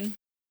information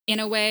in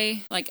a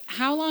way. Like,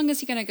 how long is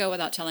he going to go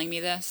without telling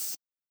me this?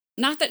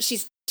 Not that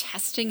she's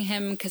testing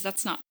him, because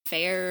that's not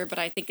fair, but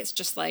I think it's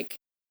just like,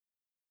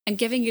 I'm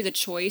giving you the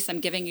choice. I'm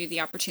giving you the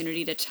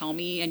opportunity to tell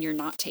me, and you're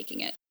not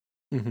taking it.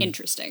 Mm-hmm.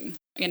 Interesting.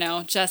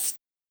 Just,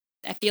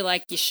 I feel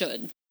like you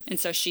should.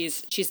 And so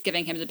she's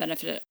giving him the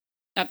benefit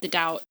of the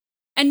doubt.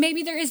 And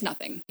maybe there is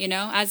nothing,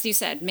 as you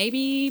said,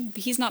 maybe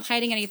he's not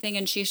hiding anything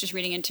and she's just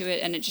reading into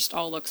it and it just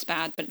all looks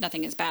bad, but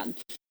nothing is bad.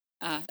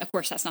 Of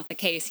course, that's not the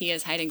case. He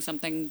is hiding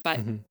something,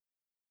 but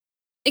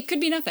it could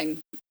be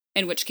nothing.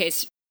 In which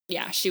case,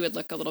 yeah, she would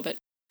look a little bit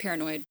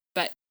paranoid.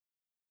 But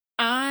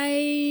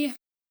I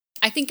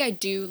think I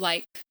do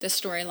like the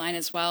storyline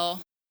as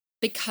well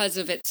because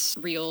of its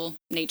real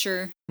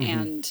nature. Mm-hmm.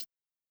 And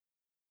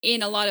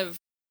in a lot of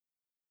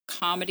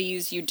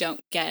comedies, you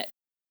don't get,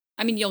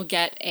 you'll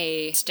get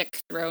a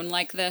stick thrown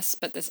like this,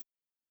 but this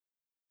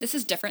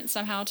is different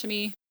somehow to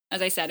me.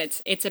 As I said,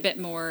 it's a bit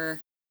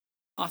more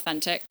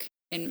authentic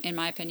in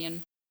my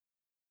opinion.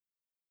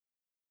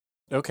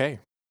 Okay.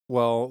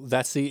 Well,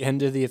 that's the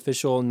end of the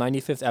official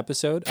 95th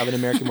episode of An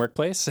American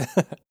Workplace.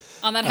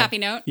 On that happy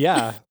note.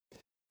 Yeah.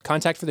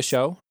 Contact for the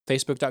show,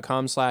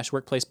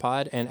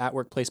 facebook.com/workplacepod and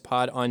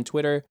 @workplacepod on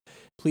Twitter.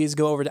 Please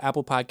go over to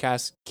Apple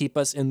Podcasts, keep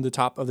us in the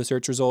top of the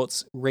search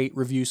results, rate,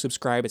 review,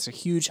 subscribe. It's a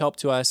huge help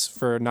to us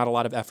for not a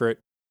lot of effort.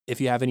 If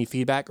you have any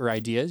feedback or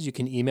ideas, you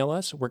can email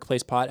us,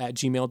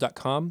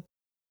 workplacepod@gmail.com.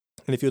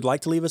 And if you'd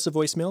like to leave us a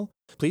voicemail,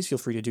 please feel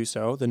free to do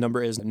so. The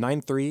number is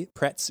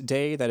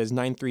 93-PRETS-DAY. That is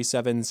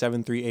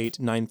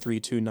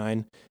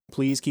 937-738-9329.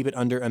 Please keep it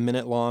under a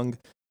minute long.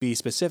 Be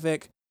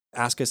specific.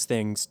 Ask us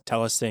things,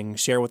 tell us things,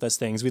 share with us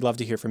things. We'd love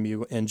to hear from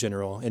you in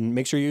general. And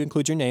make sure you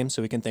include your name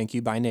so we can thank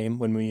you by name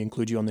when we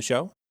include you on the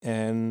show.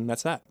 And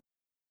that's that.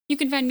 You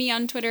can find me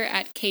on Twitter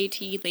at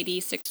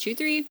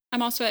KTLady623.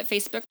 I'm also at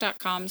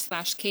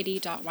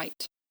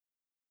facebook.com/katie.white.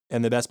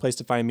 And the best place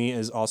to find me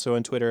is also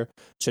on Twitter,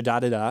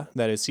 Chadadada.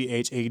 That is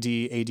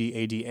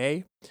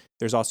CHADADADA.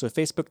 There's also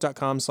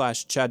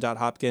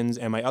facebook.com/chad.hopkins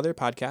and my other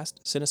podcast,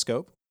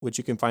 Cinescope, which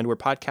you can find where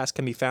podcasts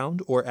can be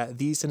found or at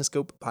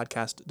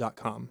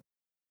thecinescopepodcast.com.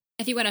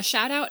 If you want a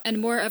shout out and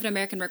more of An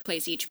American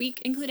Workplace each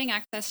week, including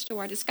access to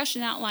our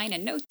discussion outline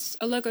and notes,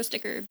 a logo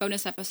sticker,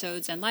 bonus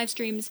episodes, and live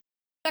streams,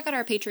 check out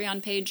our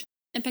Patreon page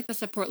and pick the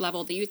support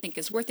level that you think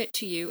is worth it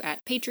to you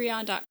at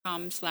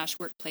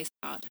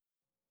patreon.com/workplacepod.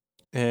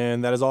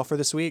 And that is all for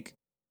this week.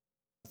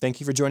 Thank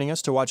you for joining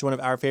us to watch one of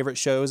our favorite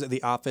shows,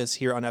 The Office,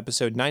 here on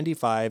episode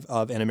 95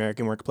 of An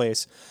American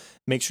Workplace.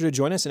 Make sure to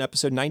join us in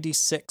episode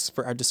 96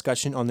 for our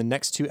discussion on the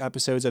next 2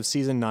 episodes of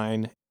season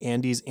 9,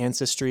 Andy's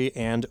Ancestry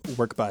and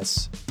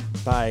Workbus.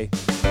 Bye.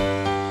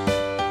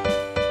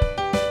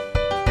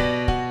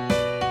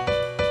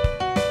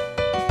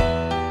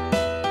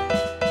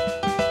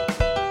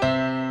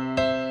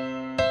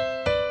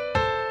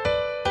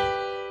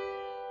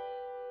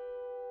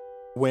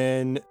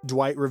 When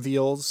Dwight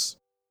reveals,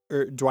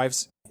 or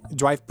Dwight